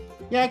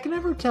 Yeah, I can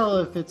never tell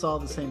if it's all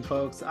the same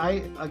folks.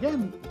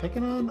 Again,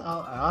 Pickin' On,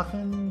 I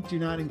often do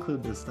not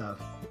include this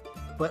stuff.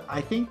 But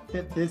I think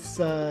that this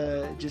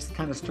just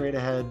kind of straight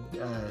ahead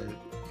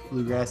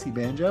bluegrassy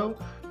banjo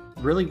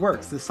really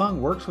works. This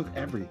song works with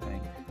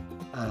everything.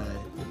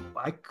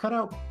 I cut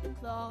out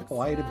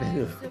quite a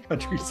bit of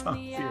country songs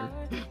here.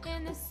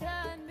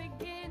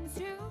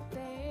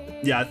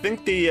 Yeah, I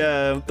think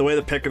the way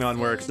the Pickin' On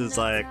works is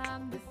like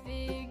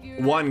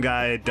one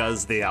guy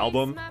does the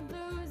album.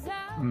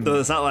 So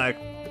it's not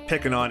like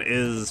Pickin' On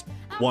is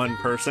one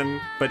person,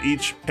 but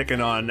each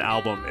Pickin' On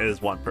album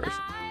is one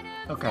person.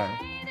 Okay.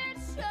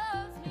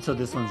 So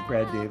this one's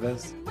Brad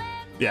Davis.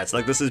 Yeah, it's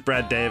like this is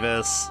Brad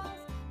Davis,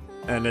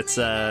 and it's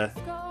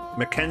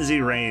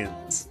Mackenzie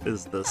Rains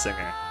is the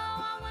singer.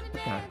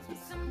 Okay.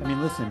 I mean,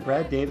 listen,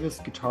 Brad Davis,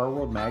 Guitar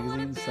World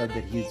magazine said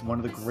that he's one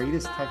of the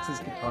greatest Texas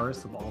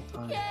guitarists of all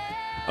time,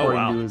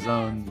 according to his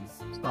own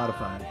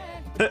Spotify.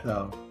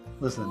 So,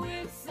 listen.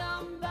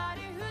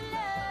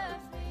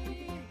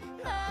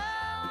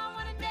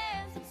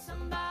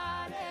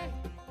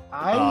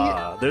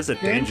 There's a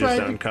Danger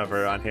Zone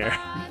cover on here.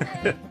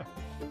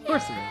 Of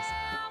course there is.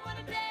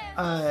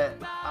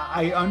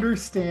 I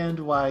understand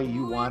why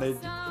you wanted.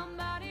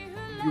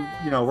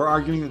 We're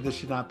arguing that this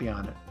should not be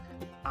on it.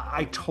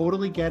 I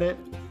totally get it.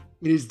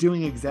 It is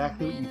doing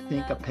exactly what you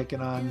think a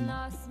Pickin' On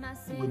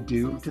would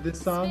do to this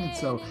song. And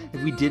so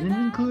if we didn't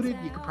include it,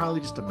 you could probably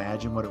just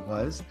imagine what it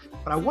was.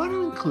 But I want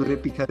to include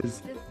it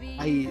because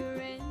I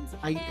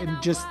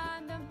am just,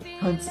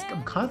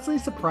 I'm constantly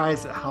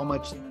surprised at how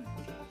much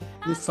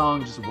this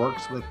song just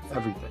works with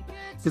everything.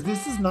 Because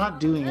this is not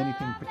doing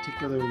anything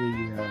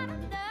particularly,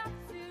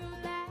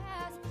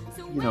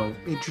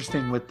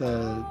 interesting with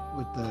the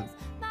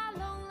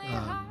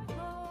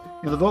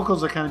the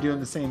vocals are kind of doing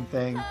the same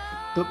thing.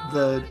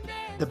 The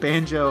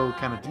banjo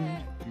kind of,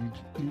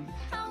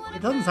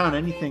 it doesn't sound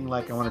anything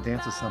like I Want to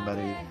Dance with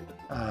Somebody.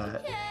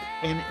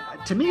 And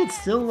to me, it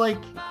still like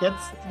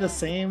gets the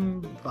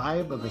same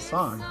vibe of the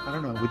song. I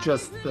don't know, with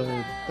just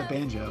the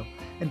banjo.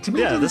 And to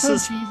me, it doesn't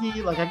sound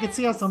cheesy. Like I could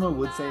see how someone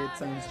would say it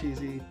sounds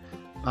cheesy.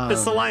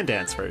 It's the line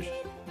dance version.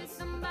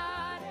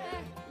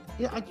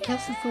 Yeah, I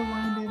guess it's the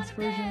line dance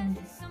version.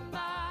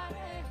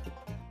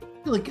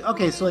 Like,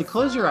 okay, so like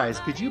close your eyes.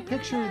 Could you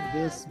picture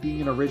this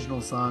being an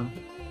original song?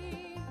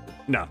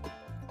 No.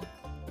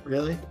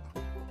 Really?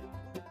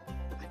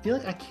 I feel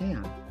like I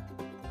can.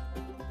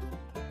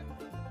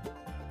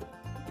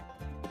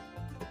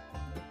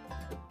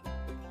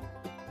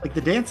 Like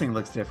the dancing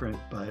looks different,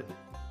 but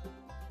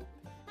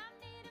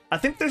I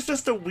think there's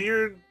just a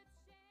weird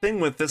thing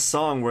with this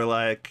song where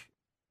like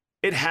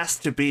it has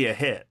to be a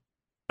hit.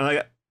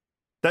 Like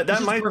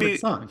that might be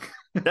song.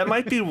 That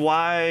might be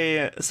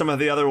why some of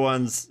the other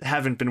ones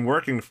haven't been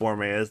working for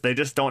me, is they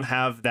just don't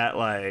have that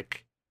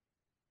like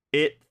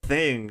it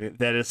thing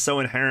that is so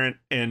inherent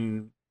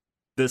in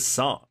this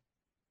song.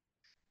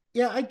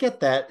 Yeah, I get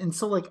that. And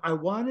so like I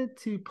wanted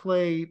to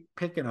play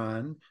Pickin'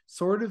 On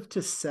sort of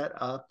to set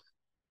up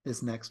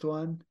this next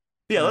one.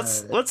 Yeah,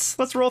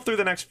 let's roll through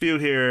the next few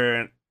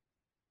here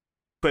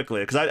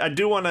quickly, because I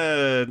do want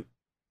to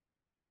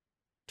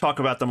talk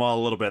about them all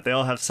a little bit. They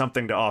all have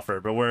something to offer,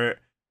 but we're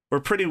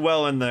pretty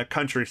well in the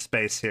country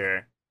space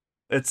here.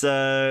 It's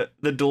the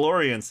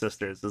DeLorean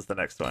Sisters is the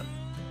next one.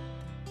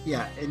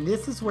 Yeah, and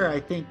this is where I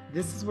think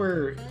this is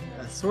where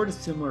a sort of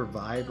similar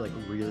vibe like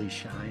really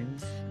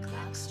shines.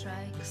 Clock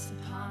strikes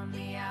upon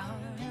the hour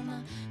and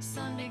the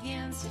sun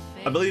begins to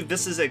fade. I believe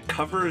this is a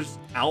covers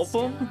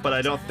album, but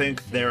I don't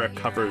think they're a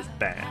covers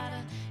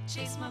band.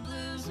 Chase my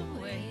blues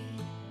away.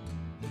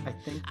 I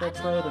think that's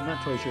right. I'm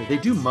not totally sure. They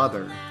do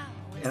Mother,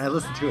 and I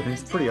listened to it, and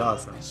it's pretty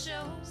awesome.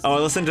 Oh, I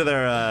listened to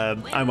their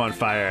I'm on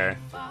Fire.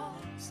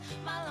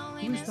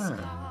 Who's that?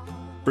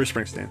 Bruce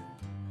Springsteen.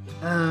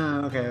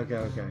 Okay.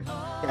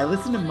 Yeah, I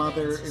listened to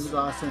Mother. It was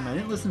awesome. I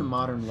didn't listen to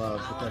Modern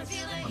Love, but that's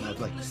one I'd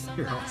like to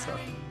hear also.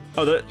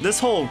 Oh, this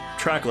whole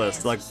track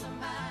list, like,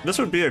 this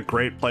would be a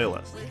great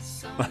playlist.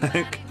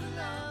 Like,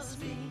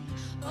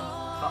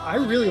 I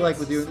really like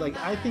what you like.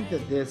 I think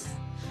that this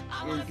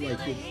is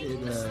like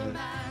it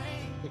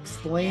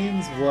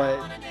explains what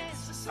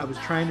I was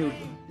trying to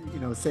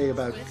say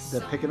about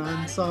the Pickin'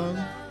 On song,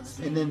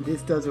 and then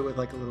this does it with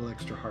like a little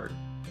extra heart.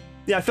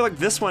 yeah, I feel like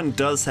this one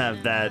does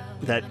have that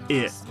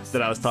it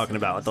that I was talking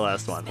about with the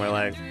last one, where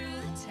like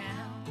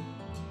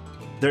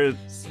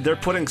they're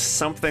putting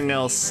something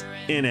else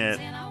in it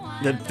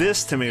that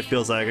this to me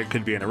feels like it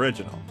could be an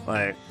original.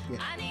 Like, yeah.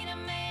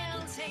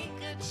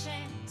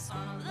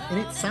 And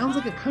it sounds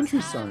like a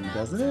country song,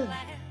 doesn't it?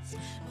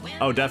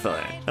 oh,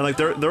 definitely. And like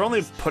they're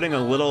only putting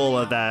a little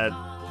of that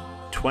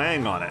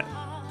twang on it.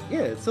 Yeah,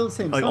 it's still the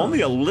same Like song.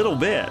 only a little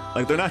bit.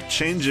 Like they're not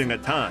changing a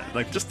ton.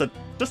 Like just a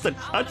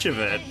touch of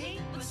it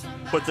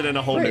puts it in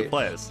a whole new Right.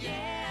 place.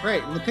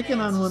 Right, and the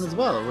Picking On one as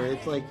well, where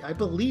it's like I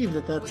believe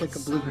that that's like a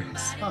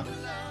bluegrass song.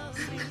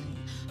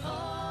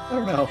 I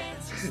don't know.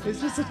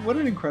 It's just what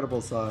an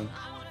incredible song.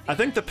 I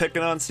think the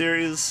Pickin' On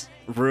series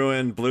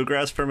ruined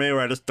bluegrass for me,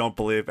 where I just don't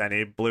believe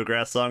any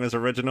bluegrass song is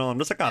original. I'm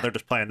just like, oh, they're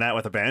just playing that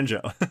with a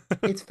banjo.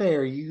 It's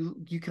fair. You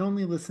can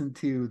only listen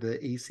to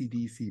the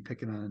AC/DC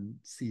Picking On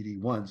CD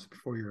once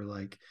before you're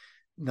like,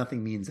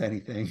 nothing means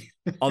anything.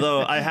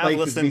 Although I have Life is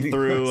listened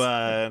through,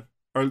 meaningless.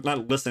 or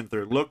not listened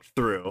through, looked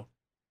through,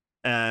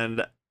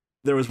 and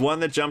there was one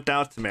that jumped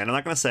out to me, and I'm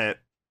not going to say it,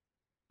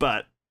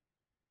 but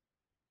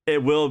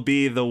it will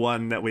be the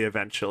one that we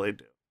eventually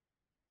do.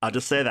 I'll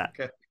just say that.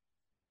 Okay.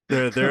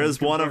 There is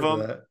Looking one of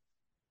forward to them, that.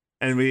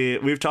 and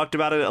we've talked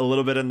about it a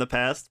little bit in the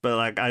past, but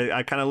like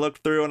I kind of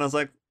looked through and I was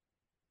like,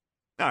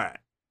 all right,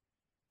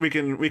 we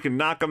can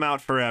knock them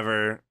out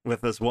forever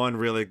with this one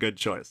really good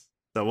choice.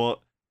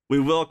 So we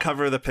will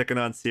cover the Pickin'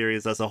 On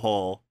series as a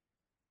whole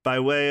by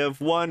way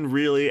of one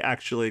really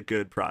actually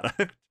good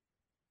product.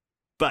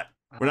 But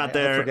we're not I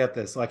there. forget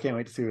this, so I can't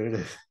wait to see what it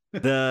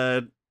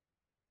is.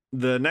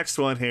 The next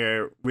one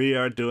here, we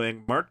are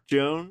doing Mark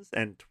Jones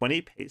and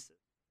 20 Paces.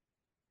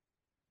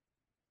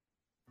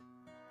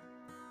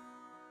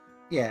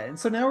 Yeah, and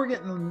so now we're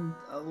getting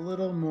a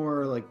little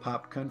more like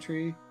pop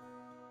country.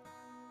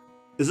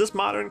 Is this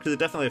modern? Because it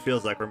definitely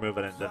feels like we're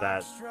moving into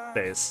that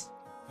space.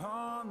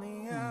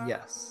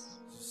 Yes.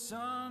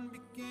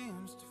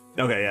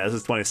 Okay, yeah, this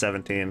is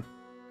 2017.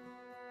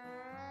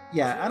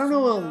 Yeah, I don't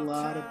know a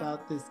lot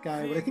about this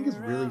guy. What I think is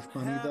really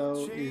funny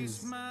though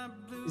is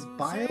his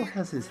bio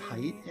has his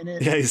height in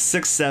it. Yeah, he's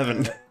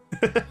 6'7".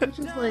 Which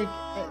is like,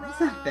 it's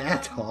not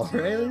that tall,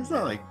 right? It's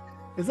not like,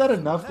 is that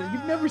enough?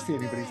 You'd never see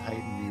anybody's height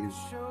in these.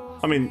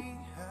 I mean,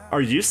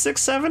 are you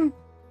 6'7"?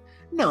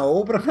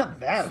 No, but I'm not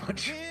that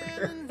much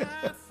shorter.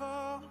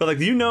 But like,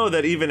 you know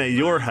that even at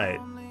your height,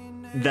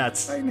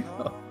 that's I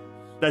know.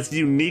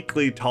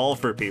 uniquely tall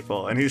for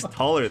people, and he's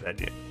taller than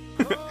you.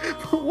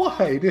 But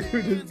why?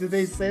 Did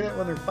they say that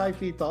when they're 5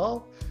 feet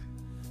tall?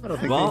 I don't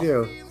think Well, they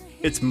do.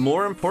 It's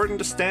more important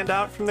to stand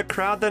out from the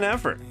crowd than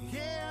ever.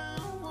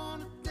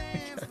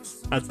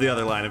 That's the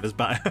other line of his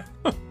bio.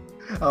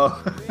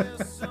 Oh.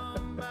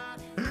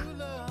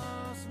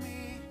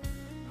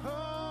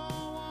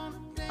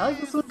 I like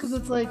this one because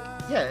it's like,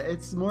 yeah,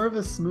 it's more of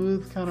a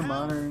smooth kind of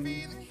modern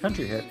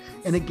country hit.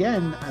 And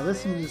again, I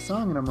listen to this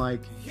song and I'm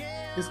like,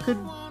 this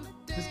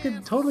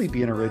could totally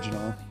be an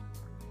original.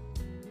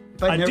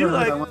 If I'd I never do heard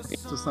like- I Want to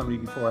Dance with Somebody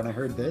before and I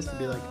heard this, I'd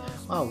be like,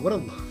 wow, what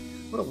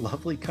a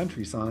lovely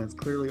country song. It's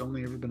clearly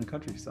only ever been a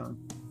country song.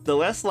 The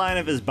last line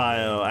of his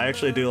bio, I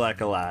actually do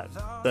like a lot.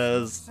 It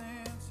says,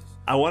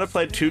 I want to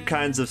play two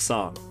kinds of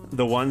songs,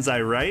 the ones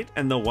I write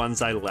and the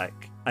ones I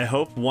like. I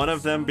hope one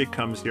of them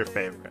becomes your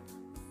favorite.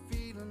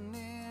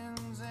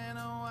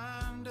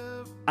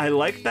 I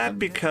like that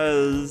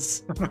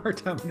because I have a hard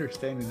time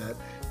understanding that.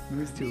 It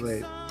was too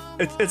late.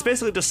 it's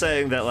basically just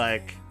saying that,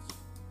 like,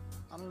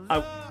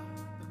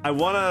 I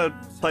want to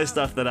play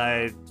stuff that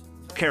I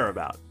care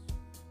about.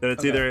 That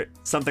it's Okay. either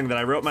something that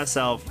I wrote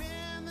myself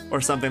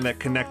or something that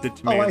connected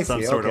to me Oh, in I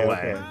some see. sort of Okay,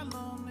 way.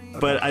 okay.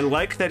 But I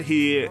like that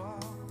he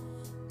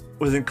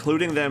was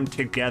including them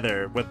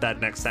together with that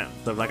next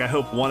sentence of like, I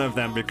hope one of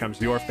them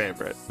becomes your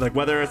favorite. Like,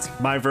 whether it's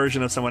my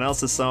version of someone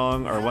else's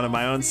song or one of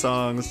my own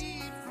songs,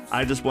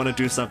 I just want to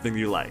do something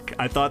you like.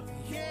 I thought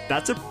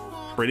that's a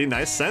pretty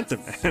nice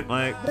sentiment.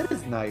 Like, That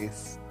is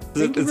nice. It's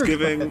Thank you for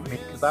giving- explaining that to me,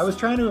 because I was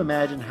trying to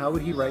imagine how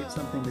would he write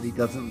something that he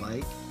doesn't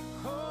like.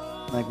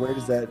 Like, where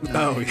does that?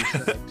 Oh,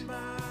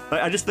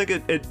 yeah. I just think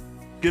it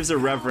gives a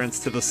reverence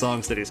to the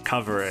songs that he's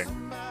covering.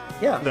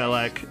 Yeah. That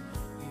like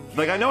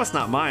I know it's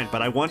not mine,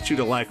 but I want you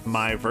to like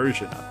my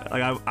version of it.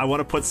 Like I want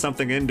to put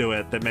something into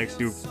it that makes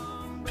you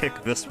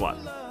pick this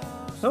one.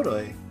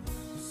 Totally.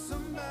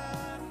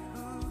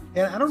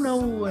 And I don't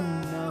know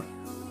enough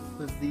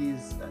of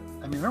these.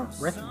 I mean, I don't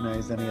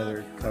recognize any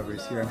other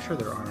covers here. I'm sure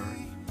there are.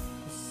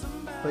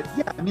 But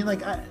yeah, I mean,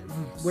 like,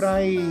 would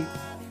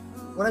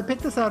I pick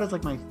this out as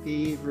like my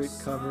favorite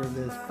cover of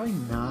this? Probably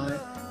not.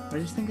 But I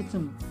just think his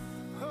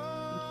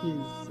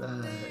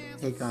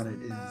take on it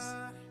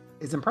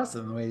is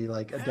impressive. The way he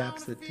like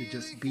adapts it to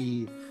just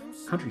be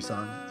country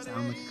song,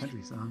 sound like a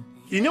country song.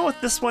 You know what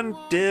this one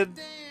did?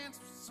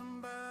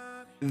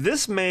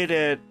 This made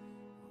it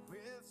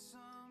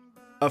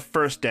a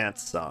first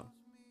dance song.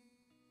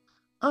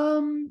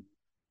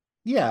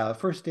 Yeah,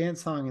 first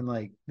dance song in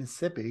like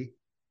Mississippi.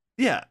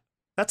 Yeah,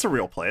 that's a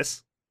real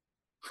place.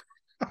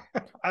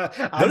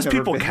 I've Those never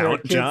people been there.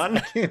 count, John.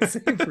 I can't say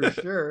for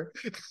sure.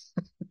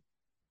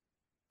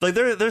 Like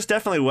there's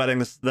definitely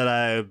weddings that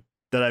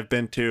I've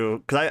been to,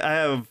 because I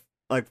have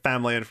like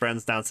family and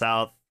friends down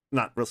south,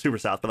 not real super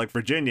south, but like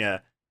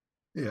Virginia.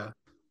 Yeah.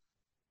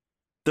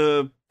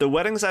 The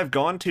weddings I've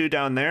gone to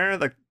down there,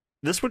 like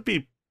this would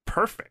be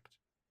perfect,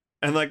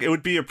 and like it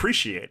would be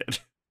appreciated.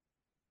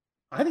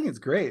 I think it's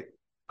great.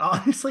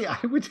 Honestly, I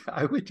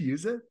would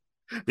use it.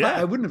 Yeah.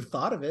 I wouldn't have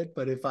thought of it,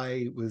 but if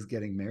I was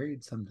getting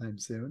married sometime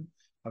soon,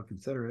 I'll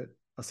consider it.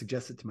 I'll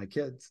suggest it to my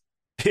kids.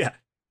 Yeah.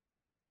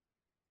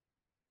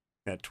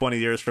 Yeah, 20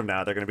 years from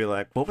now, they're going to be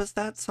like, what was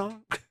that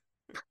song?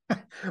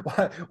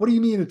 What do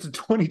you mean it's a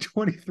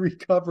 2023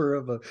 cover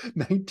of a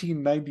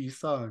 1990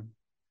 song?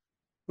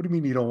 What do you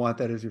mean you don't want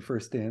that as your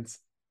first dance?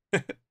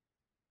 All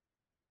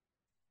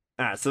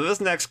right, so this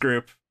next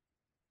group,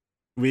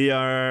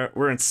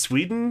 we're in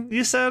Sweden,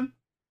 you said?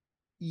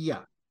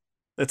 Yeah.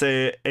 It's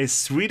a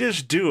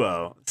Swedish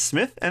duo,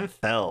 Smith and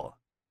Thell.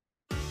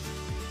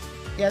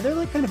 Yeah, they're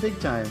like kind of big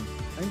time.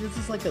 I think this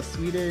is like a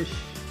Swedish.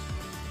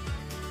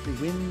 They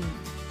win.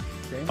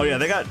 Grammys? Oh yeah,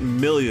 they got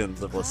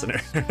millions of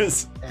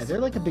listeners. Yeah, they're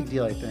like a big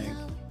deal, I think.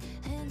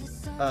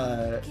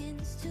 I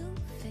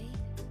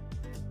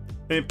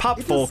mean, pop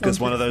It is folk is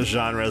one of something- those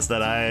genres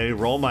that I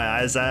roll my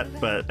eyes at,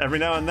 but every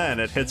now and then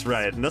it hits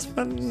right, and this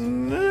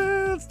one,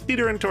 it's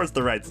teetering towards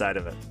the right side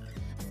of it.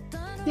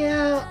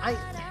 Yeah,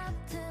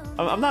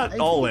 I'm not I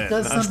all think in. it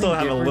does I still something have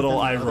a different little than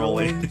eye the other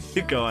rolling ones.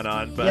 going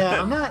on, but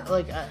yeah, I'm not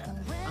like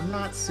I'm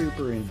not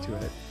super into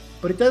it,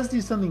 but it does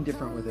do something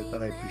different with it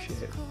that I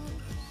appreciate.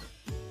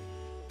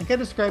 I think I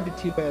described it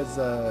to you as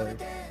oh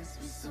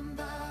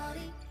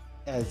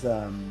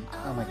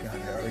my god, I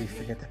already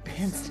forget the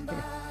band's name.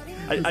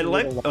 I It's a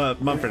like little long.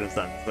 Mumford and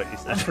Sons, what you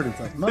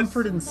said.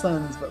 Mumford and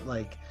Sons, but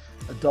like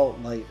adult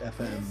light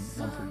FM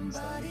Mumford and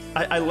Sons.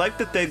 I like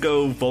that they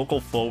go vocal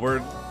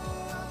forward.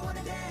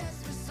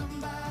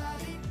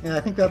 Yeah, I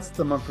think that's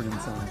the Mumford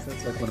and Sons.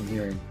 That's like what I'm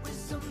hearing.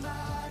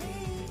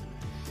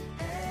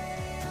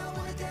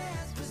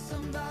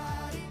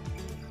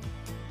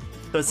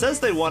 So it says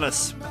they won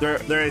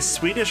they're a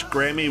Swedish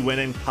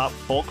Grammy-winning pop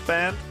folk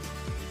band.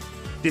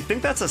 Do you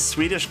think that's a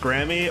Swedish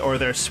Grammy, or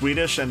they're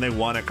Swedish and they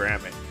won a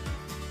Grammy?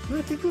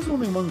 I think there's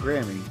only one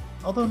Grammy.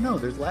 Although no,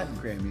 there's Latin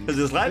Grammys. Because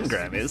there's Latin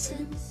Grammys.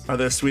 Are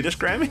there Swedish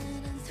Grammy?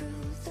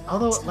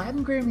 Although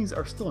Latin Grammys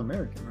are still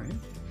American, right?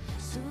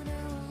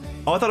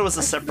 Oh, I thought it was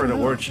a separate don't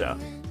know. award show.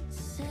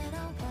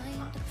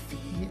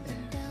 Yeah.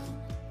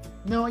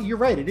 No, you're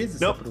right. It is a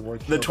Nope. separate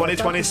award. The show.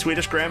 2020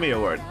 Swedish Grammy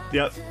Award.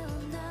 Yep.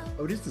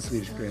 Oh, it is the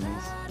Swedish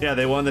Grammys. Yeah,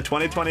 they won the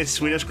 2020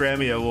 Swedish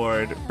Grammy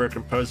Award for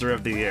Composer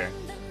of the Year.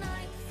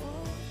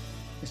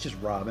 It's just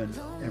Robin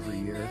every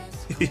year.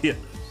 Yeah.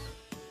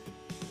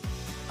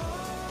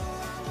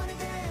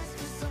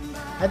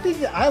 I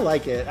think I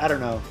like it. I don't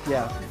know.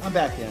 Yeah, I'm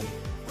back in.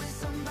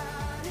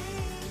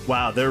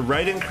 Wow, their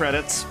writing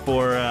credits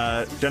for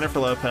Jennifer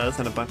Lopez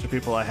and a bunch of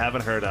people I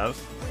haven't heard of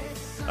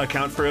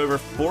account for over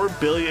 4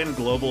 billion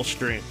global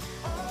streams.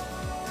 I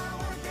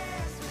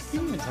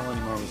can't even tell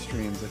anymore with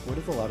streams. Like, what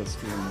is a lot of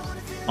streams?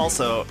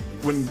 Also,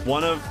 when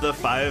one of the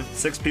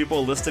 5-6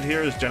 people listed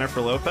here is Jennifer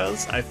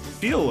Lopez, I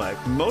feel like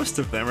most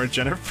of them are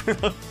Jennifer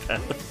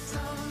Lopez.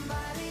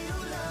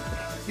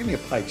 Give me a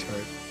pie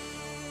chart.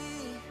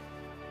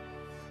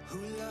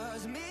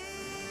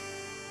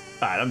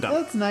 All right, I'm done.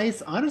 That's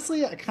nice.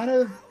 Honestly, I kind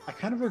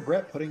of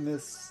regret putting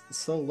this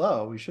so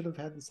low. We should have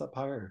had this up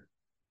higher.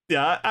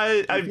 Yeah,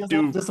 I It feels a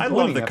do. little I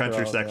love disappointing the after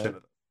country all section.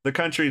 that.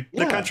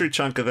 The country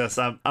chunk of this.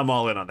 I'm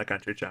all in on the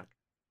country chunk.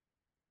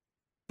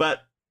 But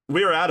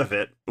we were out of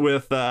it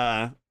with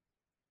I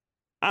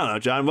don't know,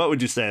 John. What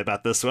would you say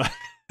about this one?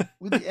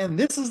 And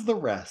this is the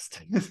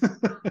rest.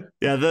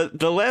 Yeah,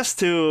 the last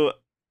two,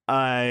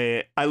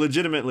 I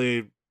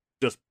legitimately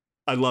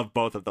I love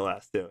both of the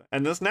last two,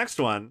 and this next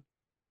one,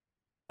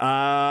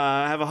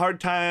 I have a hard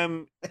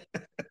time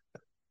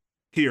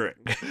hearing.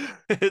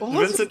 Well,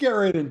 let's just get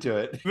right into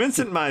it.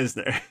 Vincent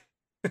Meisner.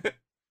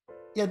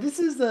 Yeah, this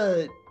is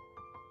a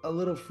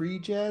little free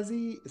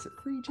jazzy. Is it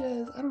free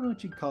jazz? I don't know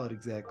what you'd call it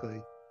exactly.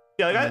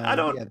 Yeah, like, I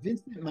don't. Yeah,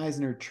 Vincent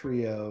Meisner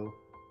Trio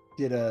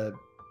did I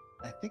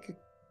think a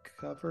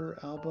cover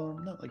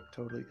album. Not like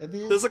totally.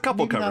 There's a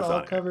couple maybe not covers all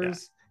on it,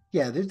 covers.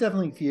 Yeah, there's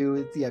definitely a few.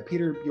 It's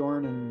Peter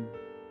Bjorn and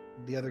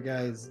the other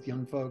guys,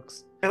 young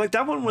folks. And like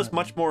that one was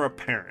much more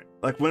apparent.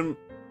 Like when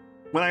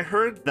I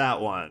heard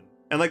that one,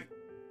 and like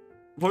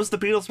what was the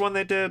Beatles one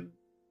they did?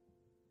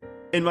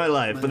 In My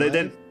Life, but they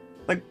did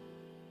like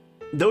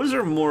those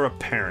are more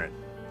apparent.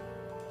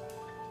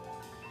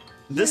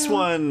 This Yeah.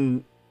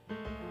 one,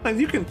 like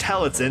you can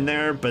tell it's in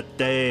there, but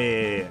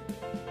they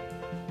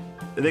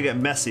get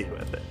messy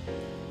with it.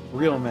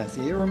 Real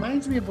messy. It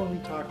reminds me of when we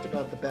talked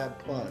about the Bad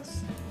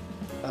Plus.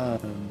 I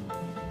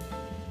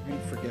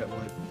forget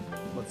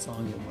what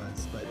song it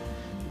was, but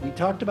we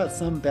talked about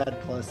some Bad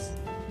Plus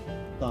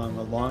song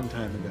a long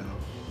time ago.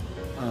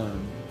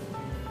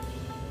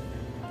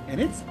 And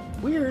it's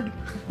weird.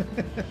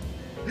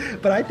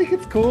 But I think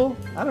it's cool.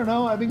 I don't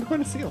know. I've been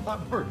going to see a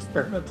lot more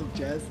experimental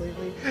jazz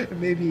lately.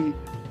 And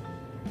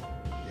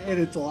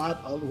it's a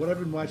lot, what I've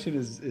been watching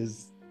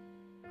is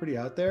pretty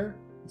out there.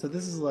 So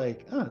this is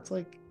like, it's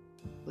like,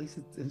 at least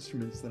it's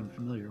instruments that I'm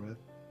familiar with.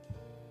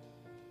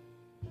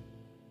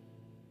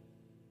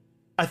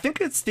 I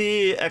think it's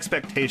the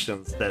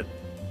expectations that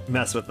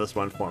mess with this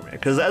one for me.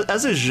 Because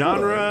as a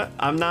genre,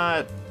 I'm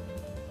not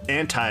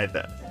anti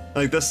this.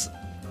 Like this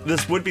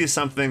would be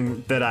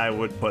something that I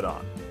would put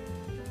on.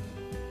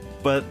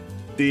 But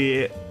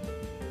the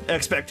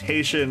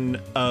expectation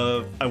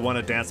of I want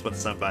to dance with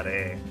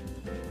somebody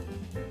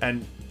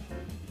and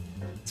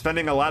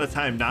spending a lot of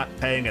time not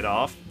paying it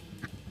off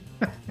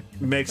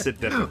makes it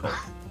difficult.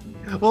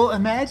 Well,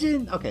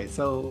 imagine. Okay,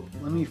 so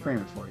let me frame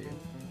it for you.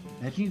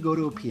 Imagine you go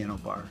to a piano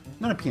bar.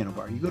 Not a piano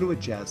bar. You go to a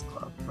jazz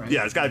club, right?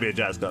 Yeah, it's got to be a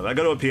jazz club. I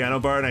go to a piano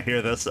bar and I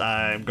hear this,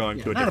 I'm going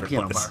to a not different a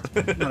piano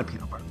place. bar. Not a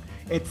piano bar.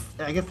 It's.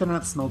 I guess they're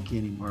not smoky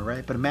anymore,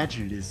 right? But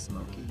imagine it is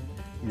smoky.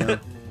 You know.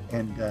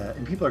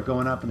 And people are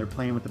going up and they're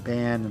playing with the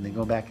band and they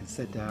go back and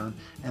sit down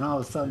and all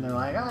of a sudden they're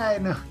like, I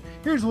know,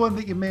 here's one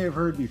that you may have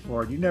heard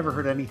before. You never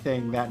heard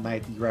anything that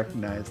night that you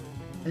recognized.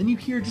 And you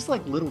hear just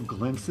like little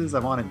glimpses, I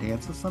want to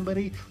dance with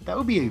somebody. That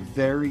would be a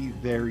very,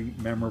 very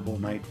memorable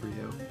night for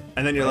you.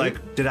 And then you're Right?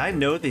 like, did I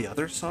know the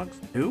other songs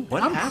too?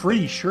 What I'm happened?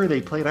 pretty sure they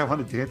played I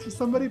Want to Dance with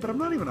Somebody, but I'm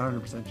not even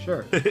 100%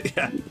 sure.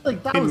 Yeah.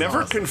 Like that He was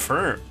never awesome.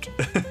 confirmed.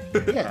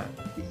 Yeah.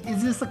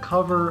 Is this a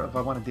cover of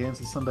I Want to Dance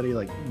with Somebody?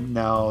 Like,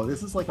 no,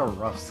 this is like a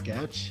rough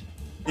sketch.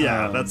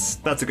 Yeah, Um, that's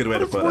a good way But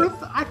to it's put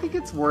worth, I think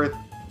it's worth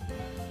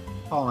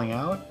calling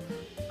out.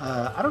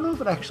 I don't know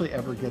if it actually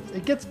ever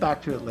gets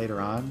back to it later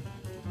on.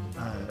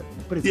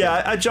 But it. it's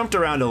Yeah, I jumped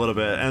around a little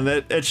bit, and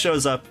it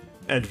shows up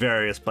at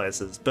various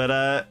places.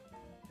 But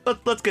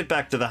let's get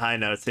back to the high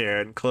notes here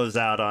and close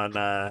out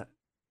on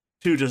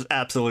two just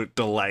absolute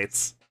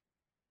delights.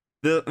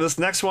 This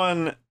next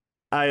one,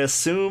 I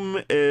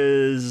assume,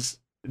 is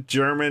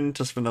German,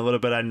 just from the little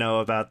bit I know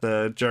about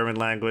the German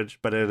language,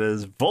 but it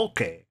is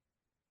Volke.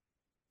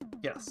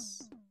 yes.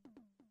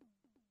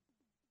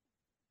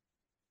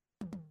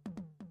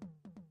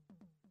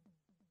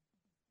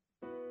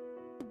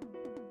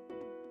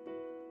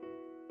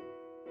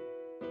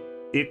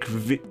 Ich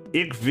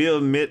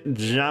will mit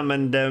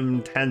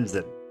jemandem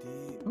tanzen.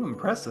 Ooh,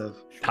 impressive.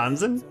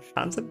 Tanzen?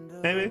 Tanzen?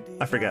 Maybe?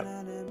 I forget.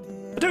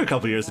 I took a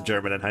couple years of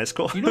German in high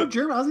school. You know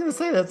German? I was gonna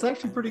say that's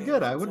actually pretty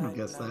good. I wouldn't have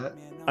guessed that.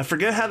 I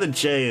forget how the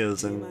J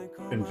is in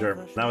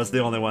German. That was the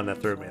only one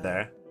that threw me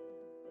there.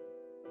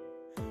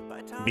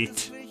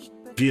 Mit.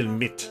 Will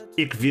mit.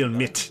 Ich will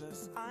mit.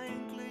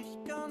 Eigentlich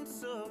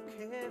ganz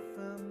okay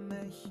für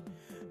mich,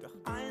 doch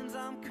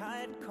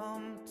Einsamkeit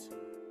kommt,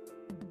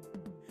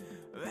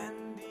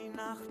 wenn die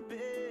Nacht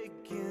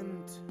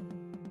beginnt.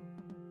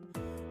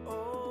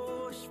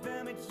 Oh, ich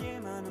will mit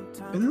jemandem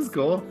Isn't this tanzen.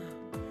 cool?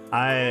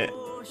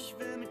 Oh, ich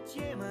will mit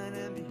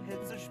jemandem die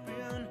Hitze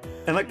spüren.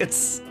 And like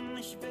it's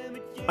Ich will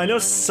mit I know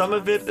some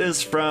of it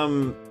is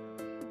from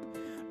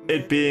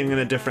it being in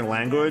a different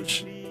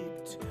language,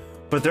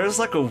 but there's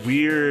like a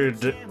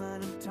weird,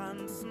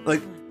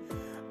 like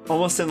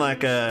almost in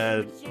like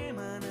a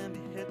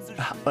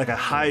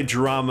high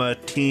drama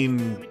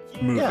teen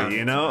movie, Yeah.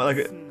 you know,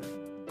 like,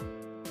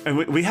 and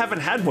we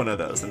haven't had one of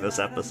those in this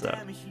episode,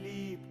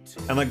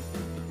 and like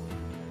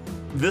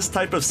this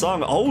type of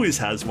song always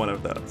has one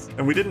of those,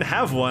 and we didn't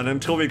have one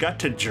until we got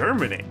to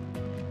Germany.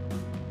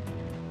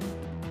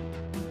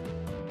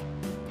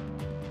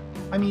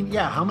 I mean,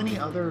 yeah, how many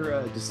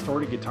other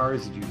distorted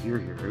guitars did you hear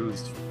here? It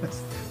was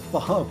just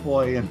Fall Out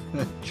Boy and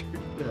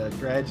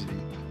Tragedy.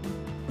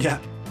 Yeah.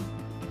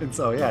 And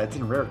so, yeah, it's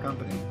in rare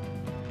company.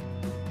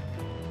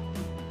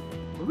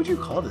 What would you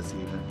call this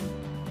even?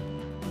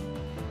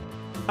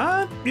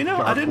 You know,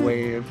 Dark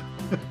wave.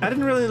 I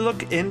didn't really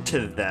look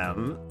into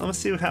them. Let's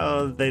see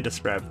how they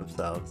describe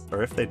themselves,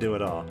 or if they do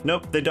at all.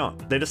 Nope, they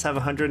don't. They just have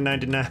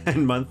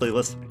 199 monthly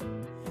listeners.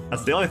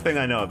 That's the only thing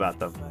I know about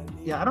them.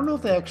 Yeah, I don't know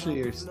if they actually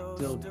are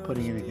still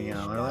putting anything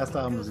out. Our last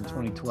album was in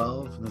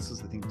 2012, and this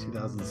was, I think,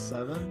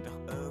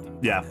 2007.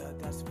 Yeah.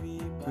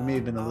 We may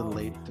have been a little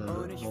late to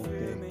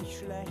Volke.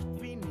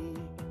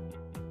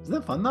 Isn't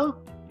that fun, though?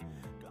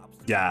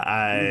 Yeah,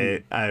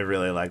 I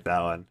really like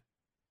that one.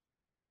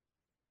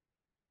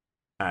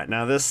 All right,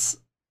 now this.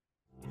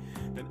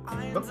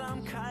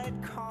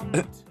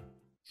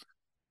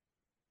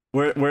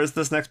 Where's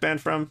this next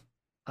band from?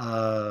 Hang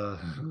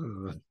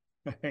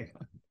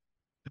on.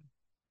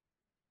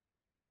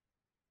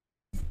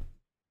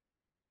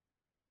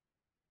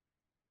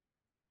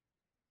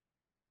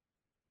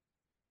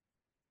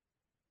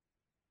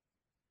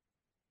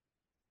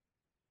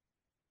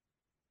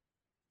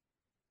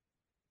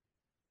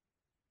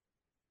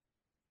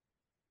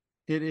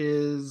 It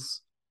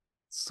is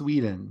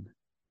Sweden.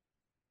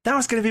 That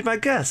was gonna be my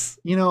guess.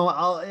 You know,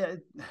 I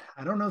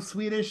don't know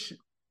Swedish.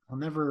 I'll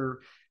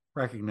never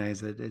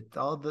recognize it.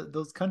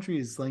 Those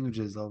countries'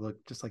 languages all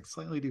look just like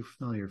slightly too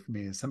familiar for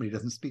me as somebody who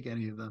doesn't speak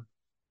any of them.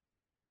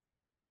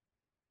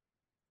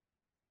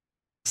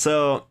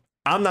 So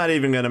I'm not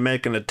even gonna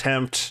make an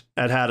attempt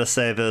at how to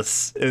say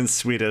this in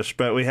Swedish,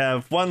 but we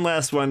have one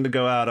last one to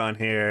go out on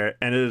here,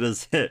 and it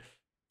is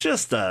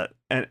just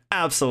an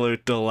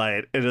absolute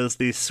delight. It is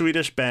the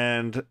Swedish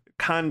band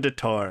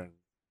Konditorn.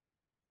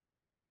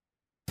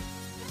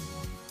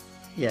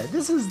 Yeah,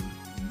 this is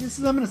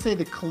I'm gonna say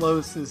the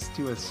closest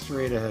to a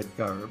straight ahead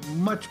cover.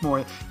 Much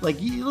more like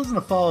you listen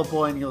to Fall Out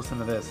Boy and you listen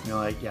to this and you're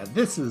like, yeah,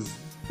 this is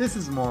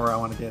more I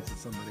Want to Dance with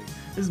Somebody.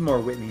 This is more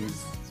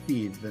Whitney's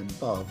speed than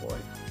Fall Out Boy.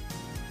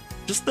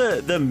 Just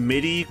the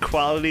MIDI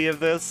quality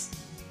of this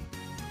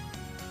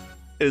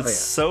is Oh, yeah.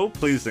 so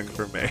pleasing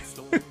for me.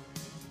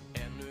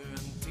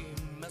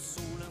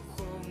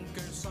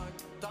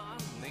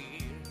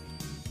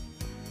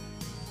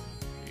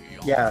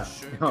 Yeah.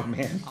 Oh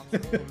man.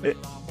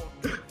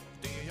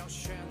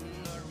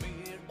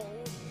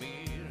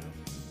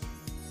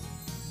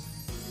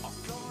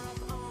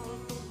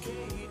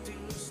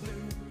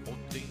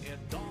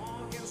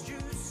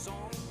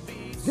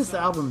 this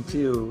album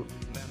too,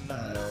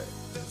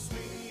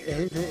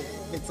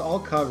 it's all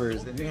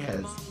covers, and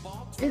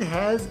it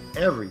has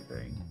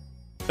everything.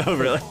 Oh,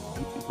 really?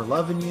 For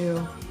Loving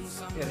You,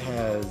 it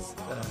has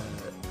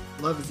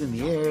Love Is in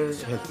the Air,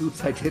 it has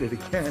Oops, I Did It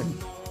Again,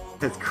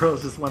 it has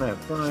Girls Just Want to Have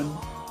Fun.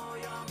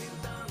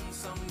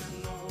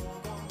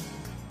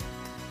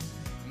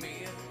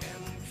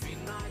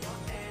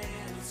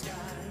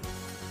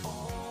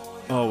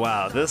 Oh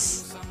wow,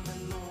 this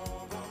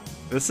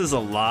is a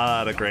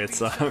lot of great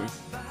songs.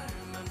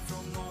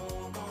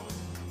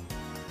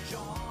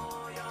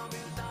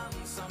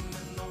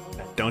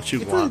 Don't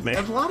You Want Me?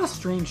 There's a lot of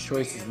strange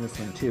choices in this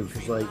one too,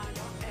 because like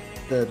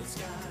the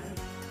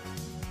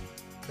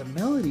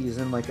melody is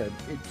in like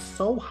it's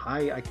so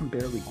high I can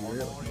barely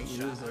hear it. Like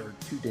my ears are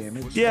too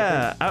damaged.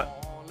 Yeah,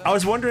 I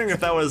was wondering if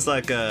that was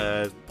like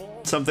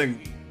something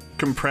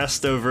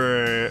compressed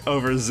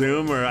over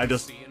Zoom, or it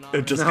just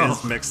No.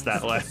 is mixed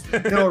that way.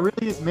 No, it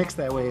really is mixed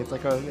that way. It's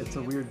like it's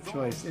a weird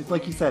choice. It's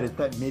like you said, it's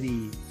that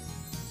MIDI.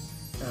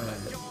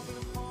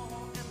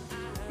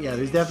 Yeah,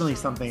 there's definitely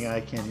something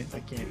I can't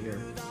hear.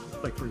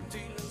 Like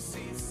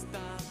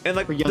And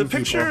like for young the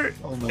picture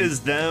people only.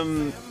 is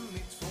them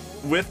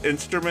with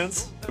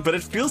instruments, but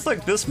it feels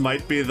like this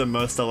might be the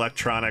most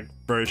electronic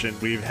version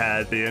we've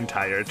had the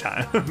entire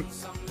time.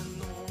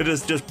 It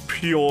is just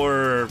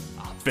pure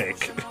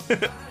fake.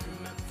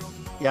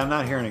 Yeah, I'm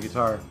not hearing a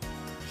guitar.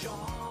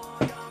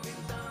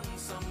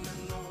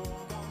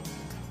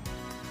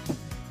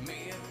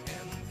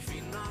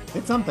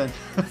 It's something.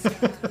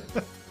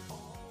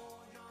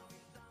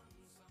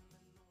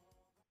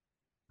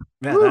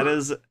 Man, Woo.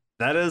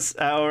 that is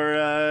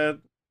our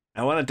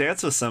I Want to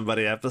Dance with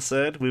Somebody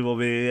episode. We will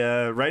be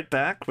right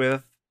back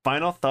with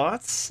final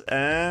thoughts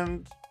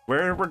and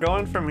where we're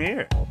going from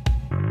here.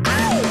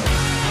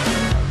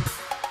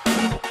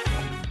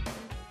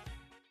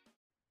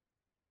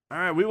 All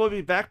right, we will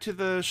be back to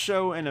the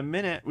show in a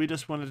minute. We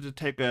just wanted to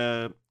take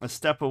a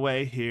step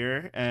away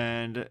here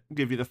and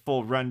give you the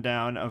full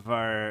rundown of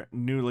our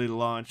newly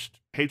launched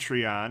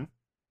Patreon.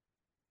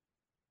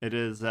 It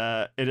is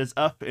up,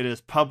 it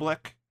is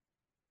public.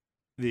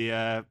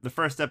 The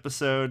first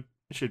episode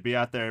should be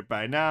out there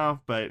by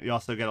now, but you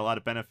also get a lot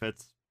of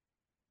benefits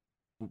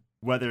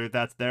whether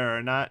that's there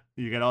or not.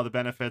 You get all the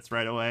benefits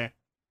right away.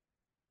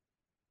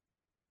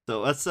 So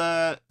let's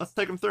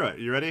take them through it.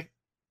 You ready?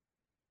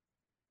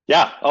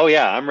 Yeah. Oh,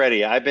 yeah. I'm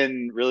ready. I've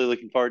been really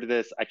looking forward to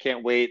this. I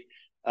can't wait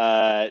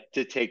to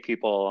take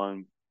people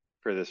on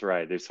for this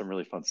ride. There's some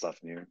really fun stuff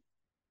in here.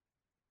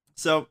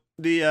 So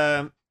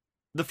the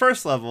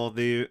first level,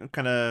 the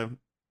kind of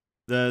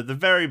the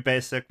very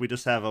basic, we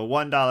just have a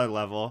 $1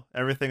 level.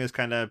 Everything is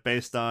kind of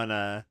based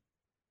on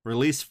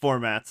release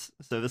formats.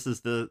 So this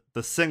is the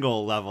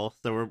single level.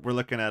 So we're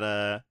looking at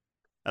a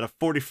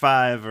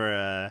 45 or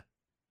a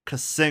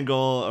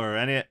single or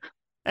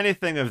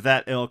anything of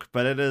that ilk,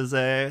 but it's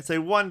a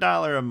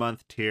 $1 a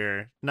month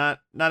tier. Not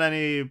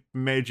any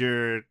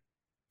major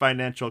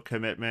financial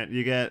commitment.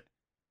 You get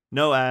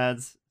no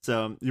ads,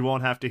 so you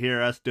won't have to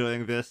hear us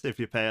doing this if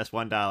you pay us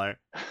 $1.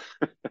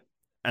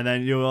 And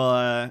then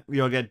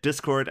you'll get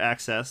Discord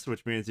access,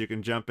 which means you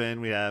can jump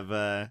in. We have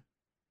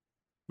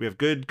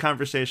good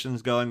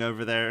conversations going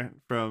over there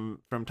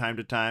from time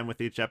to time with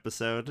each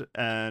episode,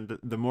 and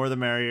the more the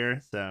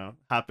merrier. So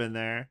hop in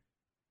there.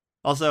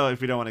 Also,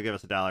 if you don't want to give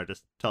us $1,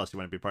 just tell us you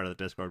want to be part of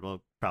the Discord.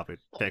 We'll probably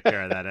take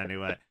care of that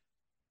anyway.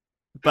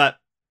 But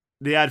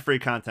the ad-free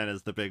content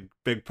is the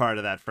big part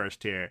of that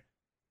first tier.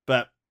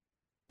 But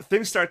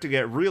things start to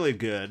get really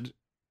good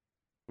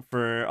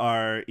for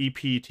our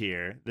EP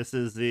tier. This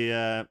is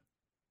the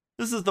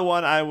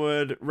one I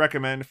would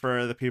recommend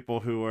for the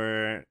people who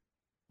are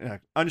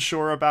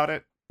unsure about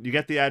it. You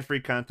get the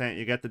ad-free content,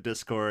 you get the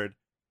Discord,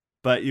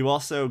 but you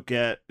also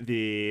get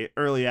the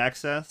early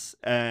access,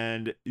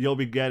 and you'll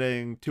be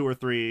getting 2 or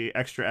 3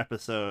 extra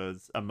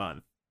episodes a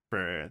month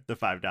for the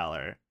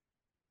 $5.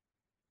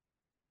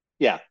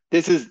 Yeah,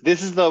 this is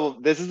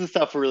the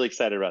stuff we're really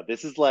excited about.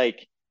 This is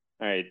like,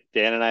 all right,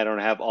 Dan and I don't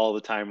have all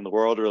the time in the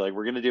world.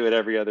 We're gonna do it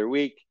every other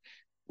week.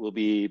 We'll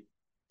be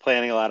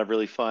planning a lot of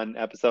really fun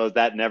episodes.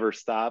 That never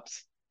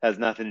stops. Has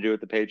nothing to do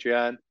with the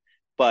Patreon.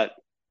 But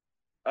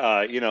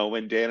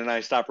when Dan and I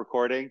stop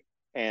recording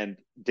and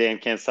Dan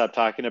can't stop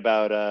talking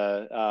about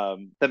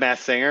The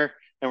Masked Singer,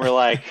 and we're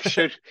like,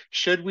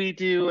 should we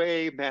do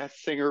a Masked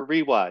Singer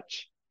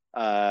rewatch?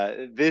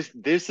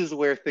 This is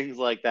where things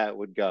like that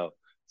would go.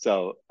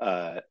 So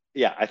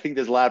yeah, I think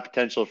there's a lot of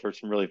potential for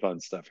some really fun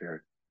stuff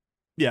here.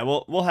 Yeah,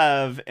 we'll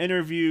have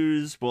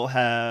interviews. We'll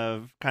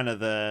have kind of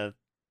the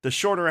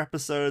shorter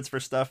episodes for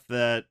stuff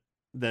that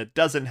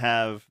doesn't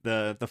have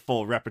the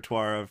full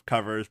repertoire of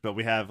covers, but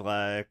we have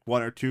like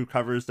 1 or 2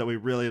 covers that we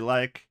really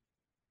like.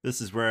 This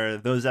is where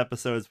those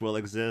episodes will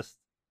exist.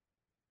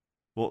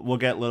 We'll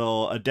get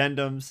little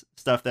addendums,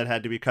 stuff that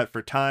had to be cut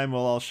for time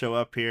will all show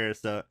up here.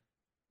 So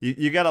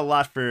you get a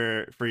lot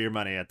for your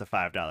money at the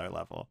 $5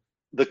 level.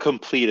 The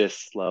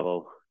completest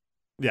level.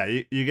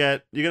 Yeah, you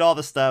get all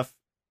the stuff.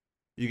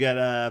 You get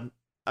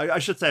I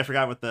should say, I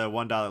forgot with the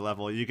 $1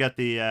 level. You get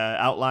the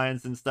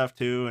outlines and stuff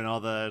too, and all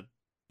the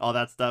all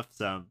that stuff.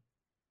 So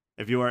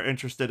if you are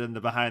interested in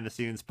the behind the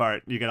scenes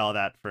part, you get all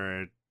that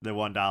for the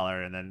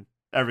 $1, and then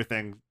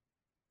everything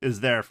is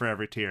there for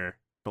every tier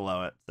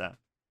below it. So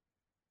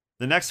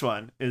the next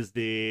one is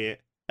the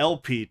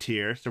LP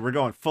tier. So we're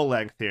going full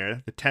length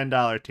here, the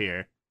 $10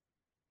 tier.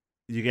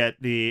 You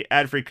get the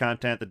ad-free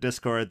content, the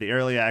Discord, the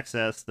early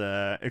access,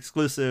 the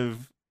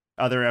exclusive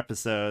other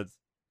episodes.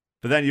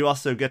 But then you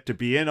also get to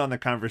be in on the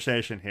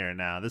conversation here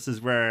now. This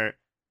is where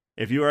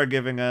if you are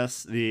giving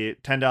us the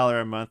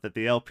 $10 a month at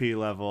the LP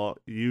level,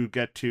 you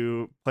get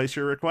to place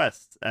your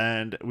requests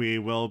and we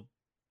will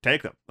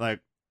take them. Like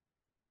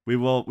we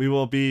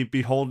will be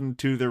beholden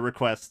to the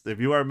requests.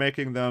 If you are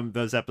making them,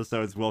 those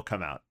episodes will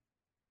come out.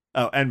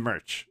 Oh, and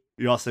merch.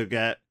 You also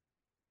get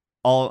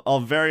all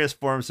various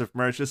forms of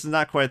merch. This is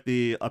not quite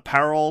the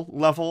apparel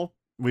level.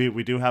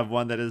 We do have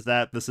one that is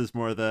that. This is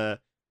more the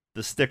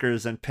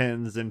stickers and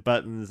pins and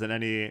buttons and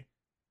any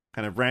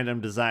kind of random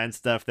design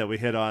stuff that we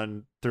hit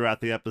on throughout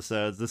the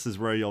episodes. This is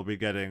where you'll be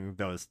getting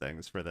those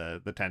things for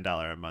the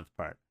 $10 a month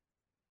part.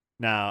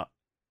 Now,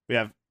 we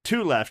have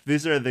 2 left.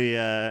 These are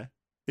the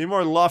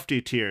more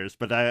lofty tiers,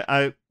 but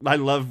I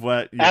love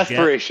what you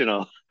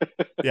aspirational.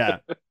 Yeah.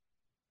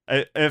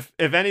 If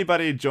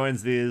anybody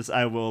joins these,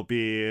 I will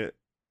be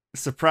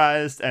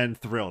surprised and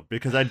thrilled,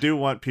 because I do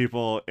want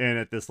people in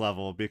at this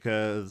level,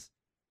 because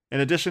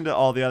in addition to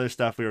all the other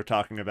stuff we were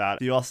talking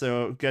about, you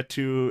also get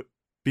to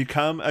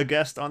become a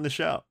guest on the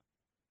show.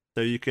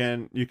 So you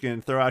can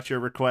throw out your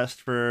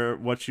request for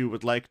what you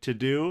would like to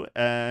do,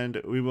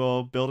 and we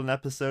will build an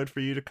episode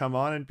for you to come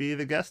on and be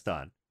the guest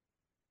on.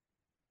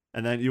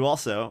 And then you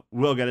also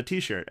will get a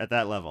t-shirt at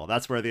that level.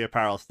 That's where the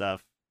apparel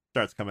stuff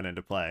starts coming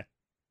into play.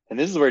 And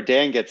this is where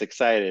Dan gets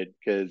excited,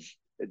 because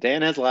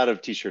Dan has a lot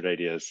of t-shirt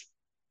ideas.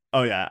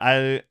 Oh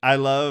yeah, I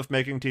love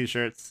making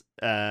t-shirts,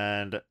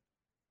 and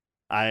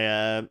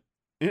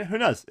who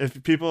knows,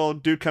 if people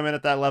do come in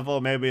at that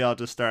level, maybe I'll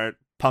just start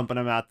pumping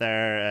them out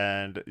there,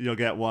 and you'll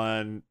get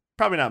one,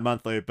 probably not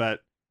monthly,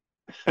 but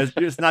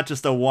it's not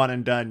just a one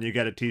and done. You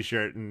get a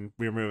t-shirt and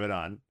we move it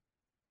on.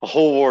 A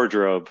whole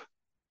wardrobe.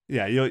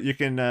 Yeah, you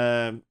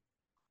can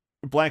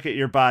blanket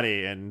your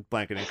body in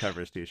blanket and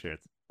covers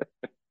t-shirts.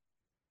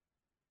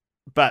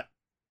 But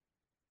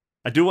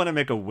I do want to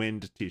make a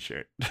wind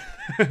t-shirt.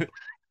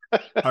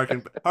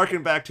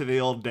 Harken back to the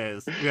old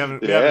days. We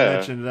haven't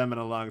mentioned them in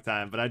a long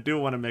time, but I do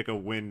want to make a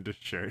wind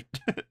shirt.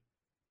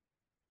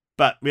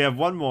 But we have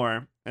one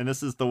more, and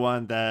this is the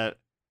one that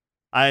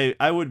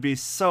I would be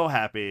so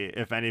happy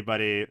if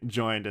anybody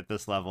joined at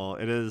this level.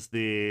 It is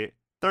the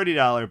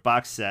 $30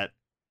 box set.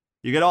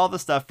 You get all the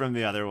stuff from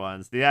the other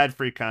ones, the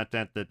ad-free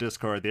content, the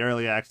Discord, the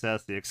early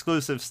access, the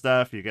exclusive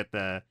stuff. You get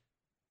the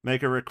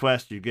make a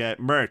request, you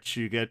get merch,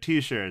 you get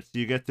t-shirts,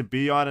 you get to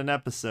be on an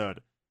episode.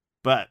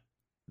 But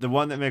the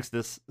one that makes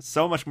this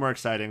so much more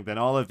exciting than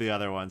all of the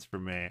other ones for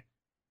me,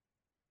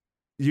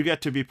 you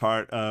get to be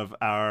part of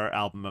our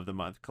Album of the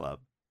Month club.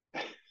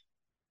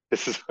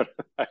 This is what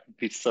I'd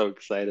be so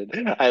excited.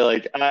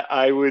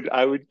 I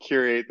would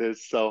curate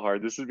this so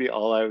hard. This would be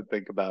all I would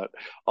think about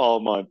all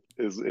month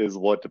is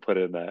what to put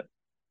in that.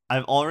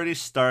 I've already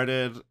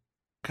started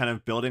kind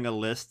of building a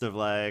list of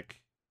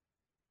like,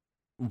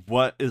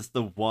 what is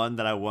the one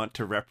that I want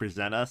to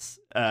represent us?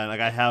 And like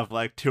I have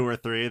like 2 or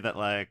 3 that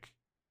like,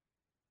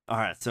 all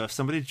right, so if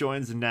somebody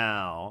joins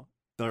now,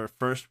 their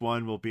first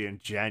one will be in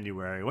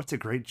January. What's a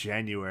great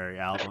January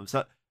album?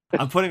 So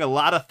I'm putting a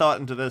lot of thought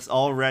into this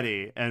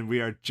already, and we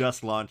are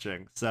just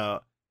launching.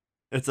 So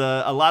it's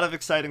a lot of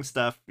exciting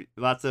stuff.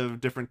 Lots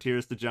of different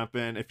tiers to jump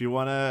in. If you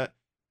want to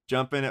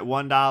jump in at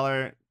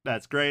 $1,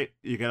 that's great.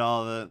 You get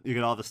all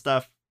the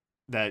stuff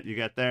that you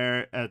get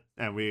there,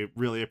 and we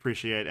really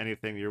appreciate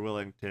anything you're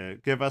willing to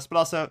give us. But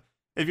also,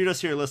 if you're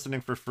just here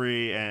listening for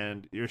free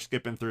and you're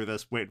skipping through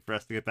this, waiting for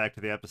us to get back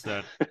to the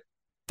episode,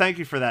 thank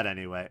you for that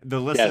anyway.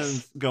 The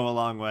listens go a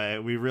long way.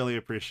 We really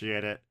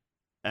appreciate it.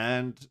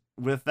 And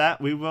with that,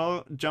 we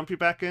will jump you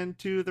back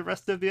into the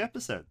rest of the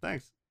episode.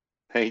 Thanks.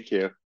 Thank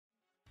you.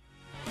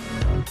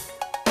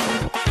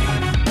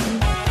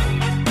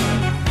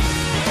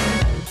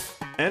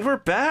 And we're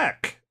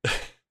back.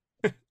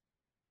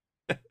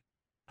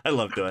 I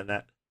love doing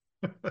that.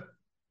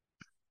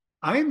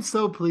 I am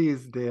so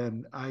pleased,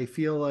 Dan. I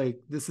feel like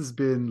this has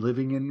been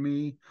living in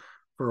me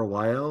for a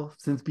while,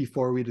 since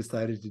before we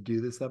decided to do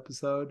this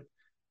episode.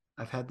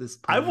 I've had this.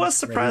 I was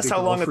surprised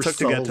how long it took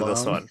to get to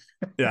this one.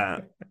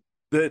 Yeah.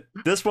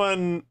 This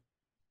one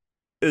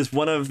is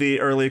one of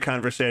the early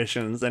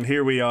conversations, and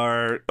here we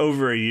are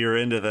over a year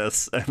into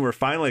this, and we're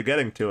finally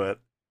getting to it.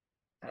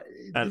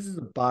 This is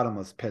a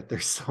bottomless pit.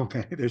 There's so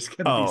many. There's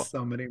going to be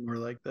so many more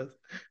like this.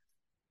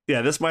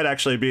 Yeah, this might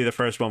actually be the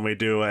first one we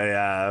do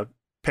a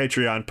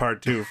Patreon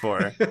part 2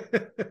 for.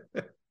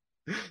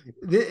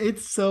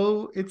 It's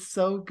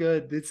so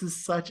good. This is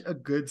such a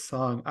good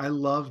song. I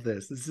love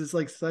this. This is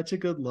like such a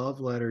good love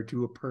letter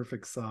to a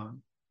perfect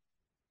song.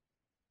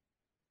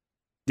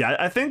 Yeah,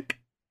 I think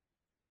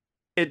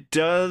it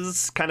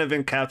does kind of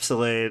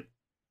encapsulate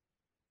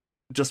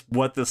just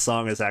what this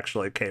song is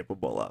actually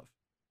capable of.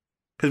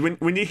 Because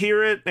when you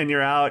hear it and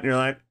you're out and you're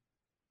like,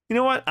 you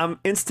know what? I'm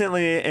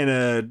instantly in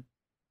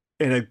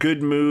a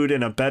good mood,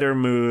 in a better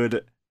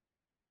mood,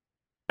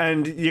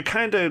 and you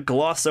kind of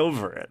gloss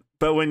over it.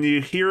 But when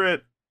you hear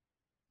it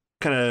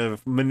kind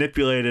of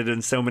manipulated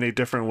in so many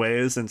different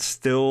ways and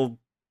still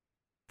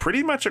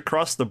pretty much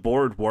across the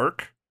board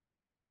work,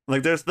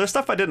 like there's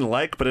stuff I didn't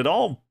like, but it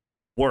all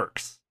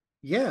works.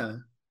 Yeah.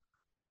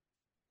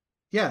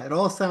 Yeah, it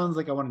all sounds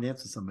like I want to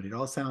dance with somebody. It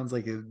all sounds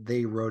like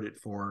they wrote it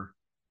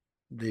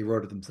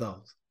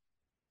themselves.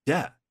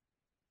 Yeah.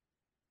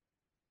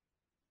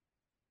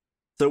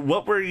 So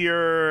what were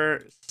your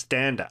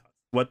standouts?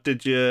 What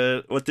did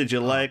you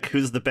like?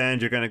 Who's the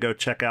band you're gonna go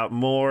check out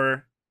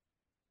more?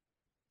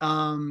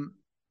 Lim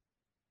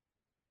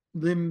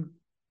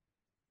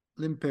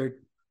Limper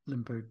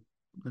Limper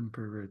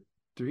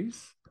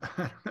Limperatrice?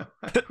 I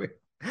don't know.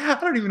 I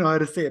don't even know how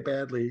to say it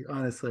badly,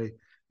 honestly.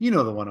 You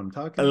know the one I'm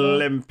talking about.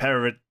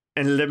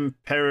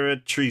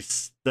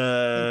 Limperatrice.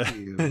 Thank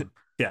you.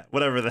 Yeah,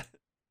 whatever that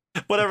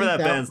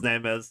band's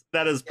name is.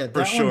 That is Yeah, for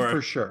that sure. one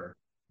for sure.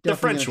 The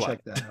Definitely French gonna one.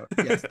 check that out.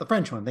 Yes, the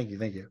French one. Thank you.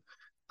 Thank you.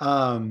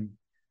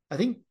 I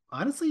think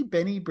honestly,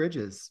 Benny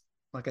Bridges.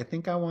 Like, I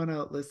think I want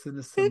to listen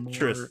to some more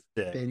Interesting.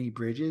 Benny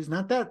Bridges.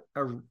 Not that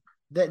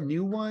that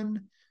new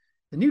one,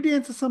 the new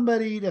Dance of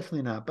Somebody,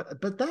 definitely not.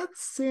 But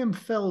that's Sam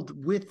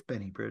Feld with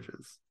Benny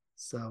Bridges.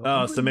 So Oh,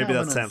 I'm so putting maybe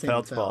that that's one on Sam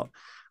Feld's fault.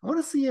 I want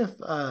to see if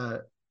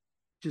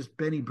just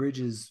Benny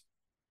Bridges,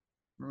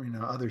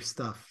 other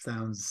stuff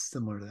sounds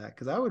similar to that,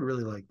 because I would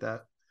really like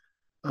that.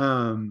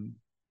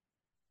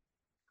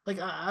 Like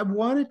I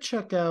want to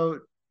check out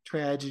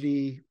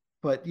Tragedy,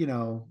 but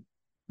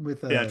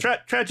with Yeah,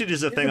 tragedy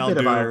is a there's thing a I'll bit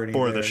of do irony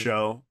for the there.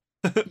 show.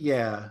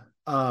 Yeah.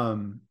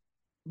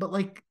 But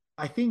like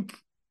I think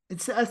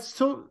it's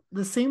so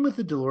the same with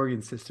the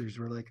DeLorean sisters.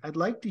 Where like I'd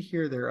like to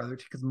hear their other,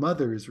 because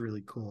Mother is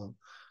really cool.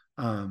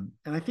 And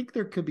I think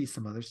there could be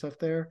some other stuff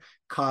there.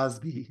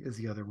 Cosby is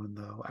the other one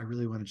though. I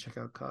really want to check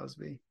out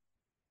Cosby.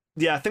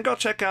 Yeah, I think I'll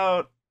check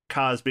out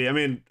Cosby. I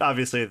mean,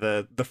 obviously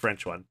the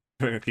French one.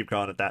 We're gonna keep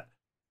calling it that.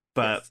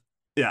 But Yes.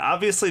 yeah,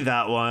 obviously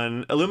that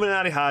one.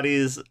 Illuminati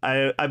Hotties,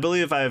 I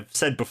believe I've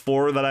said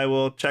before that I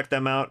will check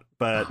them out,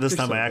 but this They're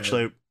time so I good.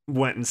 actually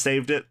went and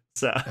saved it.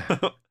 So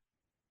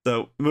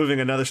so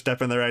moving another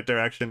step in the right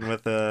direction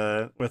with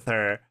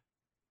her.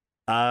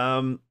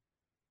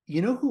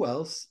 You know who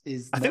else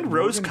is I that? think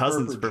Rose Morgan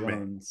Cousins Harper for me.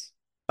 Jones.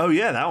 Oh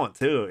yeah, that one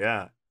too.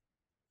 Yeah.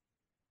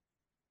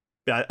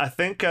 Yeah, I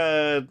think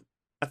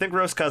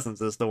Rose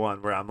Cousins is the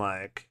one where I'm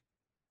like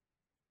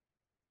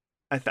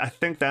I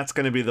think that's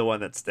going to be the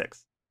one that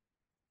sticks.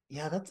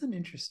 Yeah, that's an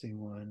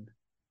interesting one.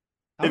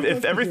 I If would like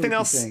to hear everything what you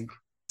else think.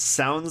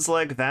 sounds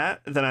like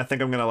that, then I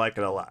think I'm going to like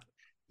it a lot.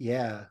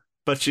 Yeah.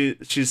 But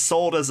she's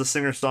sold as a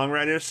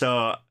singer-songwriter,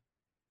 so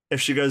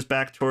if she goes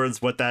back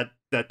towards what that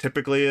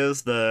typically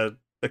is, the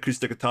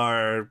acoustic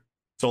guitar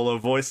solo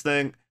voice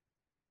thing,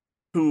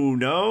 who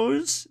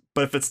knows?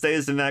 But if it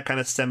stays in that kind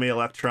of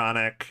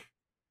semi-electronic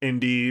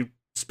indie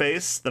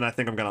space, then I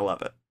think I'm going to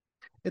love it.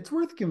 It's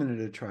worth giving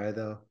it a try,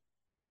 though.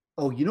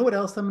 Oh, you know what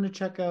else I'm going to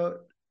check out,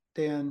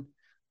 Dan?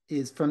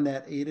 Is from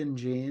that Aiden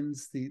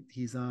James.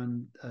 He's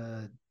on.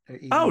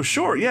 Aiden Oh,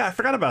 sure. James, Yeah, I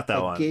forgot about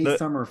that one. Gay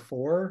Summer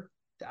 4.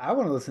 I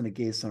want to listen to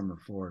Gay Summer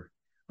 4.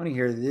 I want to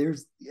hear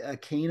there's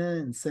Kana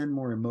and Sen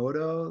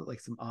Morimoto,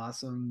 like some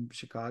awesome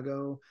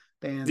Chicago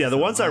bands. Yeah, the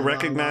Some ones I La La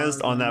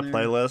recognized La's on that there.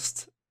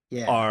 playlist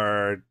Yeah.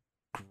 are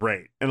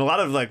great. And a lot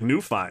of like new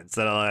finds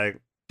that I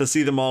like to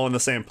see them all in the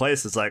same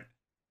place. It's like,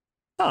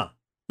 huh,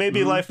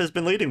 maybe Mhm. life has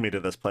been leading me to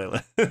this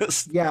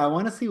playlist. Yeah, I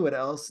want to see what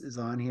else is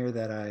on here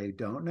that I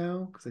don't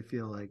know, because I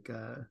feel like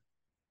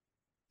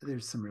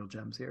there's some real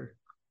gems here.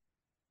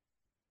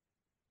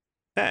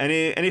 Yeah,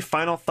 any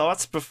final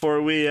thoughts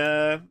before we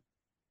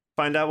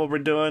find out what we're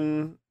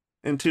doing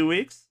in 2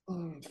 weeks?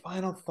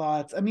 Final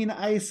thoughts. I mean,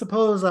 I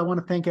suppose I want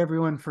to thank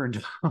everyone for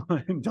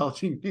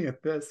indulging me in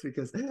this,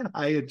 because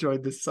I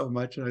enjoyed this so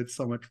much and I had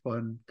so much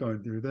fun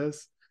going through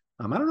this.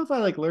 I don't know if I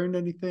learned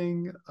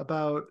anything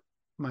about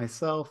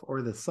myself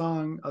or the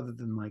song, other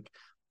than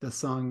the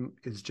song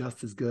is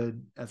just as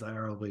good as I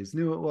always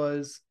knew it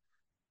was.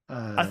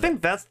 I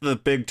think that's the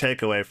big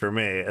takeaway for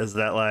me, is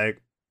that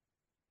like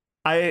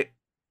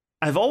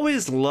I've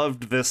always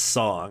loved this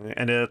song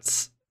and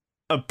its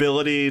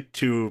ability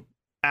to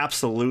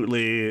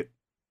absolutely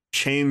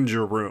change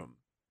a room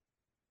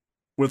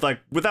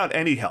without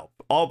any help.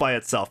 All by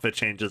itself, it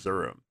changes a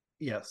room.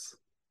 Yes.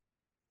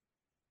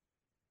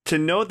 To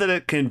know that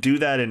it can do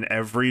that in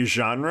every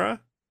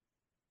genre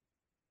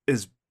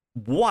is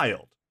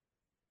wild.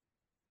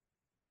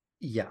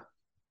 Yeah.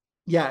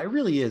 Yeah, it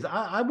really is.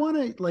 I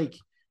want to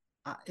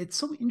it's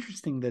so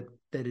interesting that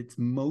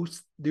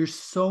there's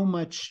so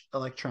much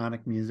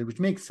electronic music, which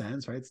makes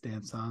sense, right? It's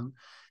dance song.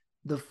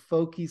 The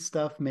folky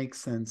stuff makes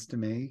sense to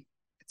me.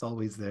 It's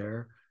always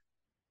there.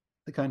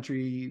 The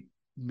country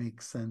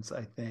makes sense,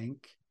 I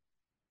think.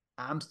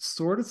 I'm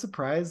sort of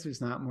surprised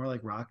there's not more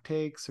rock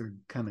takes or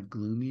kind of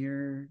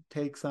gloomier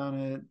takes on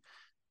it.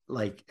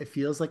 It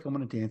feels like I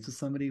Want to Dance with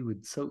Somebody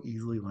would so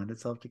easily lend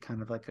itself to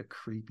kind of a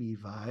creepy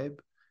vibe.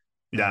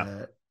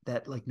 Yeah.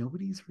 That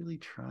nobody's really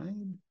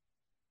tried.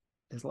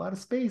 there's a lot of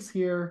space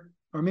here.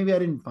 Or maybe I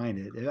didn't find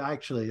it.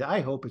 Actually,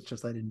 I hope it's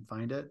just I didn't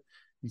find it,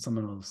 and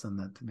someone will send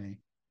that to me.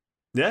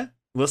 Yeah,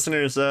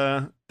 listeners,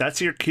 that's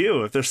your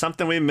cue. If there's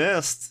something we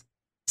missed,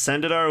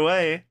 send it our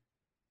way.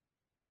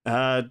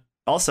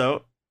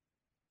 Also,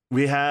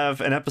 we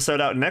have an episode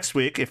out next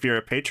week if you're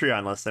a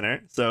Patreon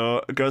listener.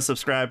 So go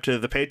subscribe to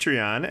the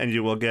Patreon and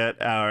you will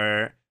get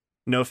our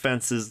No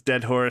Fences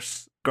Dead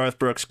Horse Garth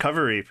Brooks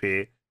cover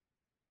EP.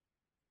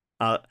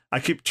 I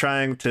keep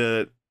trying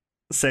to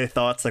say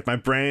thoughts like my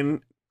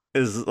brain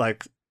is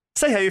like,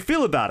 say how you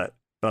feel about it.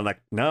 But I'm like,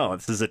 no,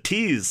 this is a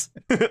tease.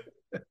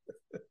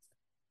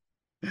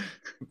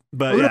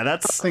 But yeah,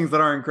 that's things that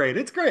aren't great.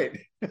 It's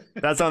great.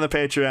 That's on the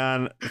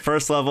Patreon. The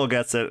first level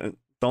gets it.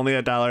 It's only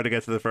 $1 to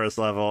get to the first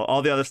level.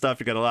 All the other stuff,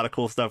 you get a lot of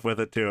cool stuff with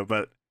it too,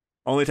 but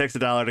only takes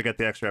 $1 to get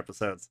the extra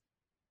episodes.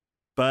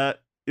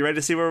 But you ready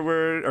to see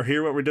or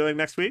hear what we're doing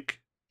next week?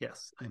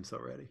 Yes, I'm so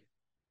ready.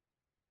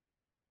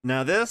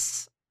 Now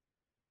this,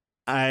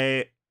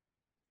 I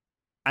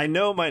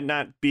know might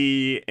not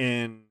be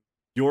in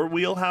your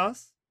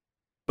wheelhouse,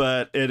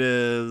 but it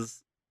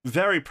is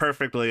very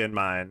perfectly in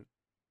mine.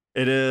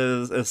 It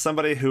is, as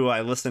somebody who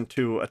I listened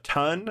to a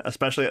ton,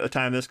 especially at the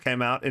time this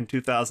came out in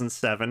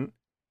 2007.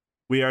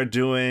 We are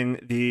doing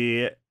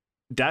the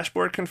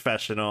Dashboard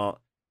Confessional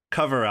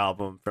cover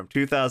album from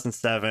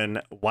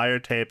 2007,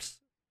 Wiretapes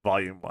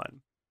Volume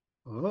 1.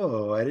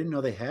 Oh, I didn't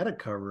know they had a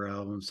cover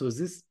album. So was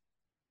this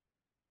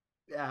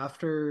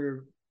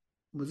after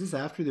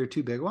their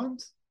two big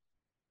ones?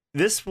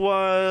 This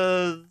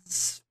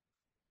was,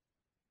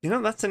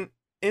 that's an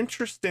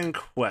interesting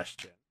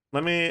question.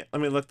 Let me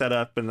look that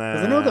up and then.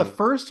 I know the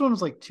first one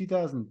was like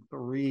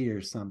 2003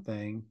 or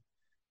something.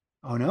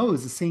 Oh no, it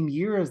was the same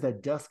year as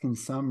that Dusk and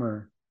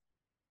Summer.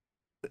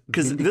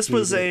 Because this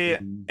was a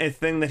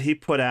thing that he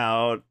put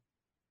out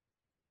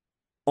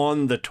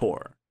on the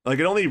tour. Like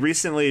it only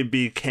recently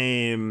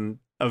became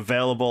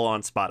available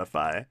on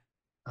Spotify.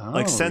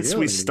 Oh, since really?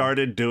 we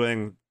started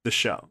doing the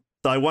show.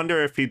 So I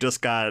wonder if he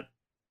just got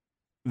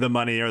the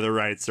money or the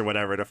rights or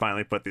whatever to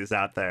finally put these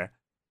out there.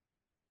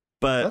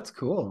 But that's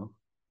cool.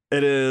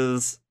 It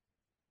is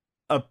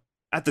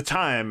at the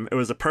time, it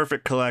was a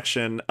perfect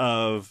collection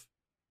of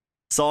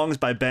songs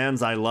by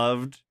bands I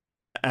loved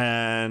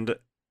and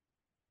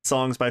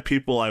songs by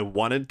people I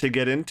wanted to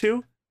get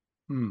into.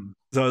 So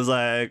it was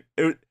like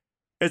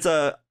it's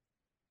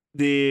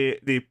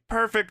the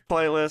perfect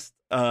playlist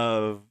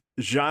of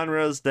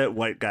genres that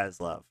white guys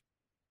love.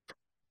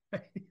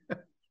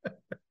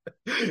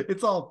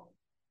 It's all,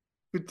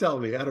 you tell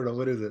me, I don't know,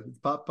 what is it? It's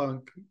pop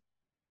punk.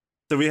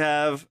 So we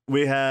have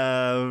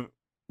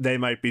They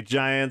Might Be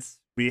Giants,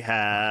 we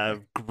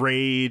have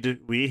Grade,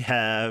 we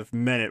have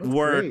Men at What's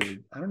Work.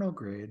 Grade? I don't know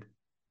Grade.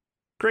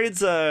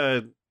 Grade's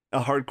a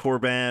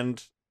hardcore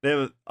band. They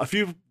have a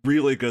few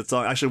really good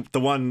songs. Actually, the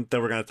one that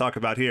we're going to talk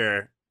about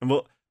here, and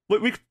we'll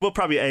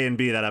probably A and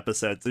B that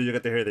episode, so you'll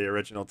get to hear the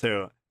original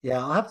too. Yeah,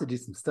 I'll have to do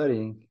some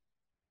studying.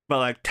 But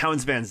like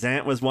Townes Van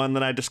Zandt was one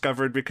that I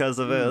discovered because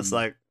of this.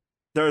 Like,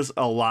 there's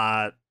a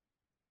lot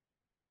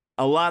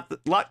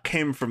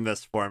came from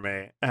this for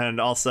me, and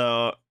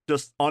also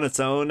just on its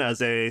own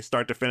as a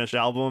start to finish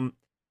album,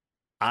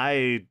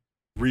 I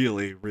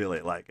really,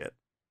 really like it.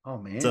 Oh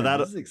man, so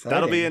this is exciting.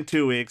 that'll be in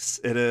 2 weeks.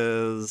 It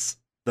is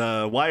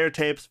the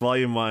Wiretapes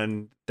Volume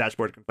 1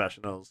 Dashboard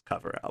Confessionals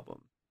cover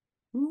album.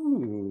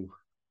 Ooh,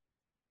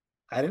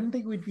 I didn't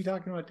think we'd be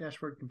talking about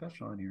Dashboard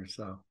Confessional on here,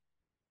 so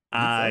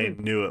I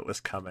knew it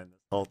was coming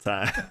this whole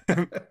time.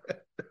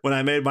 When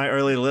I made my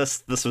early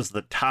list, this was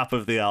the top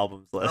of the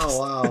albums list. Oh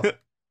wow.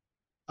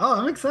 Oh,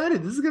 I'm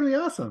excited. This is gonna be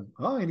awesome.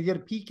 Oh, I'm gonna get a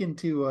peek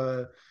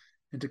into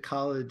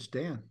college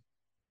Dan.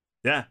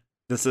 Yeah,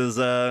 this is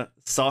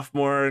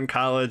sophomore in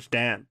college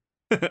Dan.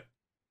 So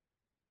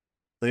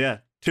yeah,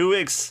 2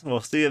 weeks. We'll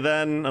see you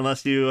then,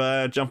 unless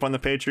you jump on the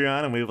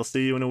Patreon, and we will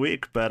see you in a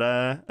week. But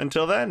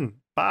until then,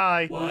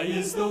 bye. Why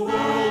is the world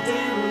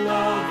in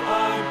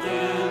love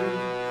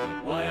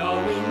again? Why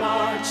are we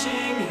marching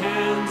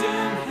hand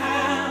in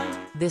hand?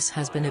 This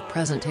has been a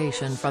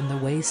presentation from the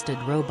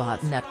Wasted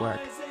Robot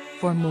Network.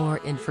 For more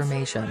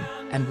information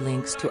and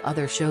links to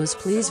other shows,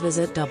 please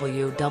visit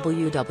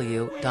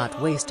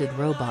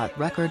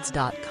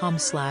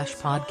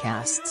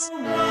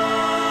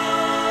www.wastedrobotrecords.com/podcasts.